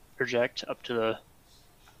project up to the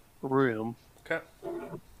room. Okay.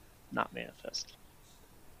 Not manifest.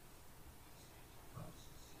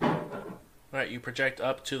 Alright, you project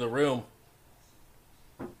up to the room.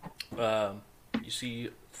 You see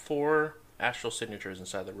 4 astral signatures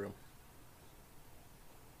inside the room.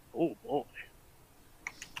 Oh boy.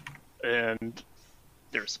 And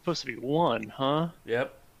there's supposed to be one, huh?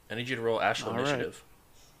 Yep. I need you to roll astral All right. initiative.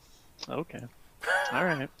 Okay. All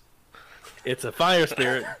right. It's a fire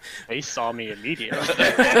spirit. They saw me immediately.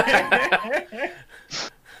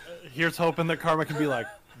 Here's hoping that Karma can be like,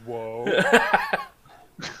 whoa.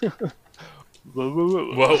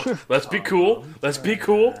 Whoa, let's be cool. Let's be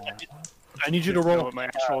cool. I need you to Know roll what my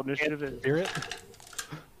actual initiative is. spirit.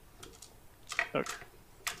 Okay.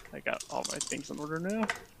 I got all my things in order now.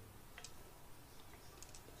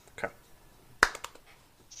 Okay.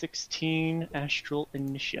 16 astral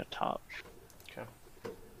initiative. Okay.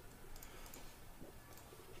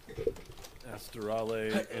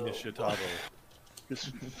 Astrale Initiatavo.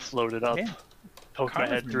 Just float it up, Man, poke my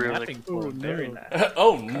head through. Like, for oh a very no. nice.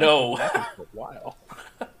 Oh no! Napping for a while.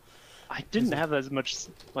 I didn't have as much,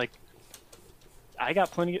 like, I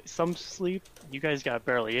got some sleep. You guys got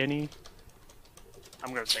barely any.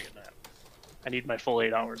 I'm gonna take a nap. I need my full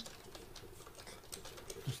 8 hours.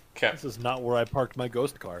 Okay. This is not where I parked my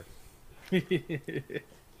ghost car.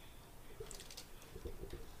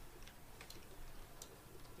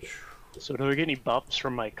 So do I get any buffs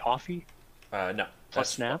from my coffee No.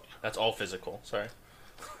 plus nap? That's all physical. Sorry.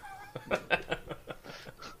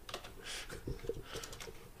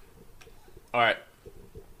 All right.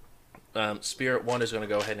 Spirit 1 is going to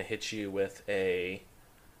go ahead and hit you with a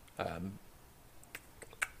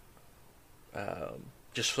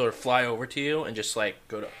just sort of fly over to you and just like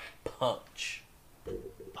go to punch.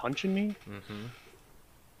 Punching me? Mm-hmm.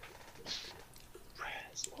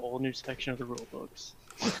 It's a whole new section of the rule books.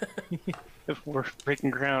 If we're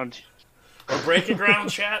breaking ground. We're breaking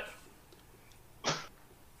ground, chat.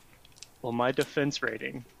 Well, my defense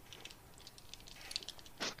rating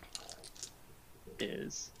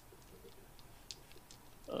is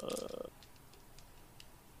my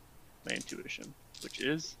intuition, which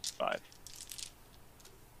is 5.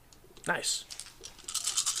 Nice.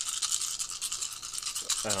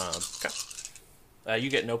 Okay.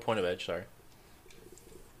 You get no point of edge, sorry.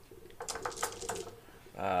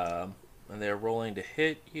 And they're rolling to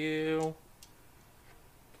hit you.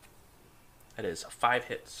 That is 5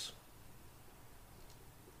 hits.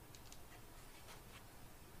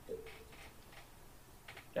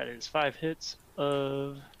 That is 5 hits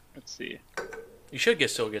of, let's see, You should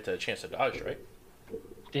still get the chance to dodge, right?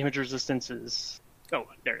 damage resistance is, oh,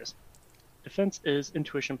 there it is. Defense is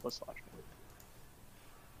intuition plus logic.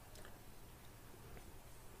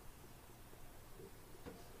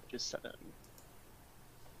 Just 7.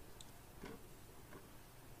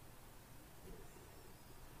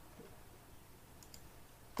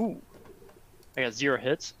 Ooh. I got 0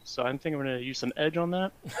 hits, so I'm thinking I'm going to use some edge on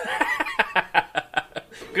that.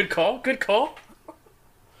 Good call, good call.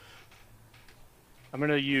 I'm going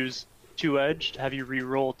to use 2 edge to have you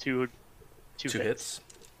re-roll 2 hits.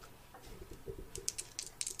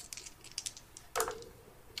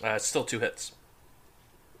 It's still 2 hits.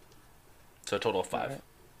 So a total of 5. Alright.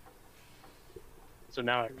 So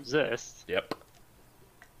now I resist, Yep.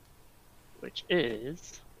 which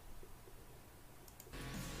is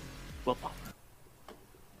willpower.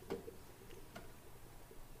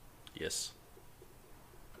 Yes.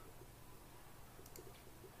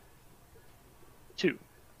 2.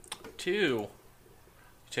 2. You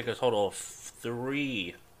take a total of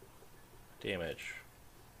 3 damage.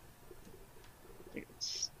 I think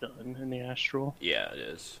it's done in the astral. Yeah, it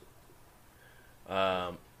is.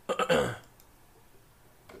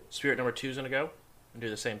 Spirit number 2 is going to go and do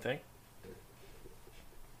the same thing.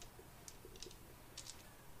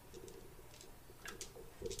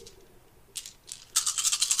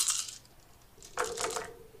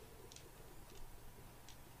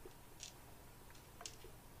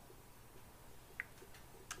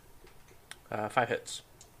 Five hits.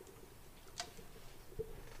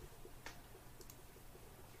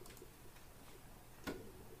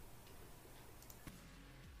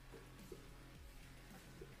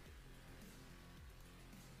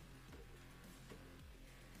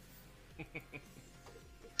 I'm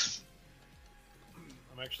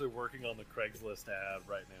actually working on the Craigslist ad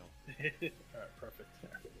right now. Alright, perfect.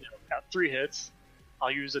 Got 3 hits.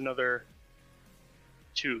 I'll use another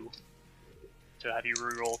 2 to have you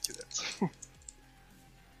re-roll 2 hits.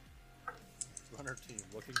 Runner team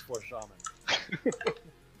looking for shaman.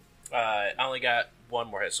 I only got 1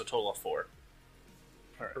 more hit, so total of 4.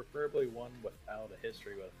 Alright. Preferably one without a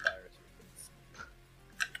history with fire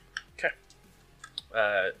spirits. Okay.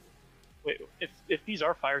 Wait, if these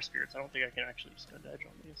are fire spirits, I don't think I can actually spend edge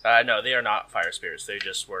on these. No, they are not fire spirits. They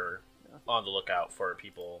just were on the lookout for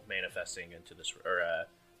people manifesting into this, or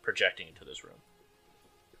projecting into this room.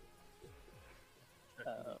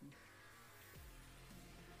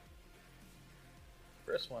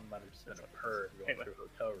 First one might have just been a perv going through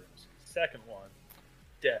hotel rooms. Second one,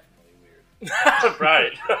 definitely weird.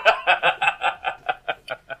 Right.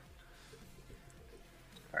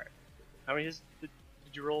 How many hits did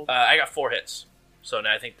you roll? I got 4 hits. So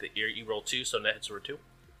now I think that you rolled 2, so net hits were 2.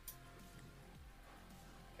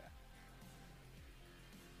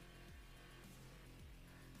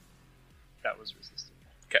 That was resisted.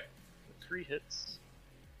 Okay. 3 hits.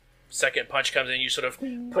 Second punch comes in, you sort of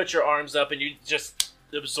put your arms up and you just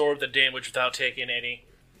absorb the damage without taking any.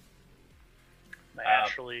 My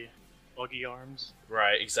naturally buggy arms.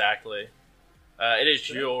 Right, exactly. It is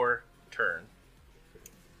your turn.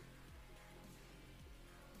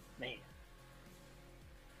 Man.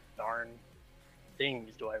 Darn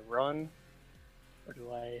things. Do I run? Or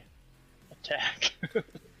do I attack?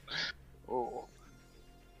 Oh.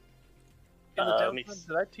 In the let me downtime,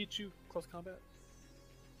 did I teach you close combat?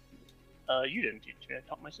 You didn't teach me. I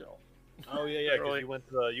taught myself. Oh yeah, because Really? you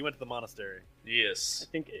went to the monastery. Yes.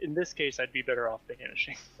 I think in this case I'd be better off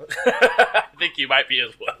banishing. I think you might be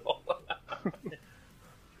as well.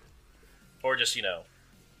 Or just,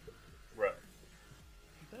 run.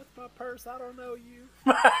 That's my purse. I don't know you.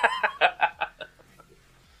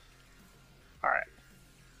 Alright.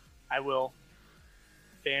 I will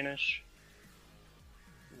banish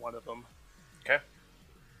one of them. Okay.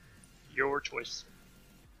 Your choice.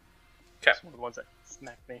 Okay. It's one of the ones that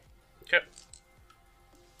smacked me. Okay.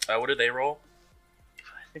 What did they roll?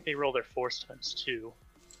 I think they roll their force times 2.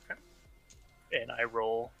 Okay. And I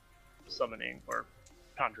roll summoning or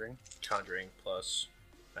conjuring. Conjuring plus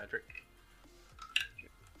magic.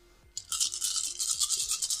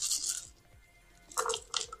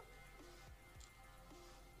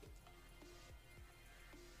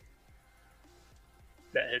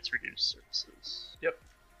 That hits reduced services. Yep.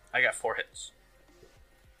 I got 4 hits.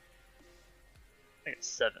 I get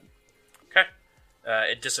 7. Okay.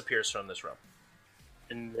 It disappears from this room.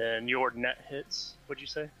 And then your net hits, what'd you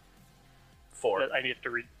say? 4. I have to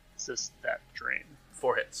resist that drain.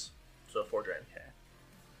 4 hits. So 4 drain. Okay.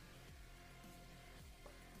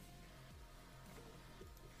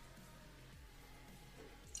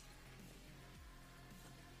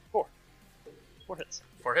 Four hits.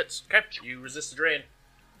 4 hits. Okay. You resist the drain,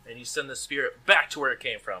 and you send the spirit back to where it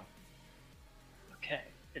came from. Okay.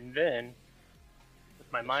 And then,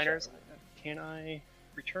 with my minors, can I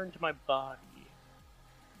return to my body?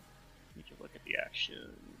 Need to look at the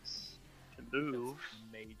actions. To move.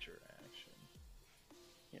 Major action.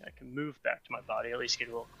 Yeah, I can move back to my body, at least get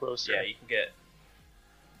a little closer. Yeah, you can get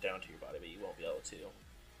down to your body, but you won't be able to You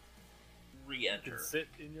re-enter. can sit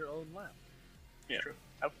in your own lap. Yeah. True.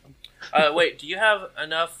 Wait. Do you have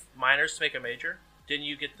enough minors to make a major? Didn't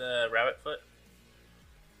you get the rabbit foot?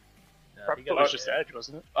 No, Probably he got was it. just edge,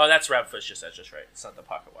 wasn't it? Oh, that's rabbit foot's just edge, just right. It's not the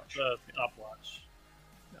pocket watch. The up watch.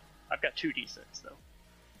 No. I've got 2 d6 though.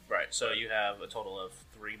 Right. So you have a total of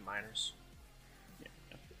 3 minors.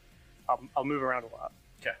 I'll move around a lot.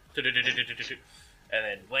 Okay. And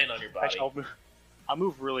then land on your body. Actually, I'll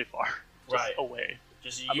move really far. Just Right. away.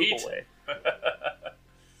 Just I'll move yeet. away.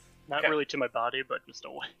 Not Okay. really to my body, but just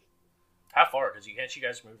away. How far? Because can't you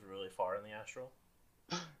guys move really far in the astral?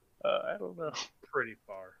 I don't know. Pretty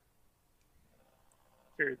far.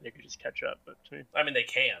 Figured they could just catch up, but to me, I mean, they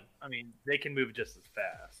can. I mean, they can move just as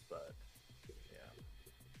fast, but yeah.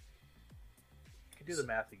 I can do the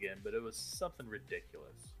math again, but it was something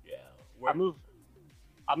ridiculous. Yeah.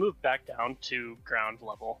 I'll move back down to ground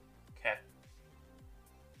level. Okay.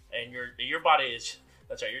 And your body is.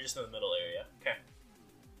 That's right. You're just in the middle area. Okay.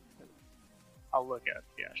 I'll look at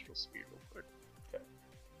the astral speed real quick.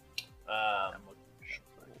 I'm looking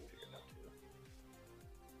at it, figure it out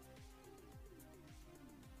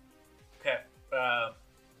too. Okay.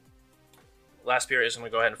 Last spirit is going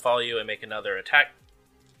to go ahead and follow you and make another attack.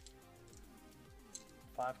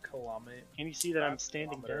 5 kilometers. Can you see that I'm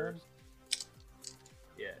standing down?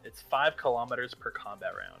 Yeah, it's 5 kilometers per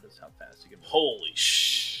combat round is how fast you can move. Holy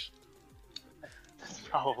sh! That's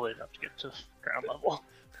probably enough to get to ground level.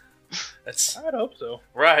 That's I'd hope so.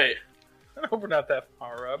 right. I hope we're not that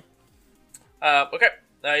far up. Okay.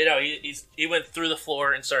 He went through the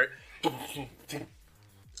floor and started.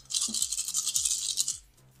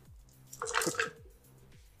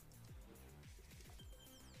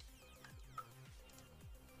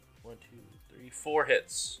 One, two, three, 4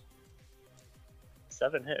 hits.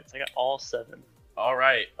 7 hits. I got all 7 All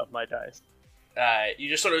right. of my dice. You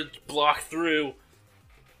just sort of block through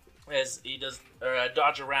as he does, or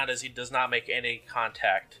dodge around as he does not make any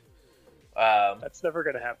contact. That's never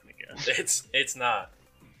gonna happen again. It's not.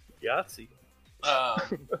 Yahtzee.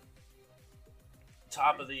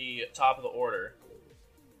 Top of the order.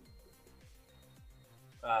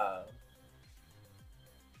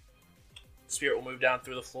 Spirit will move down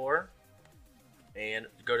through the floor and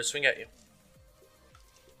go to swing at you.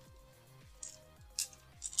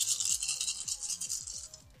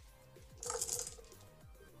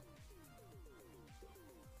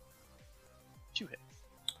 Two hits.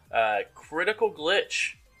 Critical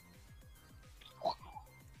glitch.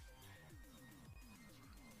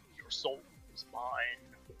 Your soul is mine.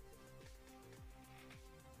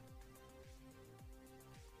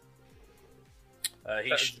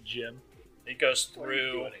 Jim. It goes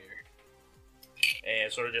through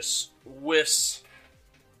and sort of just whiffs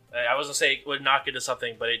I was gonna say it would knock into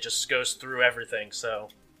something, but it just goes through everything. So,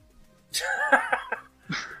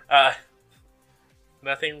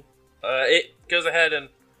 nothing. It goes ahead and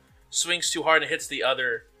swings too hard and hits the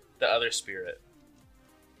other spirit.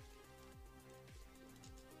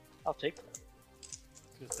 I'll take that.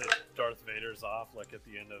 Just say Darth Vader's off, like at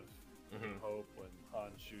the end of New Hope when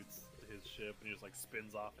Han shoots his ship and he just like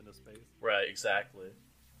spins off into space. Right, exactly.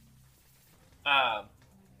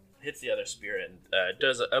 Hits the other spirit and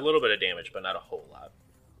does a little bit of damage, but not a whole lot.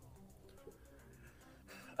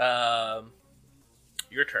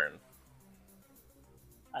 Your turn.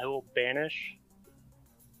 I will banish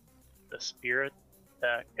the spirit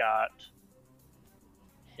that got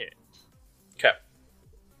hit. Okay.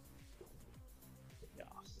 Yes.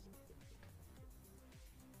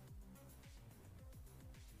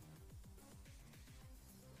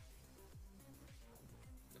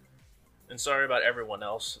 And sorry about everyone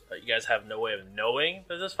else. You guys have no way of knowing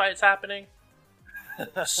that this fight's happening.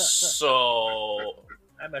 So,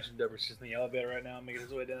 I imagine Deborah's just in the elevator right now, making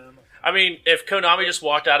his way down. I mean, if Konami just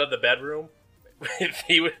walked out of the bedroom,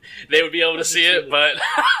 they would be able to see it, but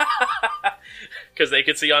because they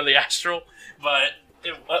could see on the astral. But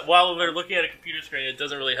while they're looking at a computer screen, it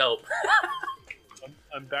doesn't really help.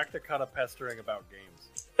 I'm back to kind of pestering about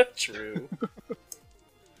games. True.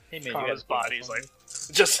 Hey man, Kama's body's like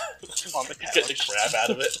Just on the get the crap out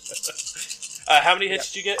of it. How many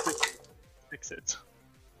hits did you get? 6 hits.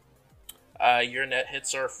 Your net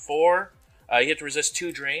hits are 4. You have to resist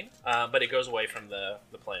 2 drain, but it goes away from the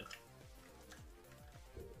plane.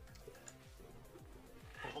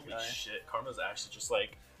 Holy shit, Karma's actually just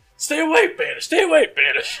like, stay away, Banish! Stay away,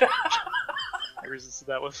 Banish! I resisted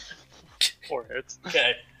that with 4 hits.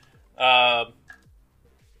 Okay.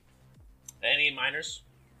 Any minors?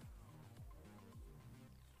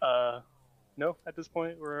 No, at this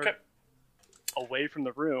point we're Okay. away from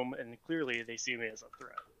the room, and clearly they see me as a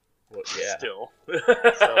threat. Well, yeah. Still.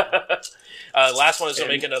 Last one is going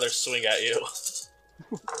to make another swing at you.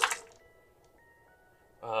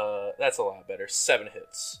 That's a lot better. 7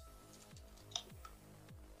 hits.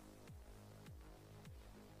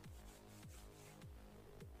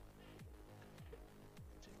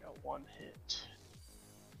 Take out 1 hit.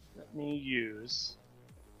 Let me use...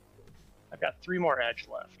 I've got 3 more edge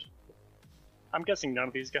left. I'm guessing none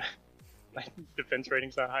of these guys... My defense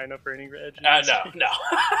rating's not high enough for any edge. No.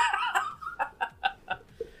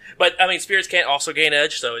 But, I mean, spirits can't also gain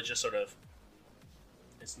edge, so it's just sort of...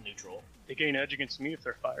 It's neutral. They gain edge against me if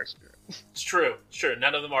they're fire spirit. It's true.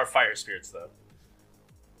 None of them are fire spirits, though.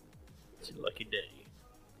 It's your lucky day.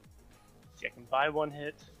 See, I can buy 1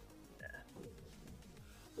 hit.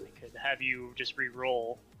 I could have you just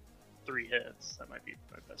re-roll 3 hits. That might be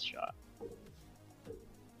my best shot.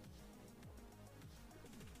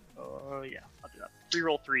 Oh, yeah, I'll do that.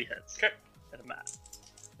 Re-roll 3 hits. Okay. At a mat.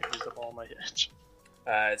 I used up all my hits.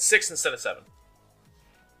 It's 6 instead of 7.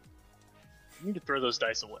 You need to throw those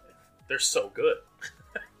dice away. They're so good.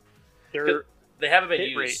 Their They haven't been hit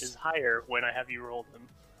used. rate is higher when I have you roll them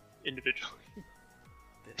individually.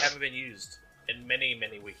 They haven't been used in many,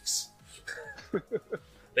 many weeks.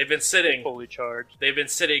 They've been sitting. Fully charged. They've been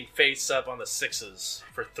sitting face up on the 6s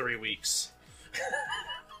for 3 weeks.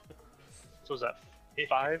 So is that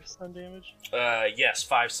 5 stun damage? Yes,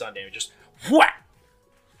 5 stun damage. Just whack.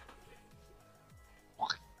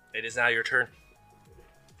 It is now your turn.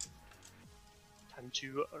 Time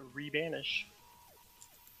to re-banish.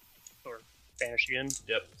 Or banish again.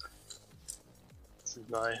 Yep. This is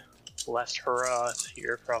my last hurrah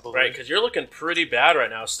here, probably. Right, because you're looking pretty bad right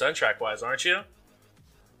now, stun track wise, aren't you?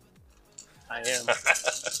 I am.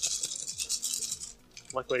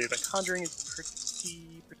 Luckily, the conjuring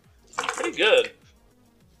is Pretty good.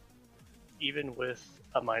 even with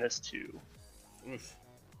a -2. Oof.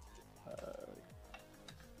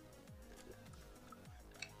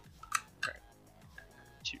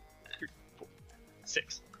 2, 3, 4,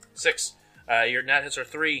 6. 6. Your nat hits are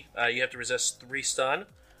 3. You have to resist 3 stun,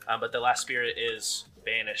 but the last spirit is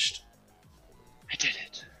banished. I did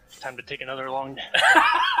it. Time to take another long nap.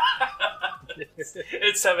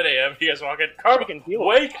 It's 7 a.m. You guys walking? Carmen, can heal it.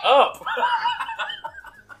 wake up!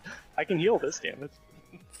 I can heal this damage.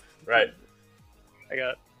 Right. I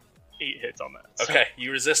got 8 hits on that. so- Okay,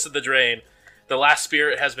 you resisted the drain. The last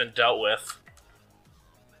spirit has been dealt with.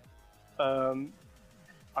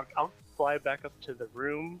 I'll fly back up to the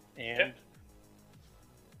room and Okay.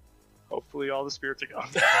 hopefully all the spirits are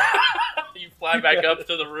gone. You fly back up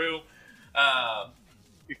to the room.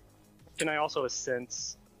 Can I also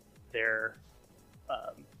sense their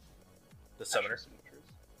The summoner. astral signatures?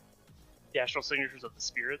 The astral signatures of the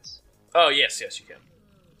spirits. Oh, yes, you can.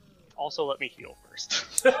 Also, let me heal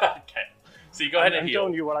first. Okay. So you go ahead and I'm heal.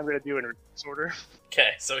 telling you what I'm going to do in reverse order.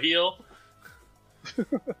 Okay, so heal.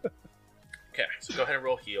 Okay, so go ahead and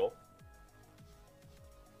roll heal.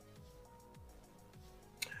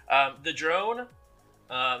 The drone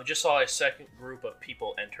just saw a second group of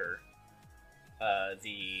people enter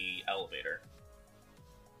the elevator.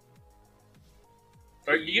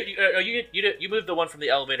 Or you moved the one from the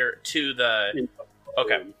elevator to the.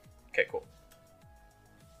 Okay. Okay, cool.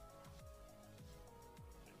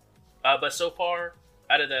 But so far,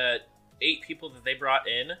 out of the 8 people that they brought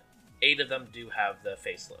in, 8 of them do have the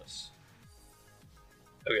faceless.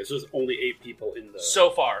 Okay, so there's only 8 people in the. So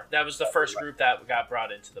far, that was the first group that got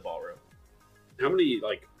brought into the ballroom. How many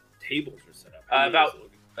tables are set up? How many About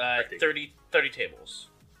is it? 30 tables,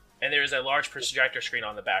 and there is a large projector screen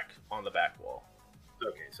on the back wall.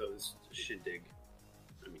 Okay, so this shindig.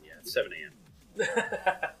 I mean, yeah, it's 7 a.m.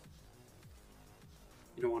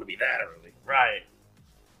 You don't want to be that early. Right.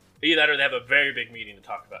 Either that or they have a very big meeting to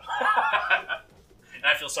talk about. And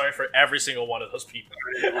I feel sorry for every single one of those people.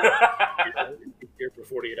 Here for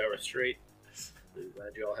 48 hours straight. I'm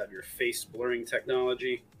glad you all have your face blurring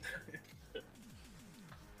technology.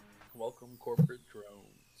 Welcome, corporate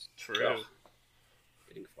drones. True. Oh,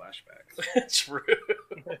 getting flashbacks. True.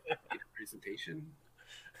 Presentation.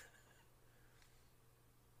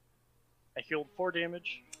 I healed 4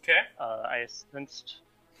 damage. Okay. I sensed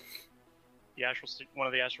the one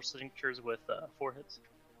of the astral signatures with 4 hits.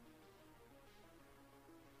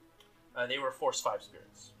 They were Force 5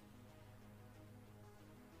 spirits.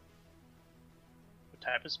 What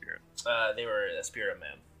type of spirit? They were a spirit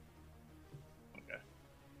man. Okay.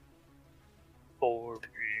 4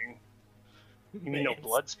 being. You mean no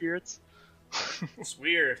blood spirits? It's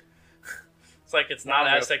weird. It's like it's not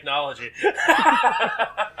as technology.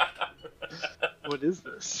 What is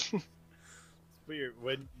this? It's weird.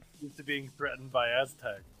 When used to being threatened by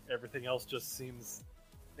Aztec, everything else just seems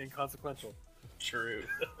inconsequential. True.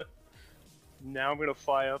 Now I'm gonna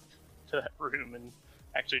fly up to that room and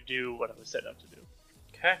actually do what I was set up to do.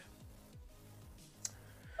 Okay.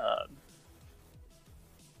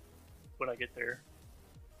 When I get there,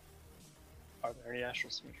 are there any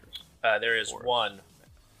astral signatures? There is Or- one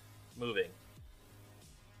moving.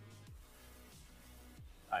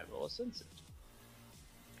 I will sense it.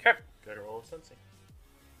 Okay. Go to roll a sensing.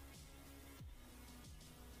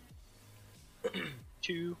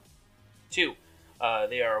 2. 2.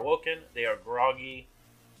 They are awoken. They are groggy.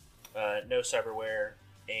 No cyberware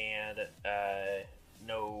and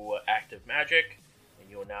no active magic. And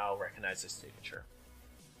you will now recognize this signature.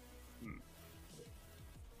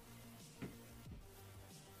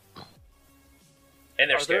 And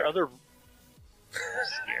they're Are scared. there other? I'm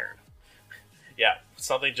scared. Yeah,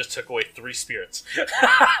 something just took away 3 spirits.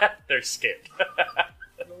 They're scared.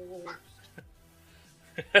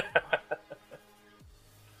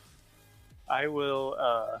 I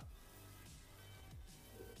will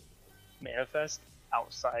manifest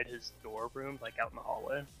outside his door room, like out in the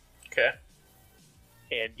hallway, Okay.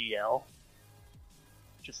 and yell.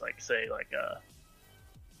 Just like say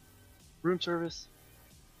room service.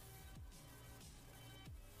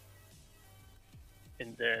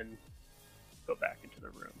 And then go back into the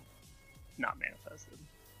room. Not manifested.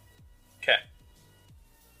 Okay.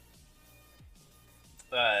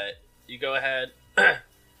 You go ahead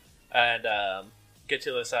and get to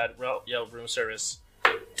the other side, yell room service,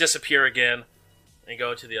 disappear again, and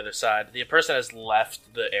go to the other side. The person has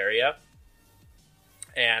left the area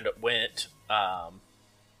and went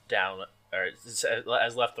down, or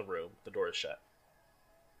has left the room. The door is shut.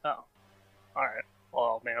 Oh. Alright. Well,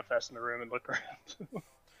 I'll manifest in the room and look around.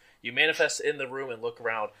 You manifest in the room and look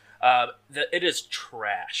around. It is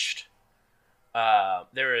trashed.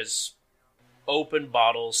 There is open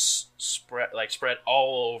bottles spread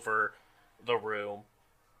all over the room.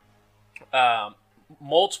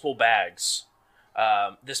 Multiple bags.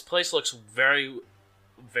 This place looks very,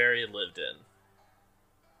 very lived in.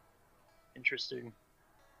 Interesting.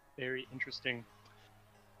 Very interesting.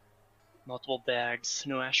 Multiple bags.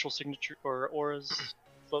 No astral signature or auras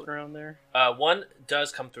floating around there. One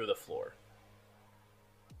does come through the floor.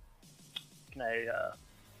 Can I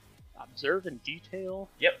observe in detail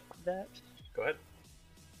Yep. that? Go ahead.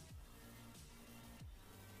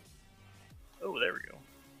 Oh, there we go.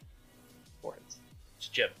 4 hits. It's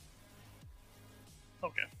Jim.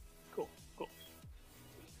 Okay. Cool. Cool.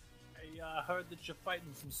 I heard that you're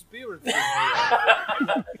fighting some spirits in here.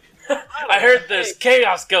 I heard there's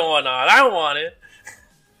chaos going on. I want it.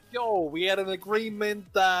 Yo, we had an agreement.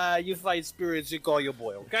 You fight spirits, you call your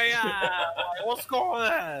boy, okay? What's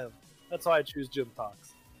going on? That's why I choose Jim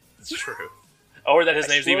Talks. It's true. Or that his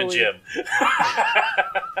name's even Jim.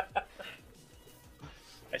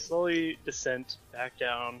 I slowly descend back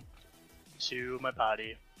down to my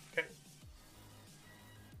body,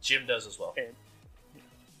 Jim does as well. and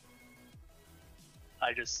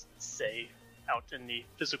I just say out in the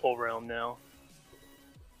physical realm now.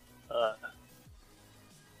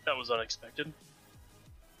 That was unexpected.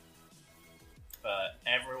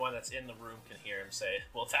 Everyone that's in the room can hear him say,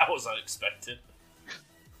 well, that was unexpected.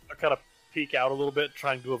 I kind of peek out a little bit,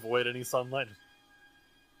 trying to avoid any sunlight.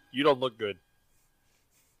 You don't look good.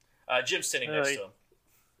 Jim's sitting next to him.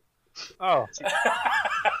 Oh.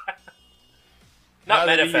 Not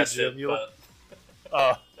Neither do you, manifested, Jim. You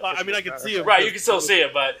but... I mean, I can see him. Right, you can still see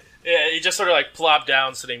it, but yeah, he just sort of like plopped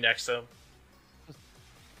down sitting next to him.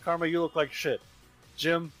 Karma, you look like shit.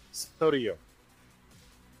 Jim, so do you.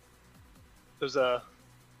 There's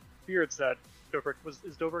spirits that Dobrik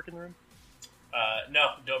is Dobrik in the room?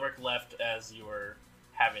 No, Dobrik left as you were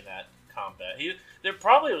having that combat. They're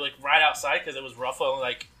probably like right outside because it was roughly only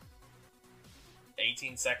like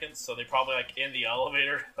 18 seconds, so they're probably like in the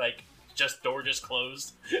elevator, like door just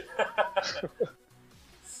closed.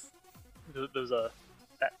 There's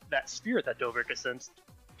that spirit that Dobrik has sensed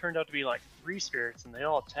turned out to be like 3 spirits, and they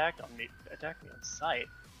all attacked me on sight.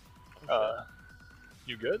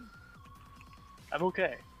 You good? I'm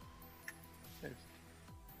okay.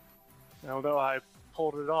 Although I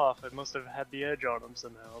pulled it off, I must have had the edge on them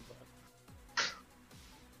somehow. But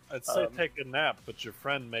I'd say take a nap, but your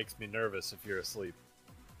friend makes me nervous if you're asleep.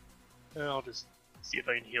 I'll just see if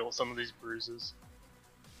I can heal some of these bruises.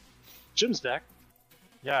 Jim's back.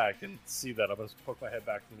 Yeah, I can see that. I'm going to poke my head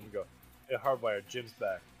back and you go, hey, Hardwire, Jim's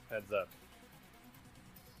back. Heads up.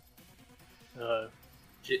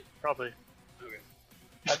 Probably.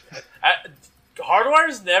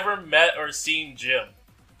 Hardwire's never met or seen Jim,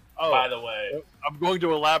 by the way. I'm going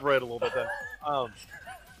to elaborate a little bit then.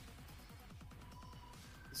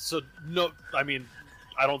 So, no, I mean,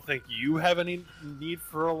 I don't think you have any need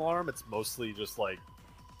for alarm. It's mostly just, like,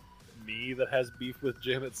 me that has beef with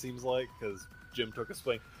Jim, it seems like, because Jim took a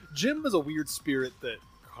swing. Jim is a weird spirit that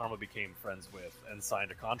Karma became friends with and signed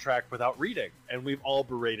a contract without reading, and we've all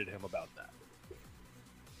berated him about that.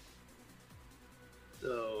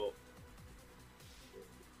 So,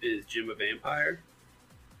 is Jim a vampire?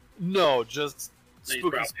 No, just He's spooky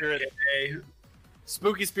probably spirit. gay.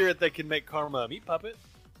 Spooky spirit that can make Karma a meat puppet.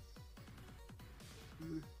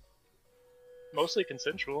 Mostly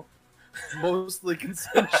consensual. Mostly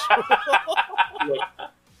consensual. Look, A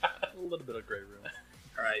little bit of gray room.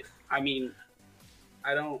 all right. I mean,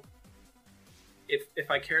 I don't. If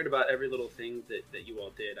I cared about every little thing that you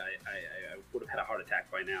all did, I would have had a heart attack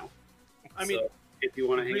by now. I mean, So, if you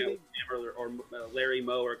want to hang out really- with him or Larry,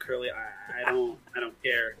 Moe, or Curly, I don't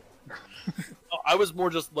care. Oh, I was more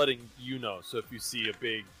just letting you know. So if you see a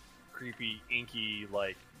big, creepy, inky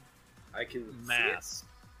like I can mass,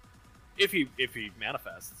 if he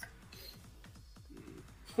manifests.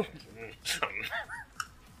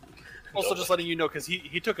 Also, just letting you know because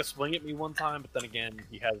he took a swing at me one time, but then again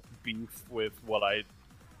he has beef with what I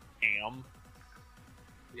am.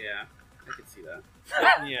 Yeah, I can see that.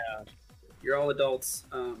 Yeah, You're all adults.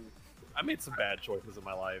 I made some bad choices in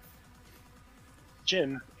my life.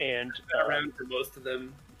 Jim and Around for most of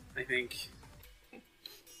them, I think.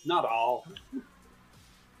 Not all.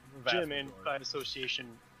 Vast Jim and majority. by association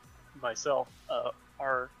myself,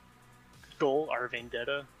 our goal, our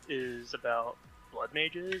vendetta, is about blood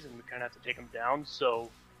mages, and we kind of have to take them down. So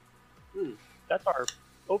that's our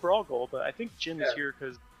overall goal. But I think Jim is here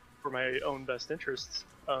because for my own best interests.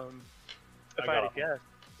 If I had to guess,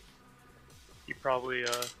 you probably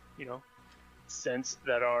sensed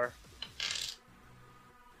that our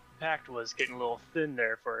pact was getting a little thin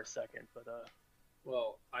there for a second, but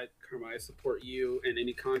Well, Karma, I support you and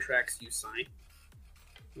any contracts you sign.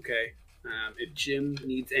 Okay. If Jim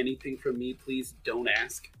needs anything from me, please don't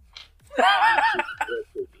ask.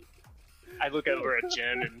 I look over at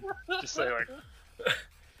Jim and just say like,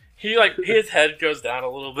 His head goes down a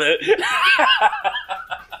little bit.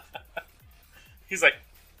 He's like,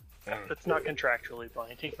 that's not contractually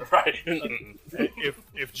binding. right.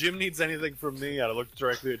 If Jim needs anything from me, I look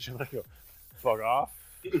directly at Jim and I go, "Fuck off."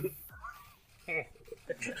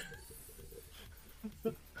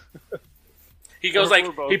 He goes like,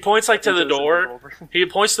 he points like to the door. He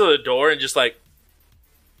points to the door and just like,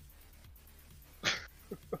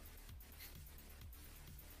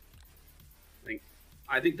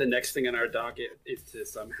 I think the next thing on our docket is to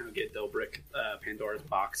somehow get Dobrik Pandora's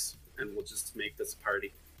box, and we'll just make this a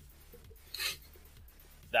party.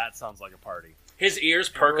 That sounds like a party. his ears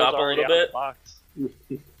perk up a little bit. Ooh,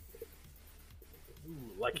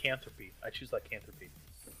 lycanthropy. I choose lycanthropy.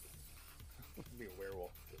 Be a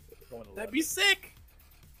werewolf. Going to That'd London. be sick.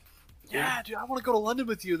 Yeah, dude, I want to go to London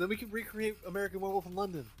with you. Then we can recreate American Werewolf in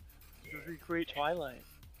London. Recreate Twilight.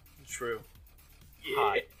 True.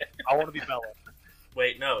 Hi. I want to be Bella.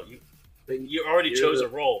 Wait, no, you already chose a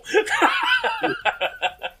role.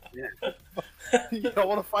 You don't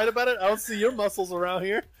want to fight about it? I don't see your muscles around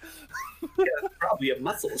here. Probably have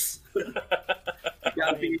muscles. You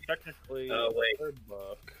gotta be. Technically, Oh, wait. third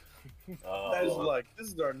book. That is like, this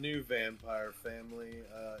is our new vampire family.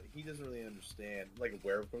 He doesn't really understand. Like a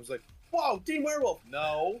werewolf. I was like, whoa, Team Werewolf.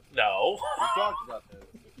 No. No. We talked about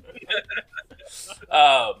this.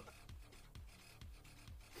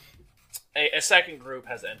 A second group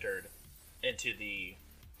has entered into the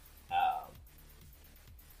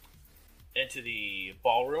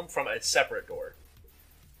ballroom from a separate door.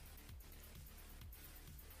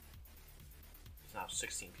 There's now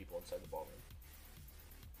 16 people inside the ballroom.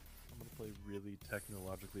 I'm going to play really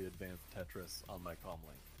technologically advanced Tetris on my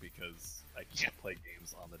comlink because I can't play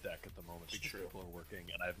games on the deck at the moment because True. people are working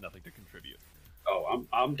and I have nothing to contribute. Oh,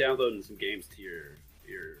 I'm downloading some games to your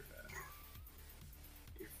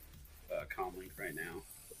comlink right now.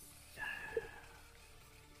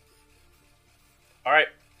 All right.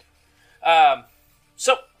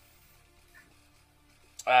 So,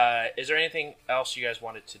 is there anything else you guys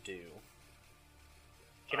wanted to do?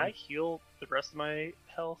 Can I heal the rest of my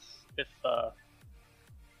health if it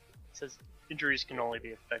says injuries can only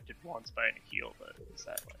be affected once by a heal, but is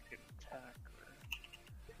that like an attack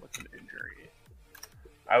or what's an injury?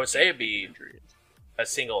 I would say it'd be Injury. a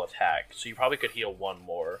single attack, so you probably could heal one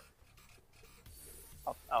more.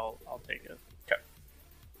 I'll take it. Okay.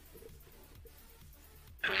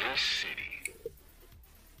 The city.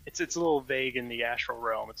 It's a little vague in the astral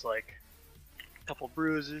realm. It's like a couple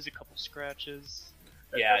bruises, a couple scratches.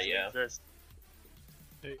 That Yeah, doesn't yeah. exist.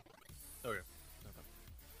 Okay.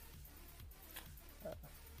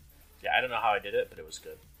 Yeah, I don't know how I did it, but it was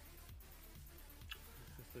good.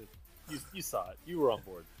 You saw it. You were on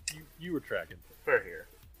board. You were tracking. We're here.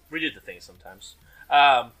 We do the thing sometimes.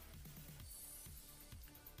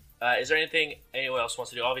 Is there anything anyone else wants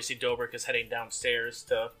to do? Obviously, Dobrik is heading downstairs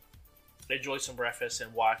to enjoy some breakfast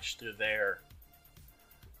and watch through there.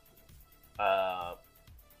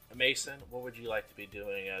 Mason, what would you like to be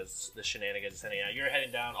doing as the shenanigans is heading out? You're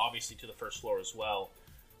heading down, obviously, to the first floor as well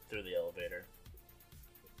through the elevator.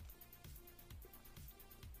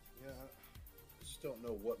 Yeah, I just don't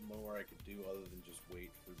know what more I could do other than just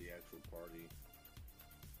wait for the actual party.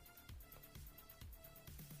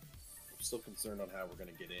 I'm still concerned on how we're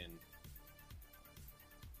going to get in.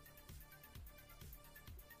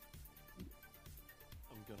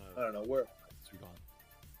 I'm I gonna don't know where. suit on.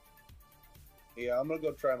 Yeah, I'm gonna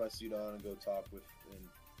go try my suit on and go talk with and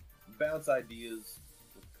bounce ideas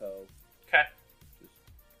with Co. Okay.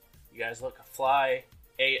 You guys look fly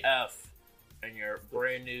AF in your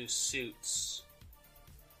brand new suits.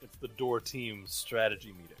 It's the door team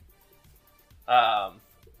strategy meeting.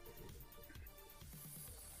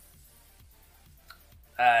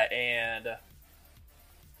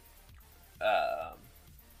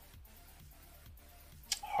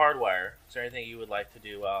 Hardwire, is there anything you would like to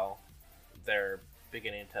do while they're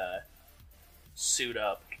beginning to suit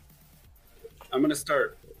up? I'm gonna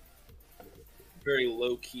start very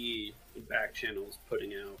low key in back channels,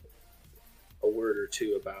 putting out a word or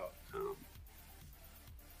two about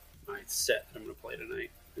my set that I'm gonna play tonight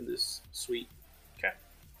in this suite. Okay.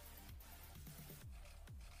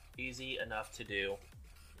 Easy enough to do.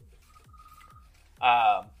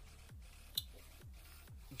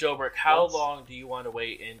 Dobrik, how long do you want to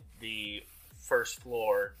wait in the first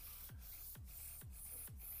floor?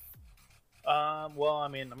 Well, I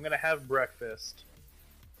mean, I'm gonna have breakfast,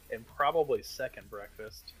 and probably second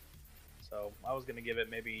breakfast. So I was gonna give it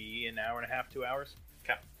maybe an hour and a half, 2 hours.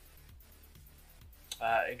 Okay.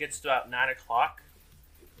 It gets to about 9 o'clock,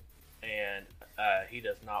 and he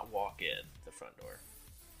does not walk in the front door.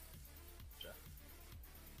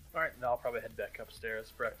 All right, now I'll probably head back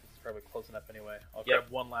upstairs. Breakfast is probably closing up anyway. I'll Yep.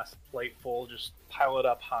 grab one last plate full, just pile it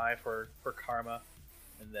up high for Karma,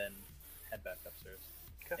 and then head back upstairs.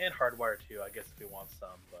 Okay. And Hardwire too, I guess if he wants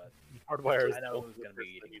some, but Hardwire is I know the who's only gonna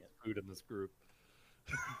be person that eating eats food in this group.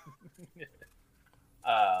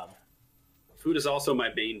 Food is also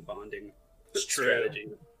my main bonding It's true. strategy.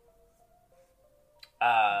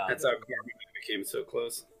 That's how Karma and I became so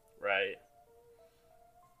close. Right.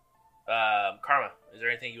 Karma, is there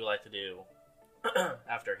anything you would like to do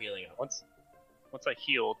after healing up? Once I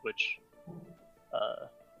healed, which I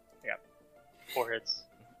got 4 hits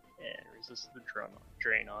and resisted the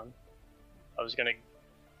drain on, I was gonna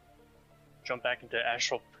jump back into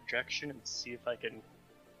astral projection and see if I can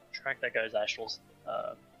track that guy's astrals.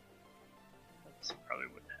 Let's see, probably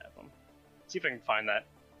wouldn't have him. See if I can find that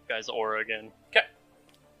guy's aura again. Okay.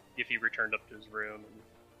 If he returned up to his room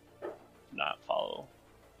and not follow.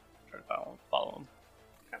 Try to follow him.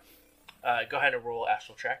 Go ahead and roll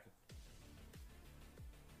astral tracking.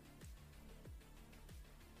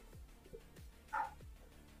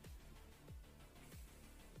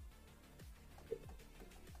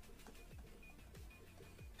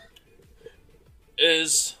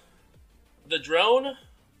 Is the drone?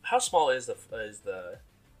 How small is the?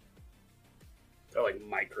 They're like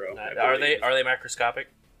micro. Are they microscopic?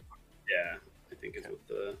 Yeah, I think is what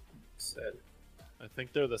the said. I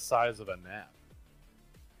think they're the size of a gnat.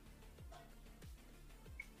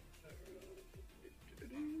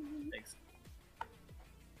 Thanks.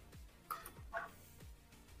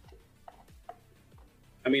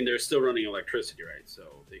 I mean, they're still running electricity, right? So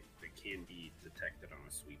they can be detected on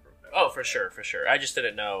a sweep or whatever. Oh, for sure. I just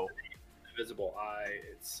didn't know. Invisible eye,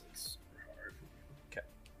 it's super hard. Okay.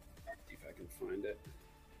 See if I can find it.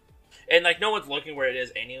 And like, no one's looking where it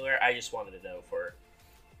is anywhere. I just wanted to know for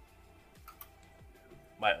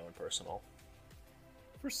my own personal.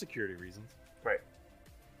 For security reasons. Right.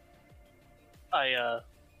 I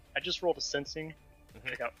just rolled a sensing.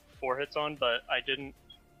 Mhm. I got 4 hits on, but I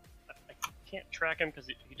can't track him because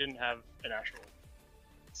he didn't have an actual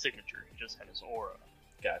signature. He just had his aura.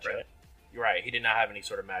 Gotcha. Right. You're right. He did not have any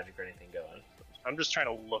sort of magic or anything going. I'm just trying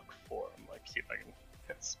to look for him, like see if I can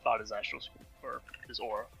spot his astral or his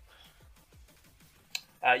aura.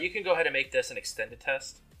 You can go ahead and make this an extended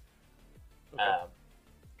test. Okay.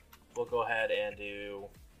 We'll go ahead and do,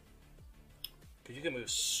 because you can move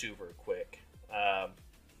super quick. I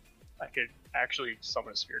could actually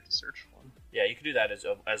summon a spirit to search for him. Yeah, you can do that as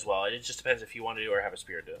well. It just depends if you want to do or have a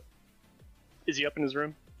spirit do it. Is he up in his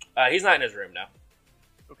room? He's not in his room now.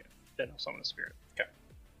 Okay, then I'll summon a spirit. Okay.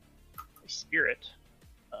 A spirit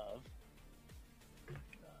of.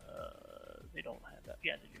 They don't have that.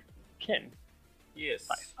 Yeah, they do. Kin. Yes.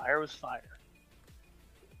 Fire with fire.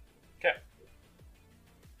 Okay.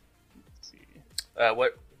 Let's see.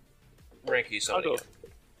 What rank are you summoning?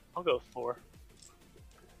 I'll go 4.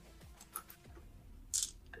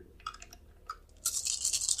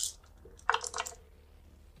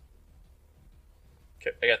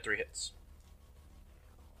 Okay, I got 3 hits.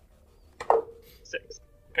 6.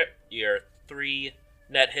 Okay, you're 3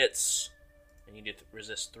 net hits, and you need to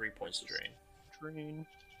resist 3 points of drain. Drain.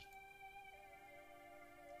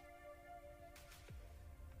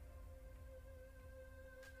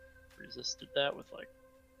 Resisted that with like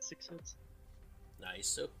 6 hits. Nice.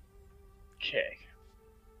 So, Okay.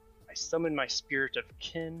 I summon my spirit of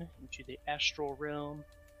kin into the astral realm.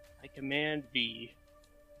 I command thee.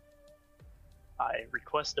 I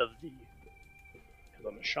request of thee. Because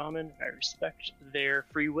I'm a shaman, I respect their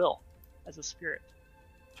free will as a spirit.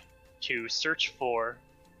 To search for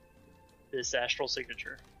this astral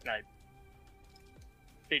signature. And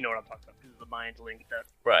they know what I'm talking about because of the mind link that.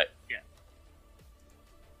 right.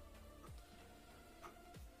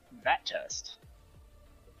 That test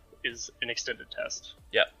is an extended test.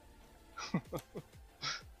 Yep.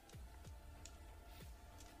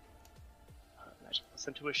 Magic plus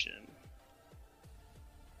intuition.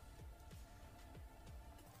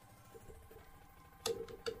 Got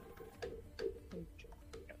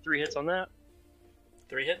 3 hits on that.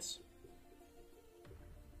 3 hits?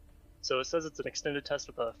 So it says it's an extended test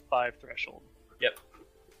with a 5 threshold. Yep.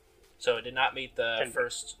 So it did not meet the 10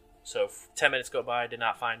 first. So 10 minutes go by, did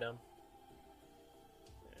not find him.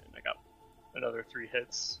 And I got another 3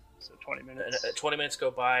 hits, so 20 minutes. 20 minutes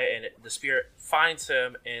go by, and the spirit finds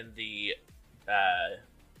him in the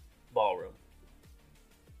ballroom.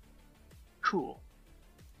 Cool.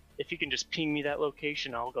 If you can just ping me that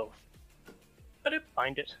location, I'll go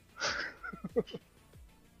find it.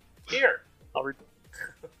 Here. I'll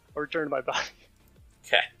return to my body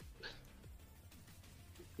Okay.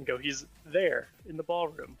 and go, he's there in the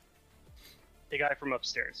ballroom. The guy from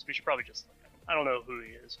upstairs. We should probably just look at him. I don't know who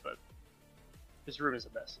he is, but his room is a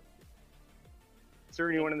mess. Is there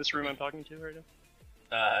anyone in this room I'm talking to right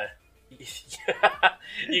now?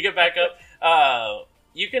 You get back up.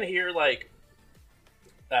 You can hear like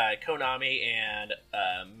Konami and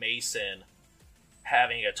Mason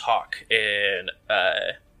having a talk in.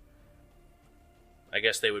 I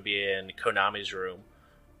guess they would be in Konami's room,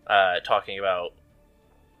 talking about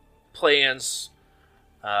plans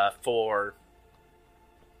for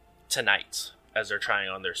tonight as they're trying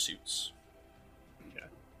on their suits. Okay.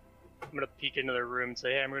 I'm gonna peek into their room and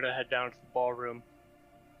say, hey, I'm gonna head down to the ballroom.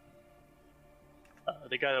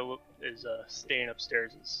 The guy that is staying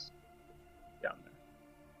upstairs is down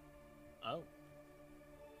there. Oh.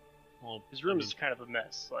 Well, His room is kind of a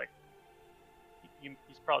mess. Like,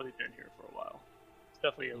 he's probably been here for a while. It's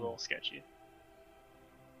definitely a little sketchy.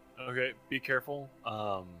 Okay, be careful.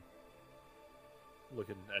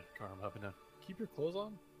 Looking at Karma up and down. Keep your clothes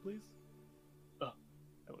on, please. I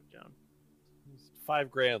look down. It was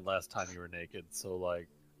 $5,000 last time you were naked, so like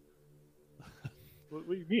What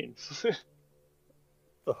do you mean?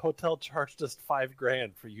 the hotel charged us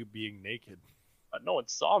 $5,000 for you being naked. No one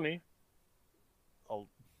saw me. I'm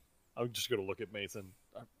just gonna look at Mason.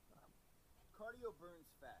 Cardio burns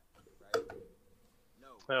fat, right? No.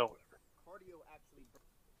 Oh, Cardio actually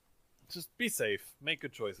burns. Just be safe. Make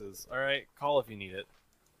good choices. All right, call if you need it.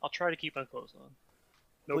 I'll try to keep my clothes on.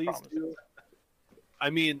 No Please promise. do. I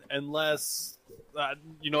mean, unless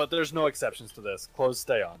you know what, there's no exceptions to this. Clothes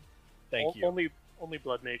stay on. Thank you. Only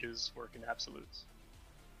blood mages work in absolutes.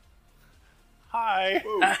 Hi.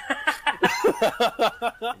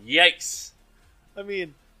 Yikes! I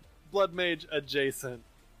mean, blood mage adjacent,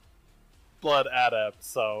 blood adept.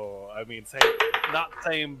 So I mean, same, not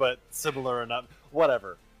same, but similar enough.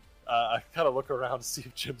 Whatever. I kind of look around to see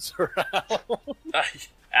if Jim's around.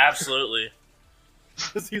 Absolutely.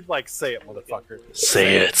 Because he's like, "Say it, motherfucker."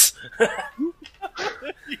 Say it.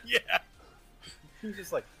 Yeah. He's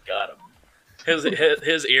just like, Got him.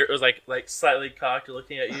 His ear was like slightly cocked,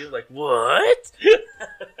 looking at you, like what?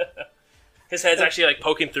 His head's actually like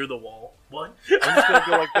poking through the wall. What? I'm just gonna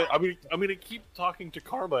go like this. I'm gonna keep talking to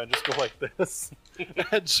Karma and just go like this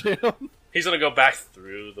at Jim. He's gonna go back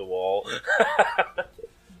through the wall.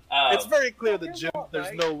 It's very clear that Jim,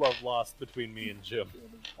 there's no love lost between me and Jim.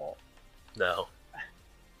 No.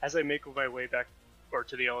 As I make my way back or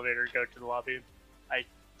to the elevator, go to the lobby, I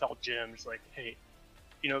tell Jim, just like, hey,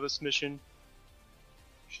 you know, this mission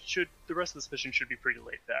the rest of this mission should be pretty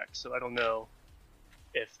laid back. So I don't know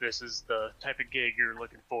if this is the type of gig you're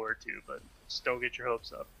looking forward to, but just don't get your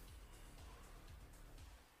hopes up.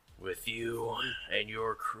 With you and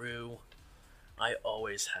your crew, I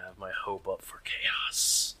always have my hope up for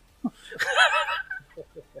chaos. Did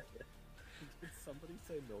somebody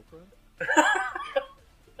say milk run?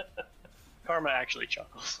 Karma actually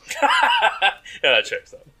chuckles. Yeah, that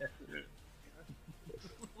checks out.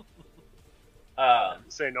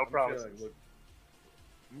 Say no promises. I'm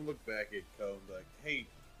gonna look back at Cone like, hey,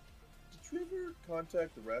 did you ever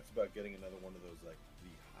contact the rats about getting another one of those, like, the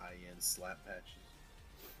high-end slap patches?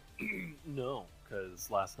 No, because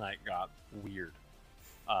last night got weird.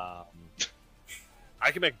 I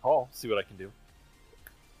can make a call, see what I can do.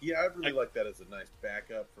 Yeah, I really like that as a nice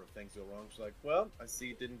backup for if things go wrong. She's like, well, I see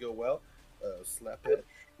it didn't go well. Slap patch.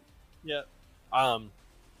 Yeah. Let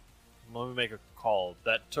me make a call.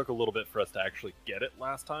 That took a little bit for us to actually get it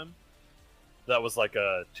last time. That was like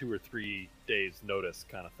a 2 or 3 days notice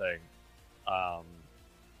kind of thing.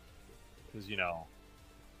 Because, you know,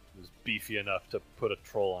 it was beefy enough to put a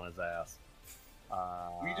troll on his ass.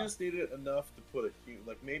 We just needed enough to put a huge,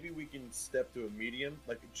 like, maybe we can step to a medium,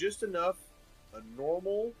 like, just enough, a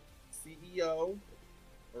normal CEO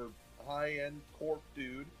or high-end corp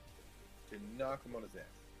dude to knock him on his ass.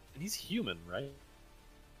 And he's human, right?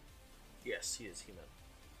 Yes, he is human.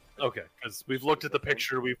 Okay, because we've looked at the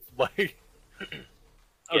picture, we've, like... Okay.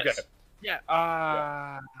 Yes.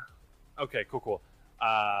 Yeah, okay, cool.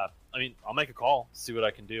 I mean, I'll make a call, see what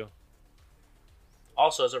I can do.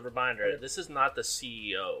 Also, as a reminder, this is not the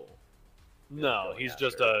CEO. No, he's after.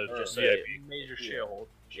 just a Just VIP. a Major shareholder.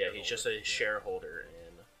 Yeah, he's just a shareholder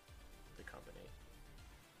in the company.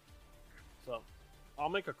 So, I'll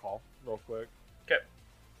make a call real quick. Okay.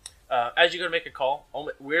 As you go to make a call,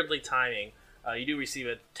 weirdly timing, you do receive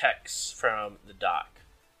a text from the doc.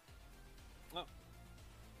 Oh.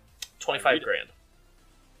 25 grand.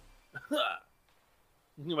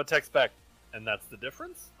 I'm gonna text back, and that's the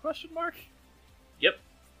difference? Question mark. Yep.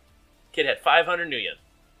 Kid had 500 new yen.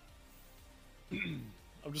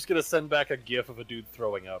 I'm just gonna send back a gif of a dude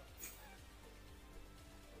throwing up.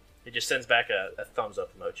 It just sends back a thumbs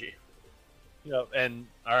up emoji. Yep, and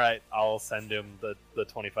alright, I'll send him the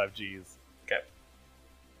 25 G's. Okay.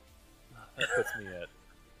 That puts me at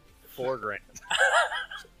 $4,000.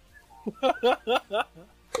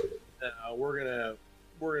 We're gonna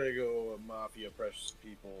go mafia precious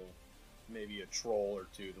people, maybe a troll or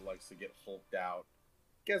two that likes to get hulked out.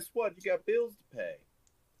 Guess what? You got bills to pay.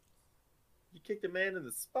 You kicked a man in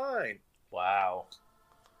the spine. Wow.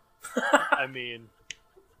 I mean,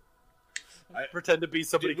 I pretend to be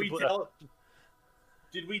somebody. Did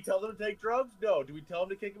we tell them to take drugs? No. Did we tell them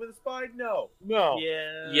to kick him in the spine? No. No.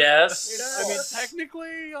 Yeah. Yes. I mean,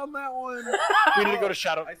 technically, on that one, we need to go to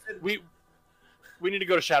Shadow. I said We need to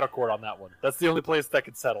go to Shadow Court on that one. That's the only place that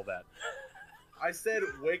can settle that. I said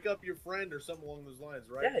wake up your friend or something along those lines,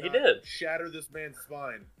 right? Yeah, he Not did. Shatter this man's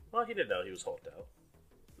spine. Well, he didn't know he was hulked out.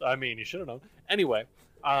 I mean, you should have known. Anyway,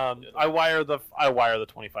 I wire the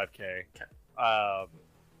 25K. Okay.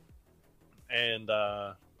 And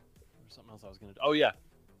there's something else I was gonna do. Oh yeah,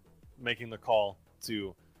 making the call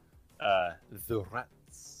to the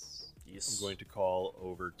rats. Yes. I'm going to call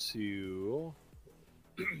over to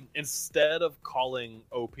instead of calling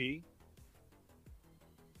OP.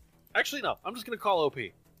 Actually, no. I'm just gonna call OP.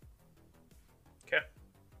 Okay.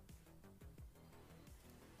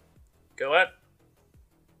 Go ahead.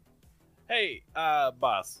 Hey,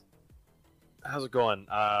 boss. How's it going?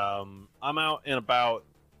 I'm out and about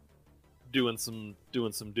doing some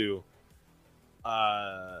do.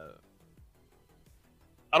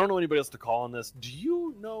 I don't know anybody else to call on this. Do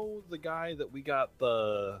you know the guy that we got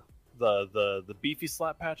the beefy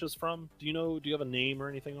slap patches from? Do you have a name or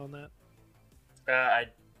anything on that? I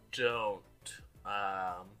don't.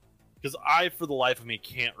 Because I, for the life of me,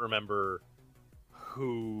 can't remember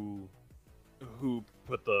who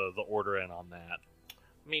put the order in on that.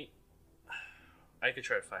 I mean, I could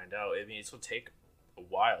try to find out. I mean, it's gonna take a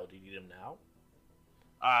while. Do you need him now?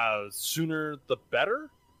 Sooner the better.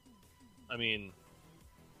 I mean,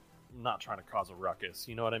 I'm not trying to cause a ruckus.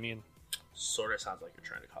 You know what I mean? Sort of sounds like you're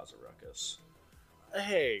trying to cause a ruckus.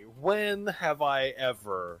 Hey, when have I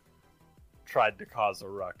ever tried to cause a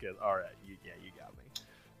ruckus? All right, you got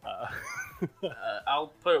me.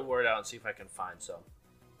 I'll put a word out and see if I can find some.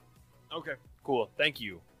 Okay, cool. Thank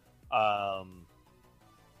you.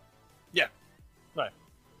 Yeah. Right.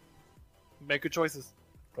 Make good choices.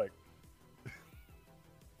 Like.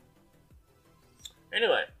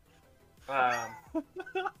 Anyway.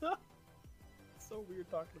 So weird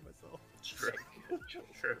talking to myself. True.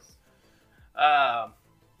 True.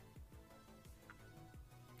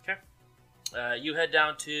 Okay. You head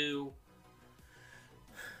down to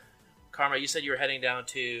Karma. You said you were heading down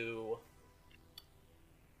to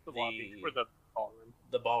The lobby or the ballroom.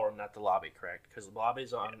 the ballroom, not the lobby, correct? Because the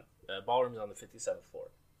lobby's on ballroom's on the 57th floor.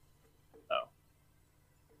 Oh.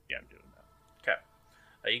 Yeah, I'm doing that. Okay.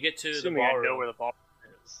 You get to Assuming the I ballroom. know where the ballroom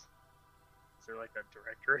is. Is there like a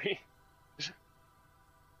directory?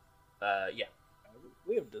 Yeah.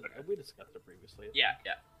 We discussed it previously. Yeah.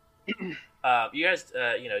 You guys,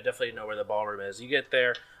 definitely know where the ballroom is. You get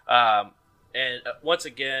there, and once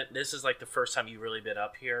again, this is like the first time you've really been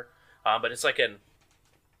up here. But it's like an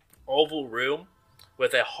oval room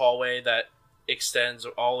with a hallway that extends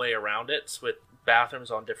all the way around it, with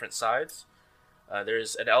bathrooms on different sides.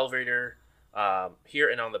 There's an elevator here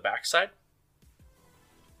and on the back side,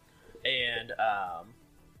 and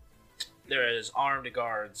there is armed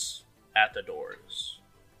guards at the doors.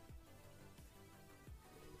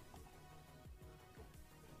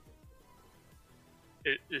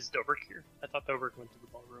 Is Dobrik here? I thought Dobrik went to the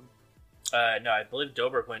ballroom. No, I believe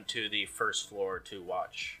Dobrik went to the first floor to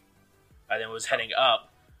watch, and then was heading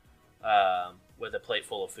up with a plate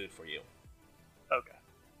full of food for you. Okay.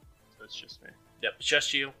 So it's just me. Yep, it's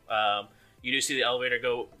just you. You do see the elevator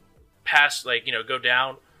go past, go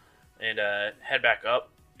down and head back up,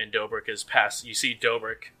 and Dobrik is past. You see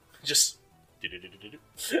Dobrik just.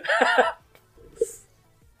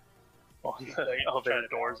 Well, the elevator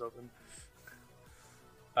doors open.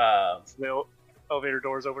 So The elevator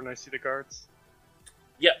doors open and I see the guards.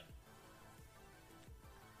 Yep.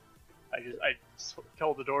 I just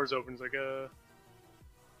tell the doors open. It's like,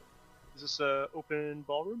 is this a open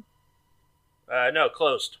ballroom? No,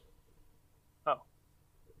 closed. Oh.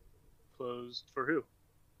 Closed for who?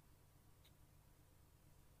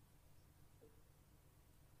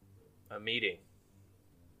 A meeting.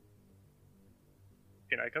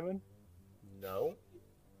 Can I come in? No.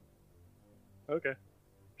 Okay.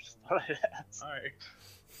 Just thought I'd ask. Alright.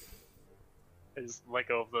 I just let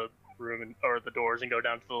go of the room or the doors and go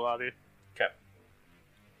down to the lobby. Okay.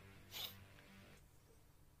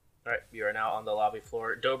 All right, you are now on the lobby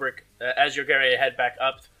floor. Dobrik, as you're getting ready to head back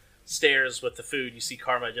upstairs with the food, you see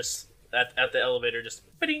Karma just at the elevator, just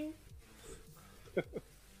ba-ding.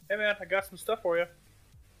 Hey man, I got some stuff for you.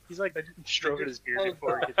 He's like stroking his beard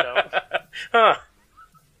before he gets out. Huh.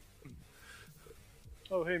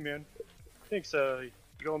 Oh, hey man. Thanks. You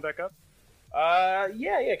going back up?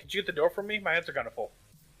 Yeah. Could you get the door for me? My hands are kind of full.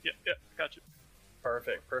 Yeah, got you.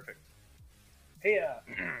 Perfect. Hey,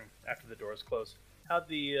 after the doors close, how'd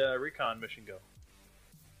the recon mission go?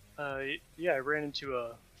 Yeah, I ran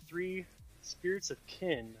into 3 spirits of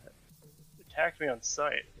kin that attacked me on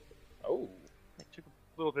sight. Oh. I took a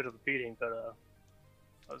little bit of a beating, but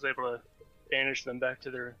I was able to banish them back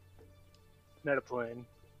to their metaplane.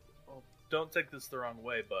 Well, don't take this the wrong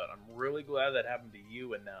way, but I'm really glad that happened to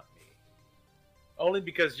you and not me. Only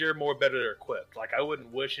because you're more better equipped. Like, I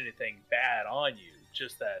wouldn't wish anything bad on you,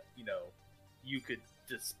 just that, you could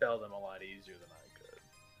dispel them a lot easier than I could.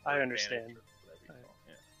 I Or understand. manage, or whatever you call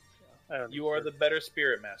it. I don't You are the better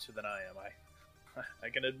spirit master than I am. I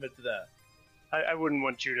can admit to that. I wouldn't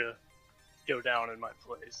want you to go down in my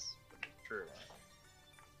place. True.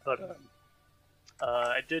 But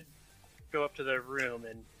I did go up to their room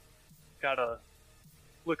and got a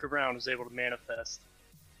look around, was able to manifest,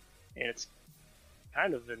 and it's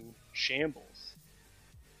kind of in shambles.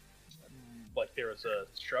 Like there was a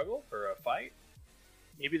struggle or a fight?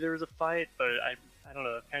 Maybe there was a fight, but I don't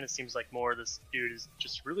know. It kind of seems like more this dude is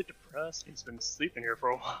just really depressed. He's been sleeping here for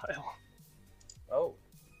a while. Oh.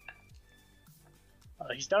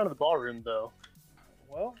 He's down in the ballroom though.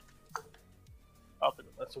 Well, Up in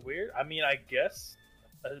the that's weird. I mean, I guess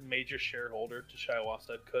a major shareholder to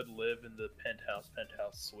Shiawasta could live in the penthouse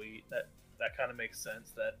suite. That kind of makes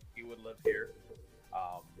sense that he would live here.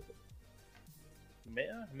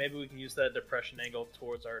 Maybe we can use that depression angle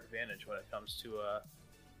towards our advantage when it comes to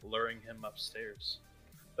luring him upstairs.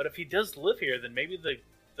 But if he does live here, then maybe the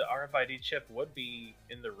RFID chip would be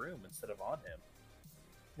in the room instead of on him.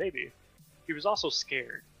 Maybe. He was also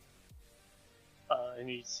scared. And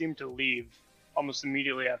he seemed to leave almost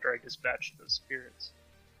immediately after I dispatched those spirits.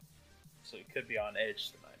 So he could be on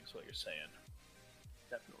edge tonight, is what you're saying.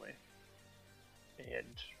 Definitely.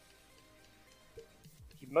 And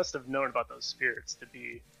he must have known about those spirits to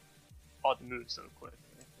be on the move so quickly.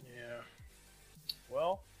 Yeah.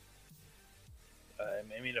 Well,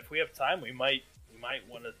 I mean, if we have time, we might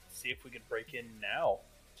want to see if we can break in now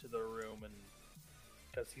to the room, and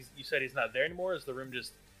because you said he's not there anymore. Is the room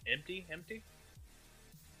just empty?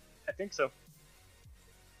 I think so.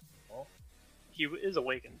 Well, He is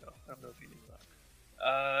awakened though. I don't know if you knew that.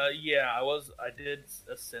 yeah, I did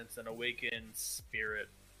sense an awakened spirit,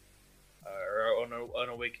 or an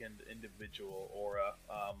awakened individual aura,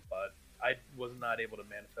 but I was not able to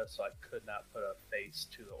manifest, so I could not put a face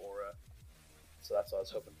to the aura. So that's what I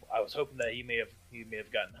was hoping for. I was hoping that he may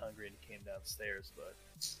have gotten hungry and came downstairs, but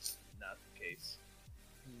not the case.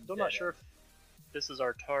 Still not sure if this is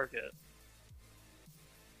our target,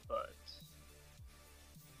 but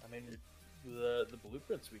I mean, the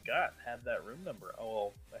blueprints we got had that room number. Oh,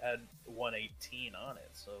 well, it had 118 on it,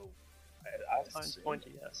 so all signs point to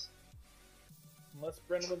yes. Unless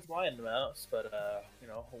Brendan's lying to us, but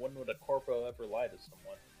when would a corpo ever lie to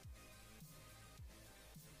someone?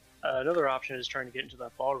 Another option is trying to get into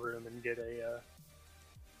that ballroom and get a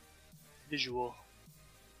visual.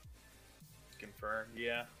 Confirmed.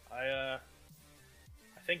 Yeah, I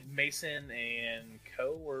think Mason and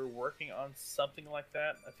Co were working on something like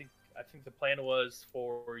that. I think the plan was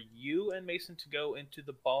for you and Mason to go into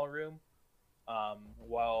the ballroom,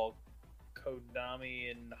 while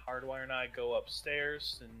Konami and Hardwire and I go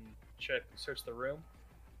upstairs and search the room.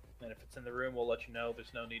 And if it's in the room, we'll let you know.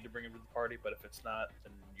 There's no need to bring him to the party, but if it's not,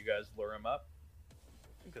 then you guys lure him up.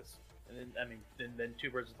 Because, then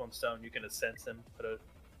two birds with one stone. You can sense him, put a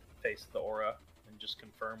face to the aura, and just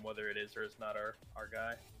confirm whether it is or is not our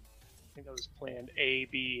guy. I think that was planned A,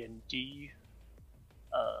 B, and D.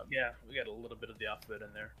 Yeah, we got a little bit of the alphabet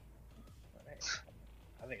in there.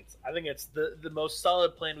 I think it's the most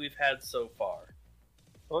solid plan we've had so far.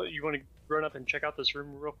 Well, you want to run up and check out this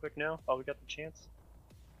room real quick now while we got the chance?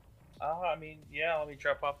 Yeah, let me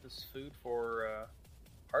drop off this food for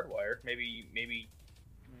Hardwire. Maybe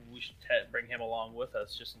we should bring him along with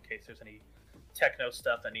us just in case there's any techno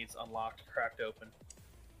stuff that needs unlocked, cracked open.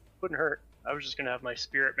 Wouldn't hurt. I was just going to have my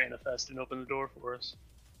spirit manifest and open the door for us.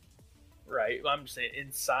 Right. I'm just saying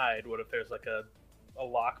inside, what if there's like a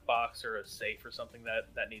lockbox or a safe or something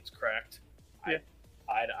that needs cracked? Yeah.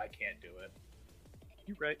 I can't do it.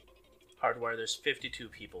 You're right. Hardwire, there's 52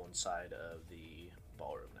 people inside of the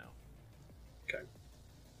ballroom now. Okay.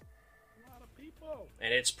 A lot of people.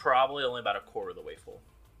 And it's probably only about a quarter of the way full.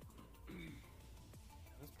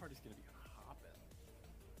 This party's gonna be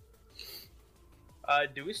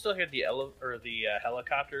hopping. Do we still hear the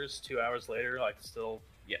helicopters 2 hours later? Like still?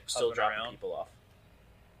 Yeah, still Hovering dropping around. people off.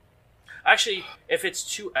 Actually, if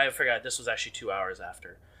it's I forgot, this was actually 2 hours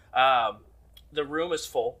after. The room is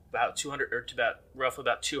full, about 200, or roughly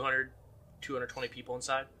about 200, 220 people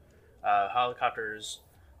inside. Helicopters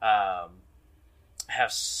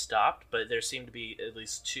have stopped, but there seem to be at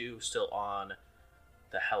least two still on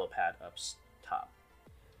the helipad up top.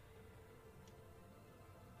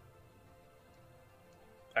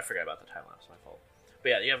 I forgot about the time lapse, my fault. But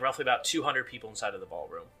yeah, you have roughly about 200 people inside of the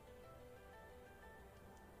ballroom.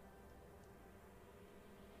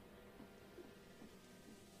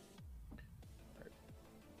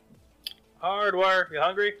 Hardwire, you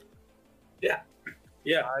hungry? Yeah.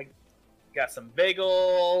 Yeah. I got some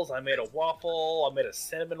bagels. I made a waffle. I made a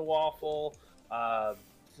cinnamon waffle.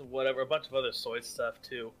 Whatever, a bunch of other soy stuff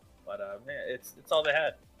too. But man, it's all they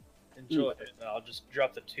had. Enjoy it. I'll just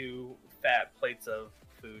drop the 2 fat plates of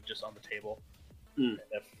food just on the table. And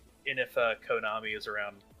if Konami is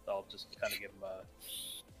around, I'll just kind of give him a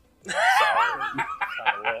sour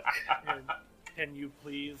kind of look. Can you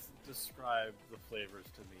please describe the flavors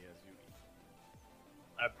to me as you eat?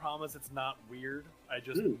 I promise it's not weird. I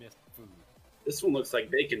just miss food. This one looks like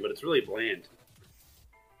bacon, but it's really bland.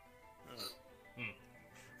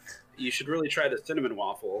 You should really try the cinnamon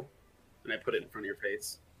waffle. And I put it in front of your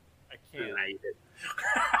face. I can't. And I eat it.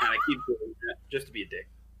 And I keep doing that just to be a dick.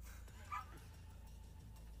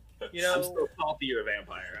 You know, I'm still salty you're a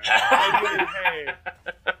vampire. Hey,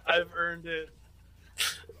 I've earned it.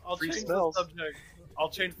 I'll Free change spells. the subject.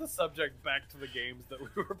 I'll change the subject back to the games that we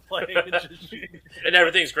were playing. And just And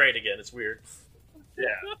everything's great again. It's weird. Yeah,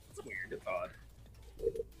 it's weird. It's odd.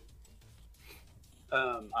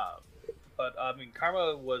 But I mean,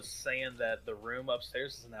 Karma was saying that the room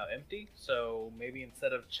upstairs is now empty. So maybe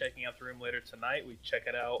instead of checking out the room later tonight, we check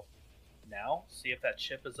it out now. See if that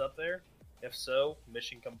chip is up there. If so,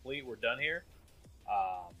 mission complete. We're done here.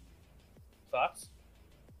 Thoughts?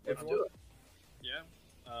 Let's do it. Yeah.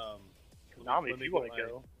 Konami, if you want to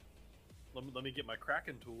go. Let me get my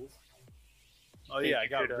Kraken tools. Oh think yeah, I you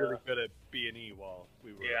got could, really good at B&E while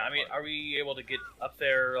we were. Yeah, I mean, are we able to get up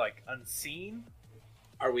there like unseen?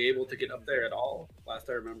 Are we able to get up there at all? Last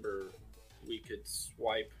I remember, we could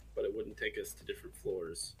swipe, but it wouldn't take us to different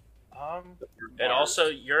floors. And also,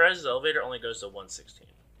 your guys' elevator only goes to 116.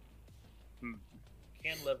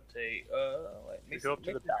 Can levitate. Wait, You Mace, go up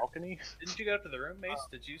to the Mace, balcony. didn't you go up to the room, Mace?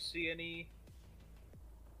 Did you see any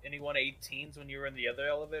 118s when you were in the other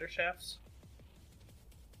elevator shafts?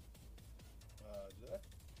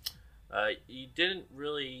 You didn't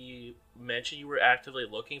really mention you were actively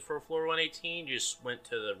looking for floor 118. You just went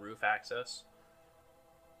to the roof access.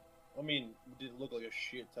 I mean, did it look like a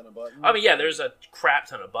shit ton of buttons? I mean, yeah, there's a crap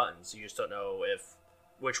ton of buttons. You just don't know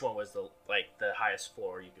which one was the highest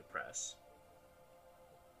floor you could press.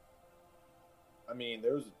 I mean,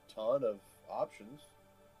 there was a ton of options.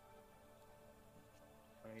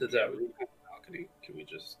 Does that room have a balcony? Can we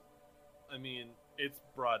just... I mean, it's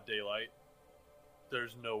broad daylight.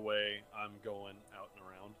 There's no way I'm going out and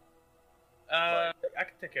around. I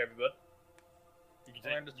can take care of you, bud. You can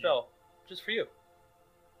I learned a spell just for you.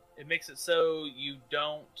 It makes it so you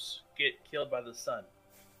don't get killed by the sun.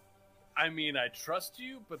 I mean, I trust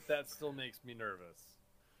you, but that still makes me nervous.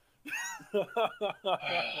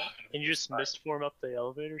 And you just mistform up the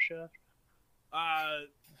elevator shaft? I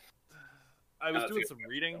was that's doing good. some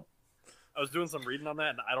reading. I was doing some reading on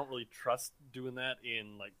that, and I don't really trust doing that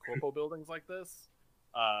in like corpo buildings like this.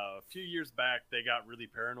 A few years back, they got really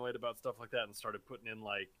paranoid about stuff like that and started putting in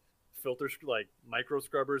like filters, like micro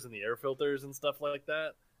scrubbers in the air filters and stuff like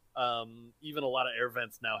that. Even a lot of air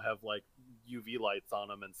vents now have like UV lights on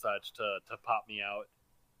them and such to pop me out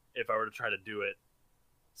if I were to try to do it.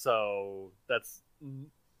 So that's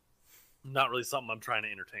not really something I'm trying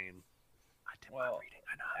to entertain. I did my reading.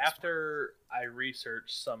 I know. After I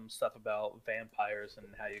researched some stuff about vampires and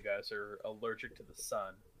how you guys are allergic to the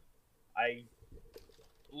sun, I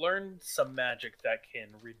learned some magic that can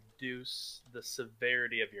reduce the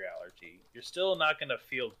severity of your allergy. You're still not going to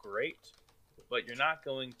feel great, but you're not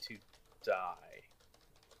going to die.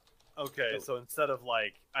 Okay, so instead of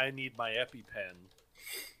like I need my EpiPen,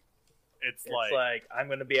 it's like I'm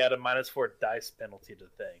going to be at a -4 dice penalty to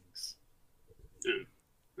things. I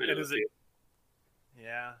know and is the it?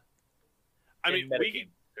 Yeah. I In mean, metagame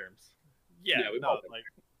terms. yeah, Yeah, we no, both- like,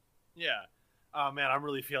 yeah. Oh man, I'm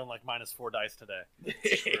really feeling like -4 dice today.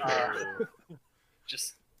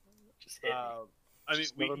 Just hit me. I mean,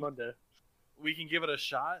 Just another Monday. we can give it a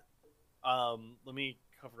shot. Let me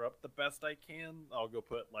cover up the best I can. I'll go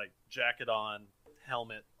put like jacket on,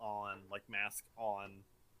 helmet on, like mask on.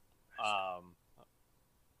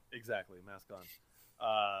 Exactly, mask on.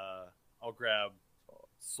 I'll grab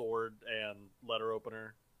sword and letter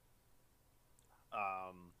opener.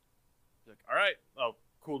 Like, all right. Oh,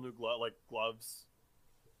 cool new gloves.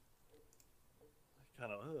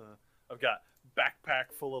 Kind of. I've got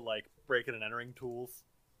backpack full of like breaking and entering tools.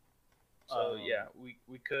 So yeah,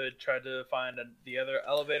 we could try to find the other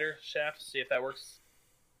elevator shaft, see if that works.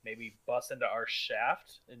 Maybe bust into our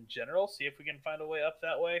shaft in general, see if we can find a way up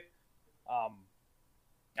that way.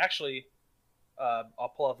 Actually,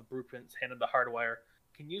 I'll pull out the blueprints, hand them to Hardwire.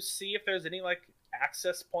 Can you see if there's any like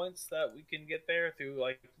access points that we can get there through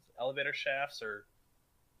like elevator shafts, or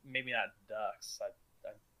maybe not ducts?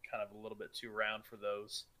 I'm kind of a little bit too round for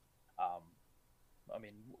those. I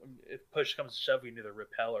mean, if push comes to shove, we can either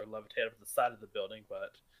repel or levitate up to the side of the building,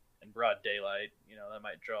 but in broad daylight, that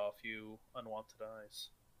might draw a few unwanted eyes.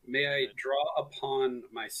 May I draw upon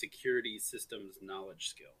my security systems knowledge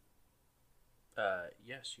skill?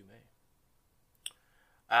 Yes, you may.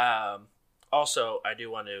 Also, I do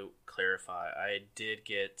want to clarify. I did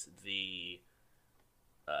get the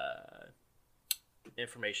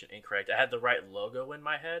information incorrect. I had the right logo in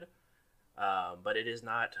my head, but it is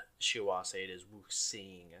not Shiwase. It is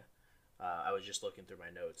Wuxing. I was just looking through my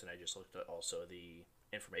notes, and I just looked at also the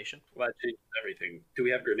information. Well, that changes everything. Do we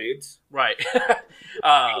have grenades? Right.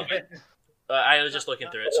 I was just looking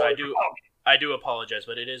through it, so I do apologize,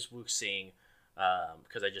 but it is Wuxing,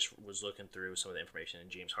 because I just was looking through some of the information, and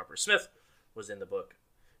James Harper Smith was in the book,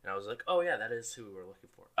 and I was like, oh yeah, that is who we were looking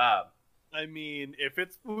for. I mean, if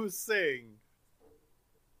it's Wuxing,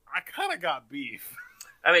 I kind of got beef.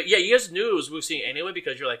 I mean, yeah, you guys knew it was Wuxing anyway,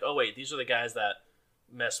 because you're like, oh wait, these are the guys that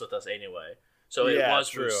mess with us anyway. So it was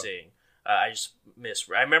true. Wuxing. I just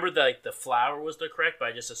I remember the flower was the correct, but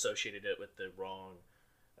I just associated it with the wrong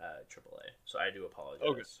AAA. So I do apologize.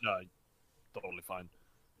 Okay, no, totally fine.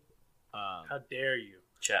 How dare you?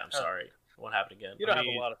 Chat, I'm sorry. It won't happen again. You don't have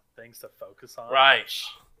a lot of things to focus on. Right.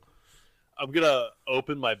 I'm going to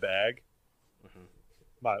open my bag,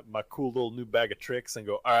 my cool little new bag of tricks, and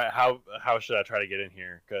go, all right, how should I try to get in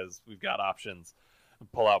here? Because we've got options. I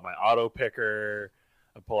pull out my auto picker.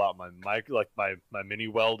 I pull out my mic, like my mini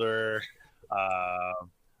welder. I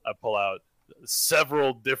pull out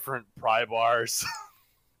several different pry bars.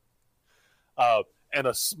 And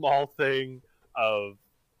a small thing of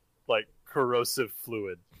like corrosive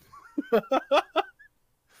fluid.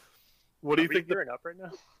 What do you think? Gearing up right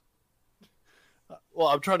now? Well,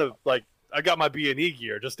 I'm trying to I got my B&E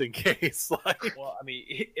gear just in case. Well, I mean,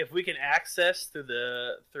 if we can access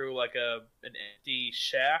through like an empty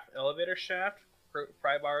elevator shaft,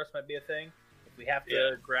 pry bars might be a thing. If we have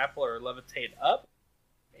to grapple or levitate up,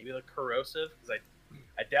 maybe the corrosive, because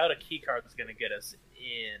I doubt a key card is going to get us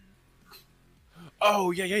in.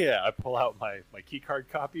 Oh, yeah. I pull out my keycard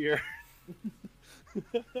copier.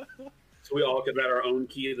 So we all could write our own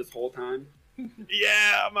key this whole time?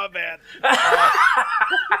 Yeah, my bad.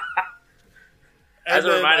 As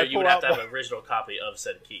a reminder, you would have to have an original copy of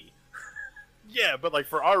said key. Yeah, but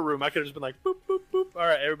for our room, I could have just been like, boop, boop, boop. All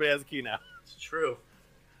right, everybody has a key now. It's true.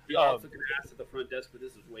 We also could ask at the front desk, but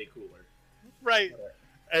this is way cooler. Right.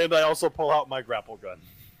 And I also pull out my grapple gun.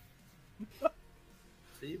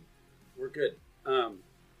 See? We're good. Can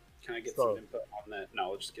I get some input on that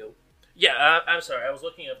knowledge skill? Yeah, I'm sorry. I was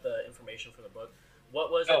looking up the information from the book.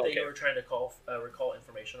 What was it that you were trying to recall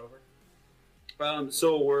information over?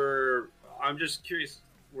 I'm just curious.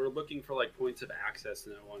 We're looking for points of access,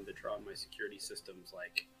 and I wanted to draw on my security systems.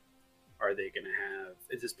 Are they going to have?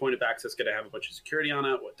 Is this point of access going to have a bunch of security on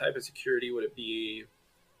it? What type of security would it be?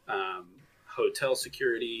 Hotel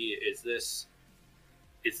security? Is this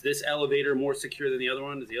elevator more secure than the other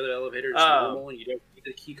one? Is the other elevator just normal and you don't need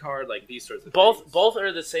the key card? These sorts of things. Both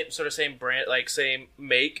are the same brand, same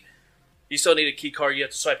make. You still need a key card. You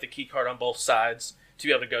have to swipe the key card on both sides to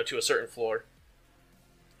be able to go to a certain floor.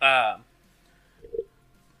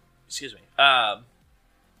 Excuse me.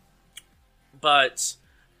 But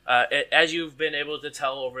as you've been able to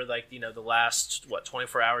tell over the last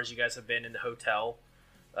 24 hours you guys have been in the hotel,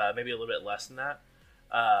 maybe a little bit less than that.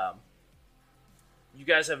 You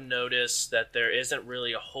guys have noticed that there isn't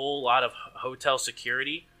really a whole lot of hotel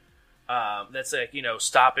security that's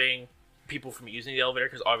stopping people from using the elevator,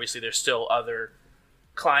 because obviously there's still other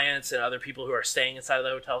clients and other people who are staying inside of the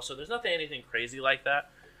hotel, so there's anything crazy like that.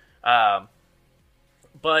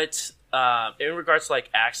 But in regards to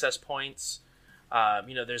access points, there's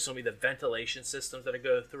going to be the ventilation systems that I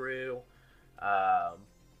go through,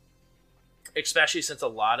 especially since a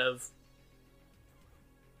lot of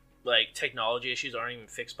technology issues aren't even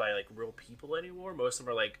fixed by real people anymore. Most of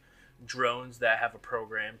them are drones that have a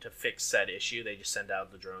program to fix said issue. They just send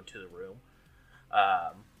out the drone to the room.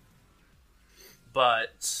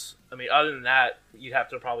 But I mean, other than that, you'd have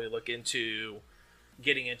to probably look into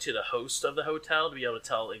getting into the host of the hotel to be able to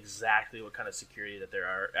tell exactly what kind of security that they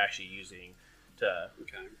are actually using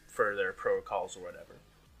for their protocols or whatever.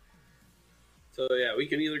 So yeah, we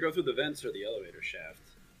can either go through the vents or the elevator shaft.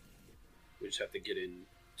 We just have to get in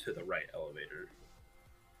to the right elevator.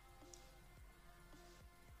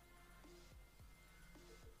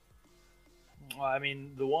 Well, I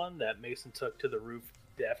mean, the one that Mason took to the roof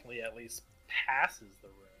definitely at least passes the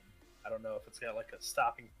room. I don't know if it's got a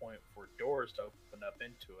stopping point for doors to open up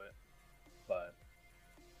into it, but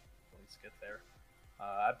let's get there.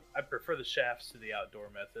 I prefer the shafts to the outdoor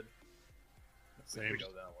method. Let's see if we go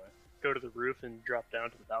that way. go to the roof and drop down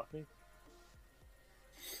to the balcony?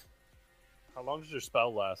 How long does your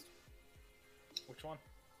spell last? Which one?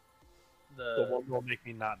 The one that will make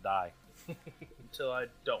me not die. Until I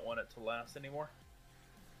don't want it to last anymore.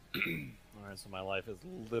 Alright, so my life is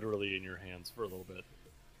literally in your hands for a little bit.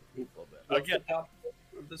 A little bit. What's Again. the top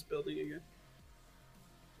of this building again?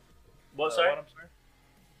 What, sorry? What, I'm sorry?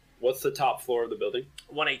 What's the top floor of the building?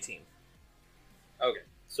 118. Okay,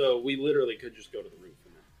 so we literally could just go to the roof.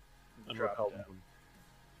 And Drop repel down. them.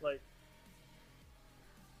 Like,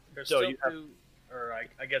 There's So still you have- two, or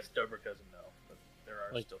I guess Dobrik doesn't know, but there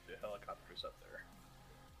are Like- still 2 helicopters up there.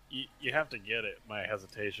 You have to get it, my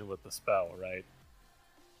hesitation with the spell, right?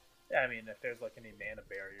 Yeah, I mean, if there's like any mana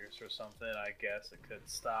barriers or something, I guess it could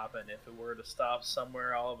stop. And if it were to stop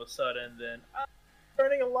somewhere all of a sudden, then I'm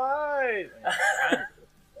burning alive.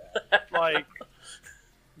 Like,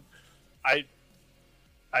 I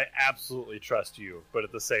absolutely trust you, but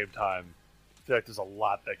at the same time, I feel like there's a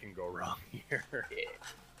lot that can go wrong here.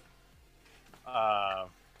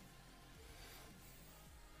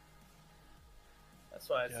 That's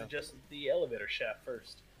why I Yeah. suggested the elevator shaft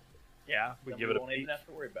first. Yeah, we Then give we it a won't peek. even have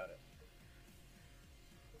to worry about it.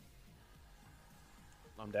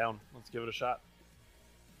 I'm down. Let's give it a shot.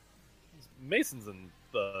 Mason's in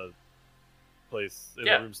the place in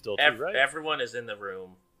Yeah, the room still too, right? Everyone is in the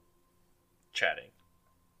room chatting.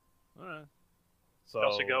 All right. you So can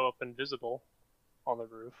also go up invisible on the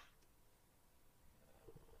roof,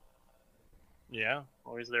 yeah. as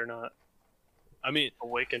long as they're not I mean,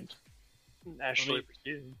 awakened. Actually mean-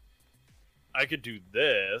 pursued. I could do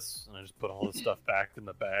this, and I just put all this stuff back in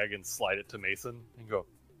the bag and slide it to Mason and go.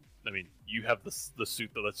 I mean, you have the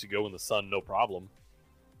suit that lets you go in the sun, no problem.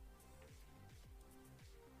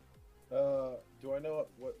 Do I know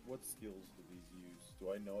what skills do these use? Do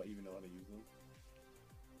I even know how to use them?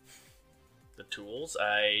 The tools,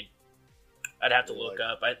 I'd have to They're look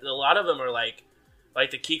like- up. A lot of them are like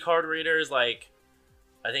the key card readers, like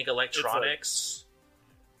I think electronics.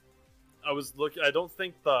 I was looking. I don't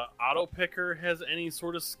think the auto picker has any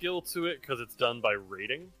sort of skill to it because it's done by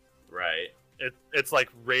rating. Right. It's like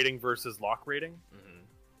rating versus lock rating.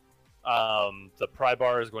 Hmm. The pry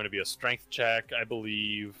bar is going to be a strength check, I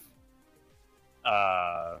believe.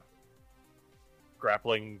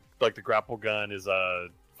 Grappling, like the grapple gun, is a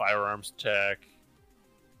firearms check.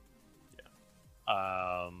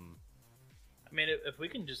 I mean, if we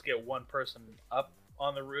can just get one person up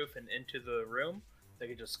on the roof and into the room, they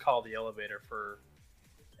could just call the elevator for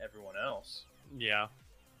everyone else. Yeah.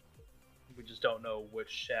 We just don't know which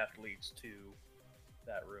shaft leads to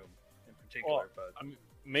that room in particular. But I mean,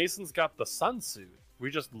 Mason's got the sun suit. We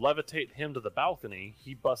just levitate him to the balcony.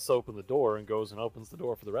 He busts open the door and goes and opens the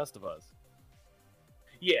door for the rest of us.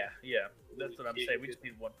 yeah, that's what I'm saying. We just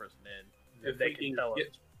need one person in. If they can tell us.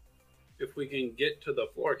 If we can get to the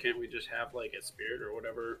floor, can't we just have like a spirit or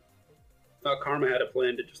whatever? I thought Karma had a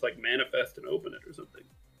plan to just like manifest and open it or something.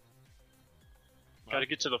 Got to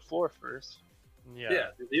get to the floor first. Yeah.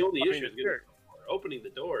 The only I mean, issue is it's getting weird. to the floor. Opening the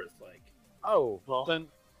door is like Oh, Well- then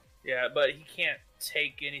Yeah, but he can't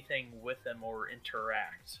take anything with him or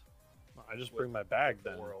interact I just bring my bag with the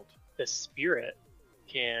then. world. The spirit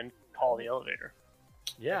can call the elevator.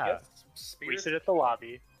 Yeah. I guess We spirit sit at the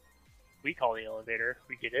lobby. We call the elevator.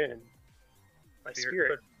 We get in. My Spirit spirit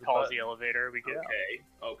pushes the calls button. the elevator. We get out.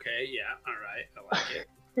 okay, yeah, all right, I like it.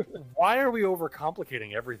 Why are we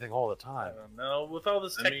overcomplicating everything all the I time? don't know. With all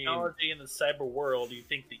this I mean- technology in the cyber world, you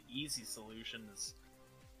think the easy solution is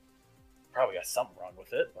probably got something wrong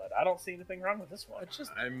with it, but I don't see anything wrong with this one.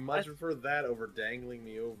 I much prefer that over dangling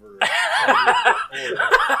me over.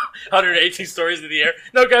 118 stories in the air.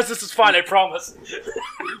 No, guys, this is fine. I promise.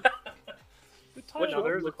 Well, no,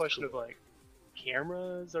 there's a question of like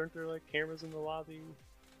cameras. Aren't there like cameras in the lobby?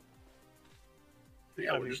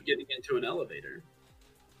 Yeah, we're just getting into an elevator.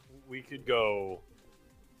 We could go.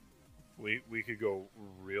 We could go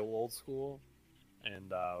real old school,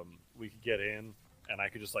 and we could get in, and I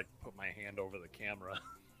could just like put my hand over the camera.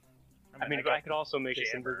 I mean, I could also make us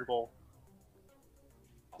jammer. invisible.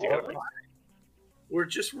 Or we're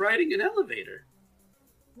just riding an elevator.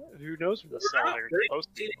 Who knows where the We're not elevator is breaking supposed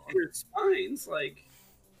to be on? their spines, like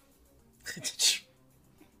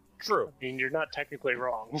True. I mean, you're not technically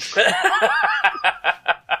wrong.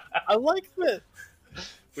 I like that.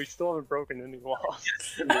 We still haven't broken any laws.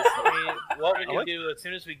 I mean, what we can do as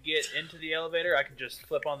soon as we get into the elevator, I can just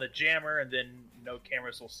flip on the jammer, and then no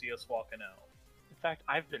cameras will see us walking out. In fact,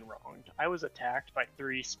 I've been wronged. I was attacked by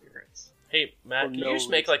 3 spirits. Hey, Matt, For can no you just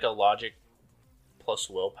make reason. like a logic plus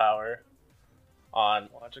willpower on?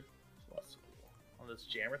 Logic plus on this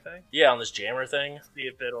jammer thing. Yeah, on this jammer thing. See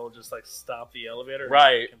if it'll just like stop the elevator.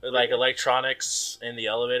 Right, completely. like electronics in the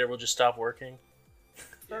elevator will just stop working.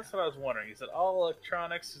 That's what I was wondering. He said all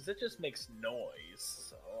electronics, 'cause it just makes noise.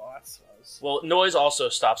 So that's what I was. Well, noise also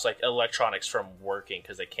stops like electronics from working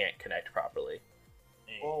because they can't connect properly.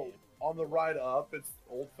 Well, on the ride up, it's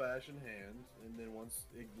old-fashioned hand, and then once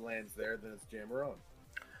it lands there, then it's jammer on.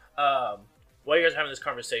 While you guys are having this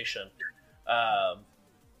conversation, Hardwire,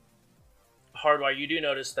 you do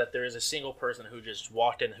notice that there is a single person who just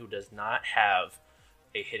walked in who does not have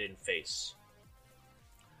a hidden face.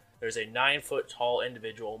 There's a 9-foot tall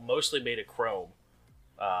individual, mostly made of chrome,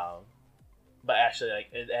 but actually,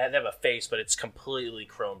 like they have a face, but it's completely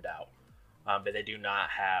chromed out. But they do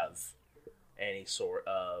not have any sort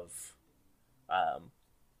of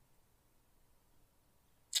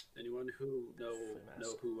Anyone who know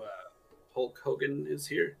who Hulk Hogan is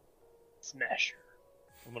here? Smasher.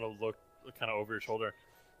 I'm gonna look kind of over your shoulder.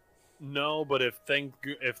 No, but if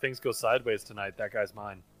things go sideways tonight, that guy's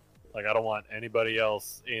mine. Like, I don't want anybody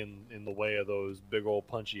else in the way of those big old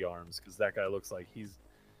punchy arms, because that guy looks like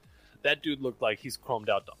that dude looked like he's chromed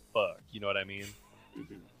out to fuck. You know what I mean?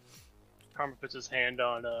 Karma puts his hand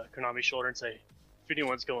on Konami's shoulder and say, "If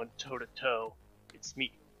anyone's going toe to toe, it's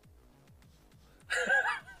me."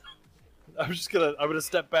 I'm gonna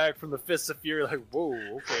step back from the fists of fury, like, whoa,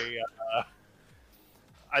 okay.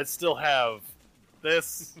 I still have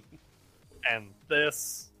this and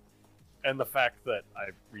this and the fact that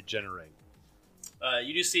I regenerate.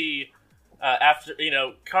 You do see after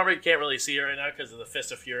Karma can't really see her right now because of the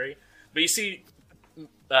Fist of Fury, but you see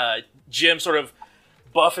Jim sort of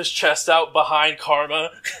buff his chest out behind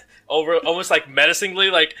Karma, over almost like menacingly,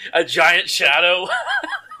 like a giant shadow.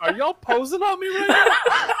 Are y'all posing on me right now?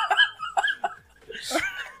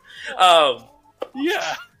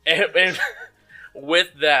 Yeah. And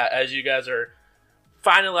with that, as you guys are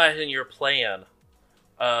finalizing your plan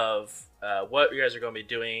of what you guys are going to be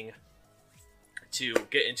doing to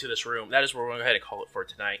get into this room, that is where we're going to go ahead and call it for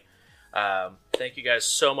tonight. Thank you guys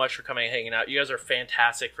so much for coming and hanging out. You guys are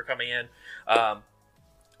fantastic for coming in. A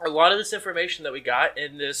lot of this information that we got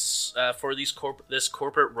in this for this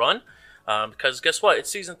corporate run, because guess what? It's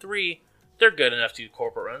season 3. They're good enough to do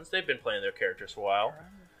corporate runs. They've been playing their characters for a while.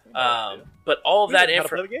 But all of that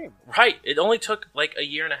information, right? It only took like a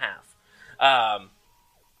year and a half.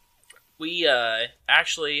 We are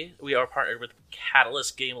partnered with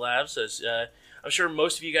Catalyst Game Labs, as I'm sure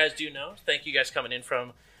most of you guys do know. Thank you guys coming in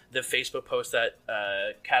from the Facebook post that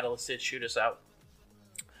Catalyst did shoot us out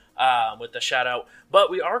with the shout out. But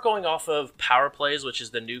we are going off of Power Plays, which is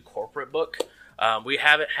the new corporate book. We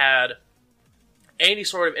haven't had any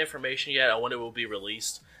sort of information yet on when it will be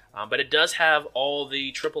released. But it does have all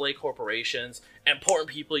the AAA corporations, important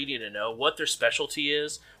people you need to know, what their specialty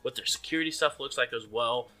is, what their security stuff looks like as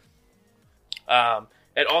well.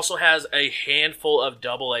 It also has a handful of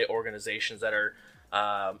AA organizations that are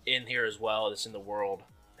in here as well, that's in the world,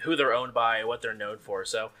 who they're owned by, and what they're known for.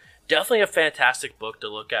 So definitely a fantastic book to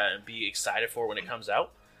look at and be excited for when it comes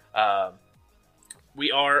out.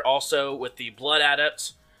 We are also with the Blood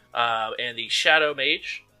Adept and the Shadow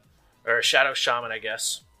Mage, or Shadow Shaman, I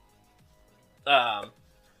guess.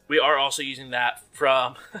 We are also using that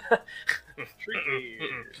from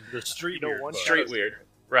the Street Weird.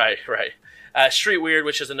 Right. Street Weird,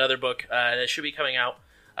 which is another book that should be coming out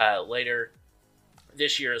later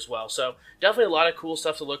this year as well. So definitely a lot of cool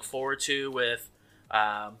stuff to look forward to with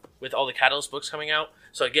all the Catalyst books coming out.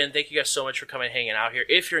 So again, thank you guys so much for coming and hanging out here.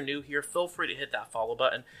 If you're new here, feel free to hit that follow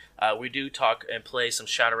button. We do talk and play some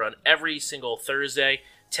Shadowrun every single Thursday,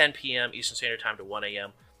 10 p.m. Eastern Standard Time to 1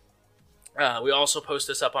 a.m. We also post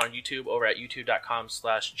this up on YouTube over at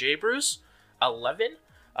youtube.com/jbruce11.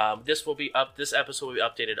 This episode will be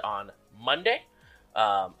updated on Monday.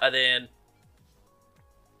 And then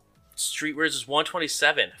Streetwears is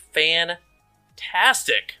 127.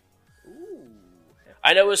 Fantastic. Ooh.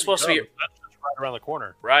 I know it was supposed to be that's right around the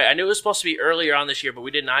corner. Right. I knew it was supposed to be earlier on this year, but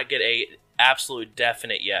we did not get a absolute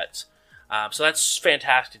definite yet. So that's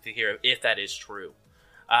fantastic to hear if that is true.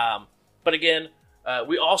 But again,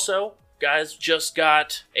 we also, guys, just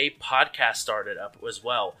got a podcast started up as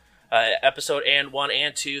well. Episode 1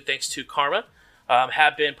 and 2, thanks to Karma,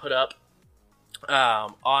 have been put up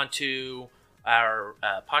onto our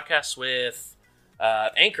podcast with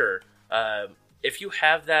Anchor. If you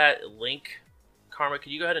have that link, Karma,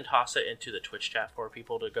 could you go ahead and toss it into the Twitch chat for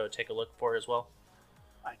people to go take a look for as well?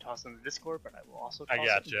 I toss in the Discord, but I will also I toss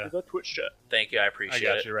got it you. into the Twitch chat. Thank you, I appreciate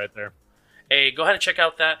it. I got you right there. Hey, go ahead and check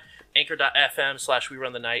out that,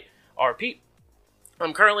 anchor.fm/WeRunTheNight RP.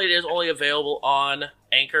 Currently, it is only available on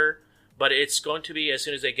Anchor, but it's going to be as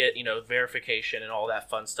soon as they get verification and all that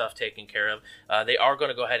fun stuff taken care of. They are going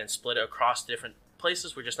to go ahead and split it across different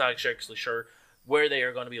places. We're just not exactly sure where they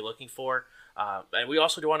are going to be looking for. And we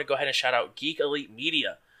also do want to go ahead and shout out Geek Elite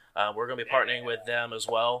Media. We're going to be partnering with them as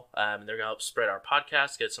well. And they're going to help spread our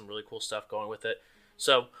podcast, get some really cool stuff going with it.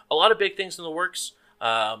 So a lot of big things in the works.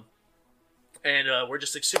 And we're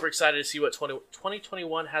just super excited to see what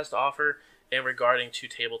 2021 has to offer in regarding to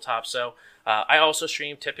tabletop. So I also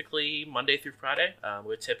stream typically Monday through Friday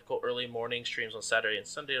with typical early morning streams on Saturday and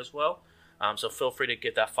Sunday as well. So feel free to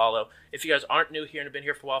get that follow. If you guys aren't new here and have been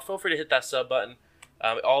here for a while, feel free to hit that sub button.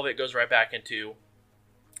 All of it goes right back into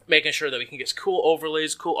making sure that we can get cool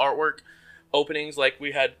overlays, cool artwork, openings like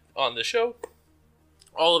we had on the show.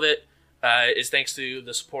 All of it is thanks to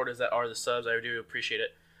the supporters that are the subs. I do appreciate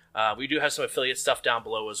it. We do have some affiliate stuff down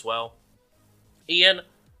below as well. Ian,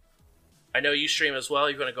 I know you stream as well.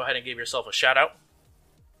 You're going to go ahead and give yourself a shout out.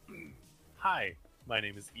 Hi, my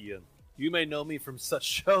name is Ian. You may know me from such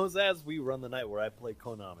shows as We Run the Night, where I play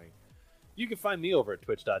Konami. You can find me over at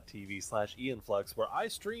twitch.tv/IanFlux, where I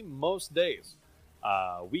stream most days.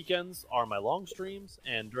 Weekends are my long streams,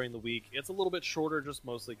 and during the week, it's a little bit shorter, just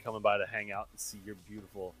mostly coming by to hang out and see your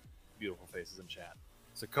beautiful, beautiful faces in chat.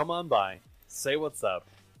 So come on by, say what's up,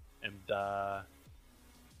 and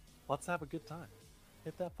let's have a good time.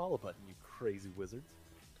 Hit that follow button, you crazy wizards.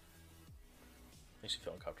 Makes you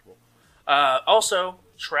feel uncomfortable. Also,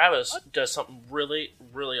 Travis does something really,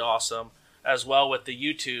 really awesome as well with the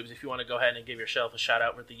YouTubes. If you want to go ahead and give yourself a shout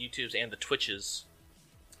out with the YouTubes and the Twitches.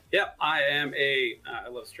 Yep, I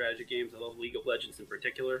love strategy games. I love League of Legends in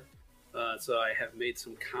particular. So I have made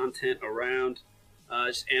some content around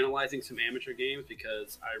just analyzing some amateur games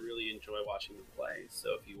because I really enjoy watching them play.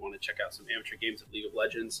 So if you want to check out some amateur games of League of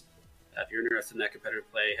Legends, if you're interested in that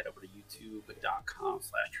competitive play, head over to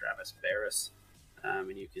youtube.com/Travis Barris,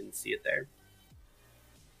 and you can see it there.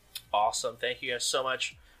 Awesome. Thank you guys so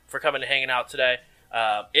much for coming and hanging out today.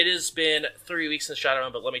 It has been 3 weeks since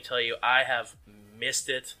Shadowrun, but let me tell you, I have missed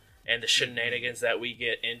it and the shenanigans that we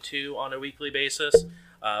get into on a weekly basis.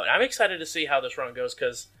 I'm excited to see how this run goes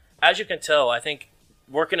because, as you can tell, I think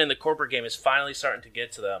working in the corporate game is finally starting to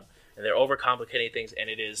get to them, and they're overcomplicating things, and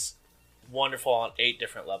it is wonderful on 8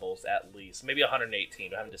 different levels at least. Maybe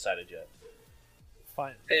 118. I haven't decided yet.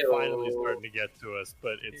 Finally starting to get to us,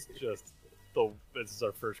 but it's just this is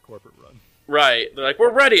our first corporate run. Right. They're like,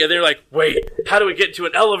 we're ready. And they're like, wait, how do we get to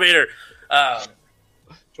an elevator?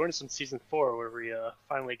 Join us in Season 4 where we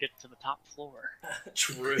finally get to the top floor.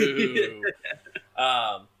 True.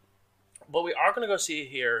 But we are going to go see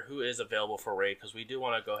here who is available for raid because we do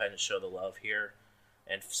want to go ahead and show the love here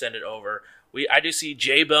and send it over. I do see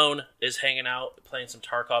J-Bone is hanging out playing some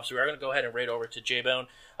Tarkov, so we are going to go ahead and raid over to J-Bone.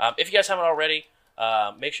 If you guys haven't already,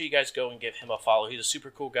 make sure you guys go and give him a follow. He's a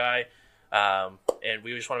super cool guy, and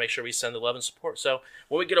we just want to make sure we send the love and support. So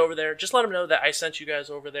when we get over there, just let him know that I sent you guys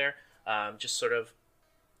over there. Just sort of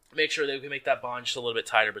make sure that we can make that bond just a little bit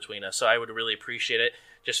tighter between us. So I would really appreciate it.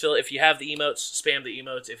 Just feel if you have the emotes, spam the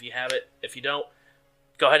emotes. If you have it, if you don't,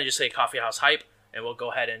 go ahead and just say Coffee House Hype, and we'll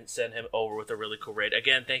go ahead and send him over with a really cool raid.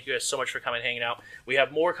 Again, thank you guys so much for coming and hanging out. We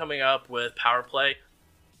have more coming up with Power Play,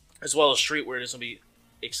 as well as Street, where it's going to be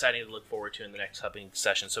exciting to look forward to in the next hubbing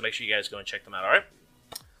session. So make sure you guys go and check them out, all right?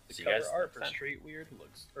 The See you cover guys art for next time. Street Weird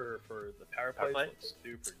looks, or for the Power Power Play Play? looks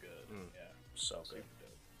super good. Yeah, So good. super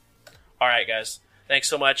dope. All right, guys. Thanks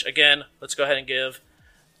so much. Again, let's go ahead and give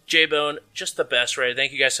J-Bone just the best raid.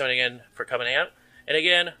 Thank you guys so much again for coming out. And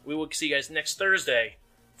again, we will see you guys next Thursday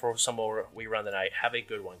for some more We Run the Night. Have a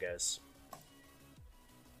good one, guys.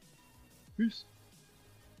 Peace.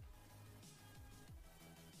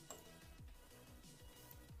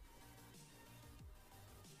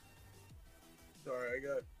 Sorry, I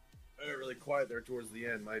got really quiet there towards the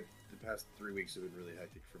end. The past 3 weeks have been really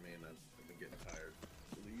hectic for me, and I've been getting tired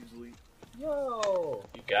really easily. Yo!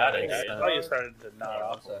 You got it, I dude. thought you started to nod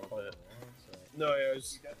off a little bit. No, yeah,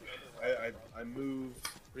 I moved,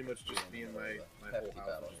 pretty much just me and my whole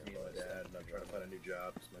house, just me and my dad, and I'm trying to find a new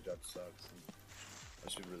job because my job sucks. And I've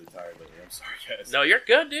just been really tired lately. I'm sorry, guys. No, you're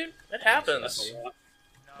good, dude. It happens.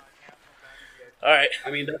 All right.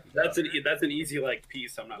 I mean, that's an easy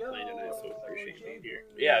piece. I'm not playing tonight, so appreciate you being here.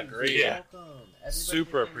 Yeah, agreed. Yeah. Welcome. Everybody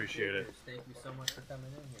Super in the appreciate it. viewers, Thank you so much for coming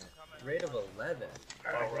in here. Rate of 11.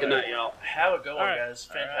 Good night, y'all. Have a good one, All right. guys.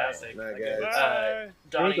 Fantastic. Night, guys.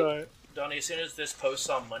 Donnie, as soon as this posts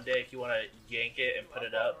on Monday, if you want to yank it and put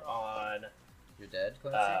it up on... You're dead,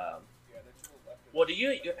 Clancy? Well, have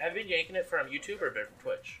you been yanking it from YouTube or from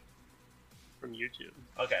Twitch? From YouTube.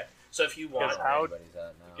 Okay. So if you want, Everybody's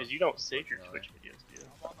at now. Because you don't save your Twitch videos, do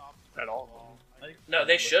you? At all. no,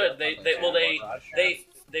 they should.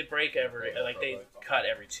 They break every they cut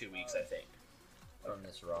every 2 weeks, I think. From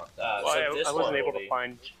this rock. Well, So this I wasn't one able will to be-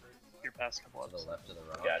 find your past couple To the episodes. left of the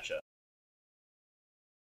rock. Gotcha.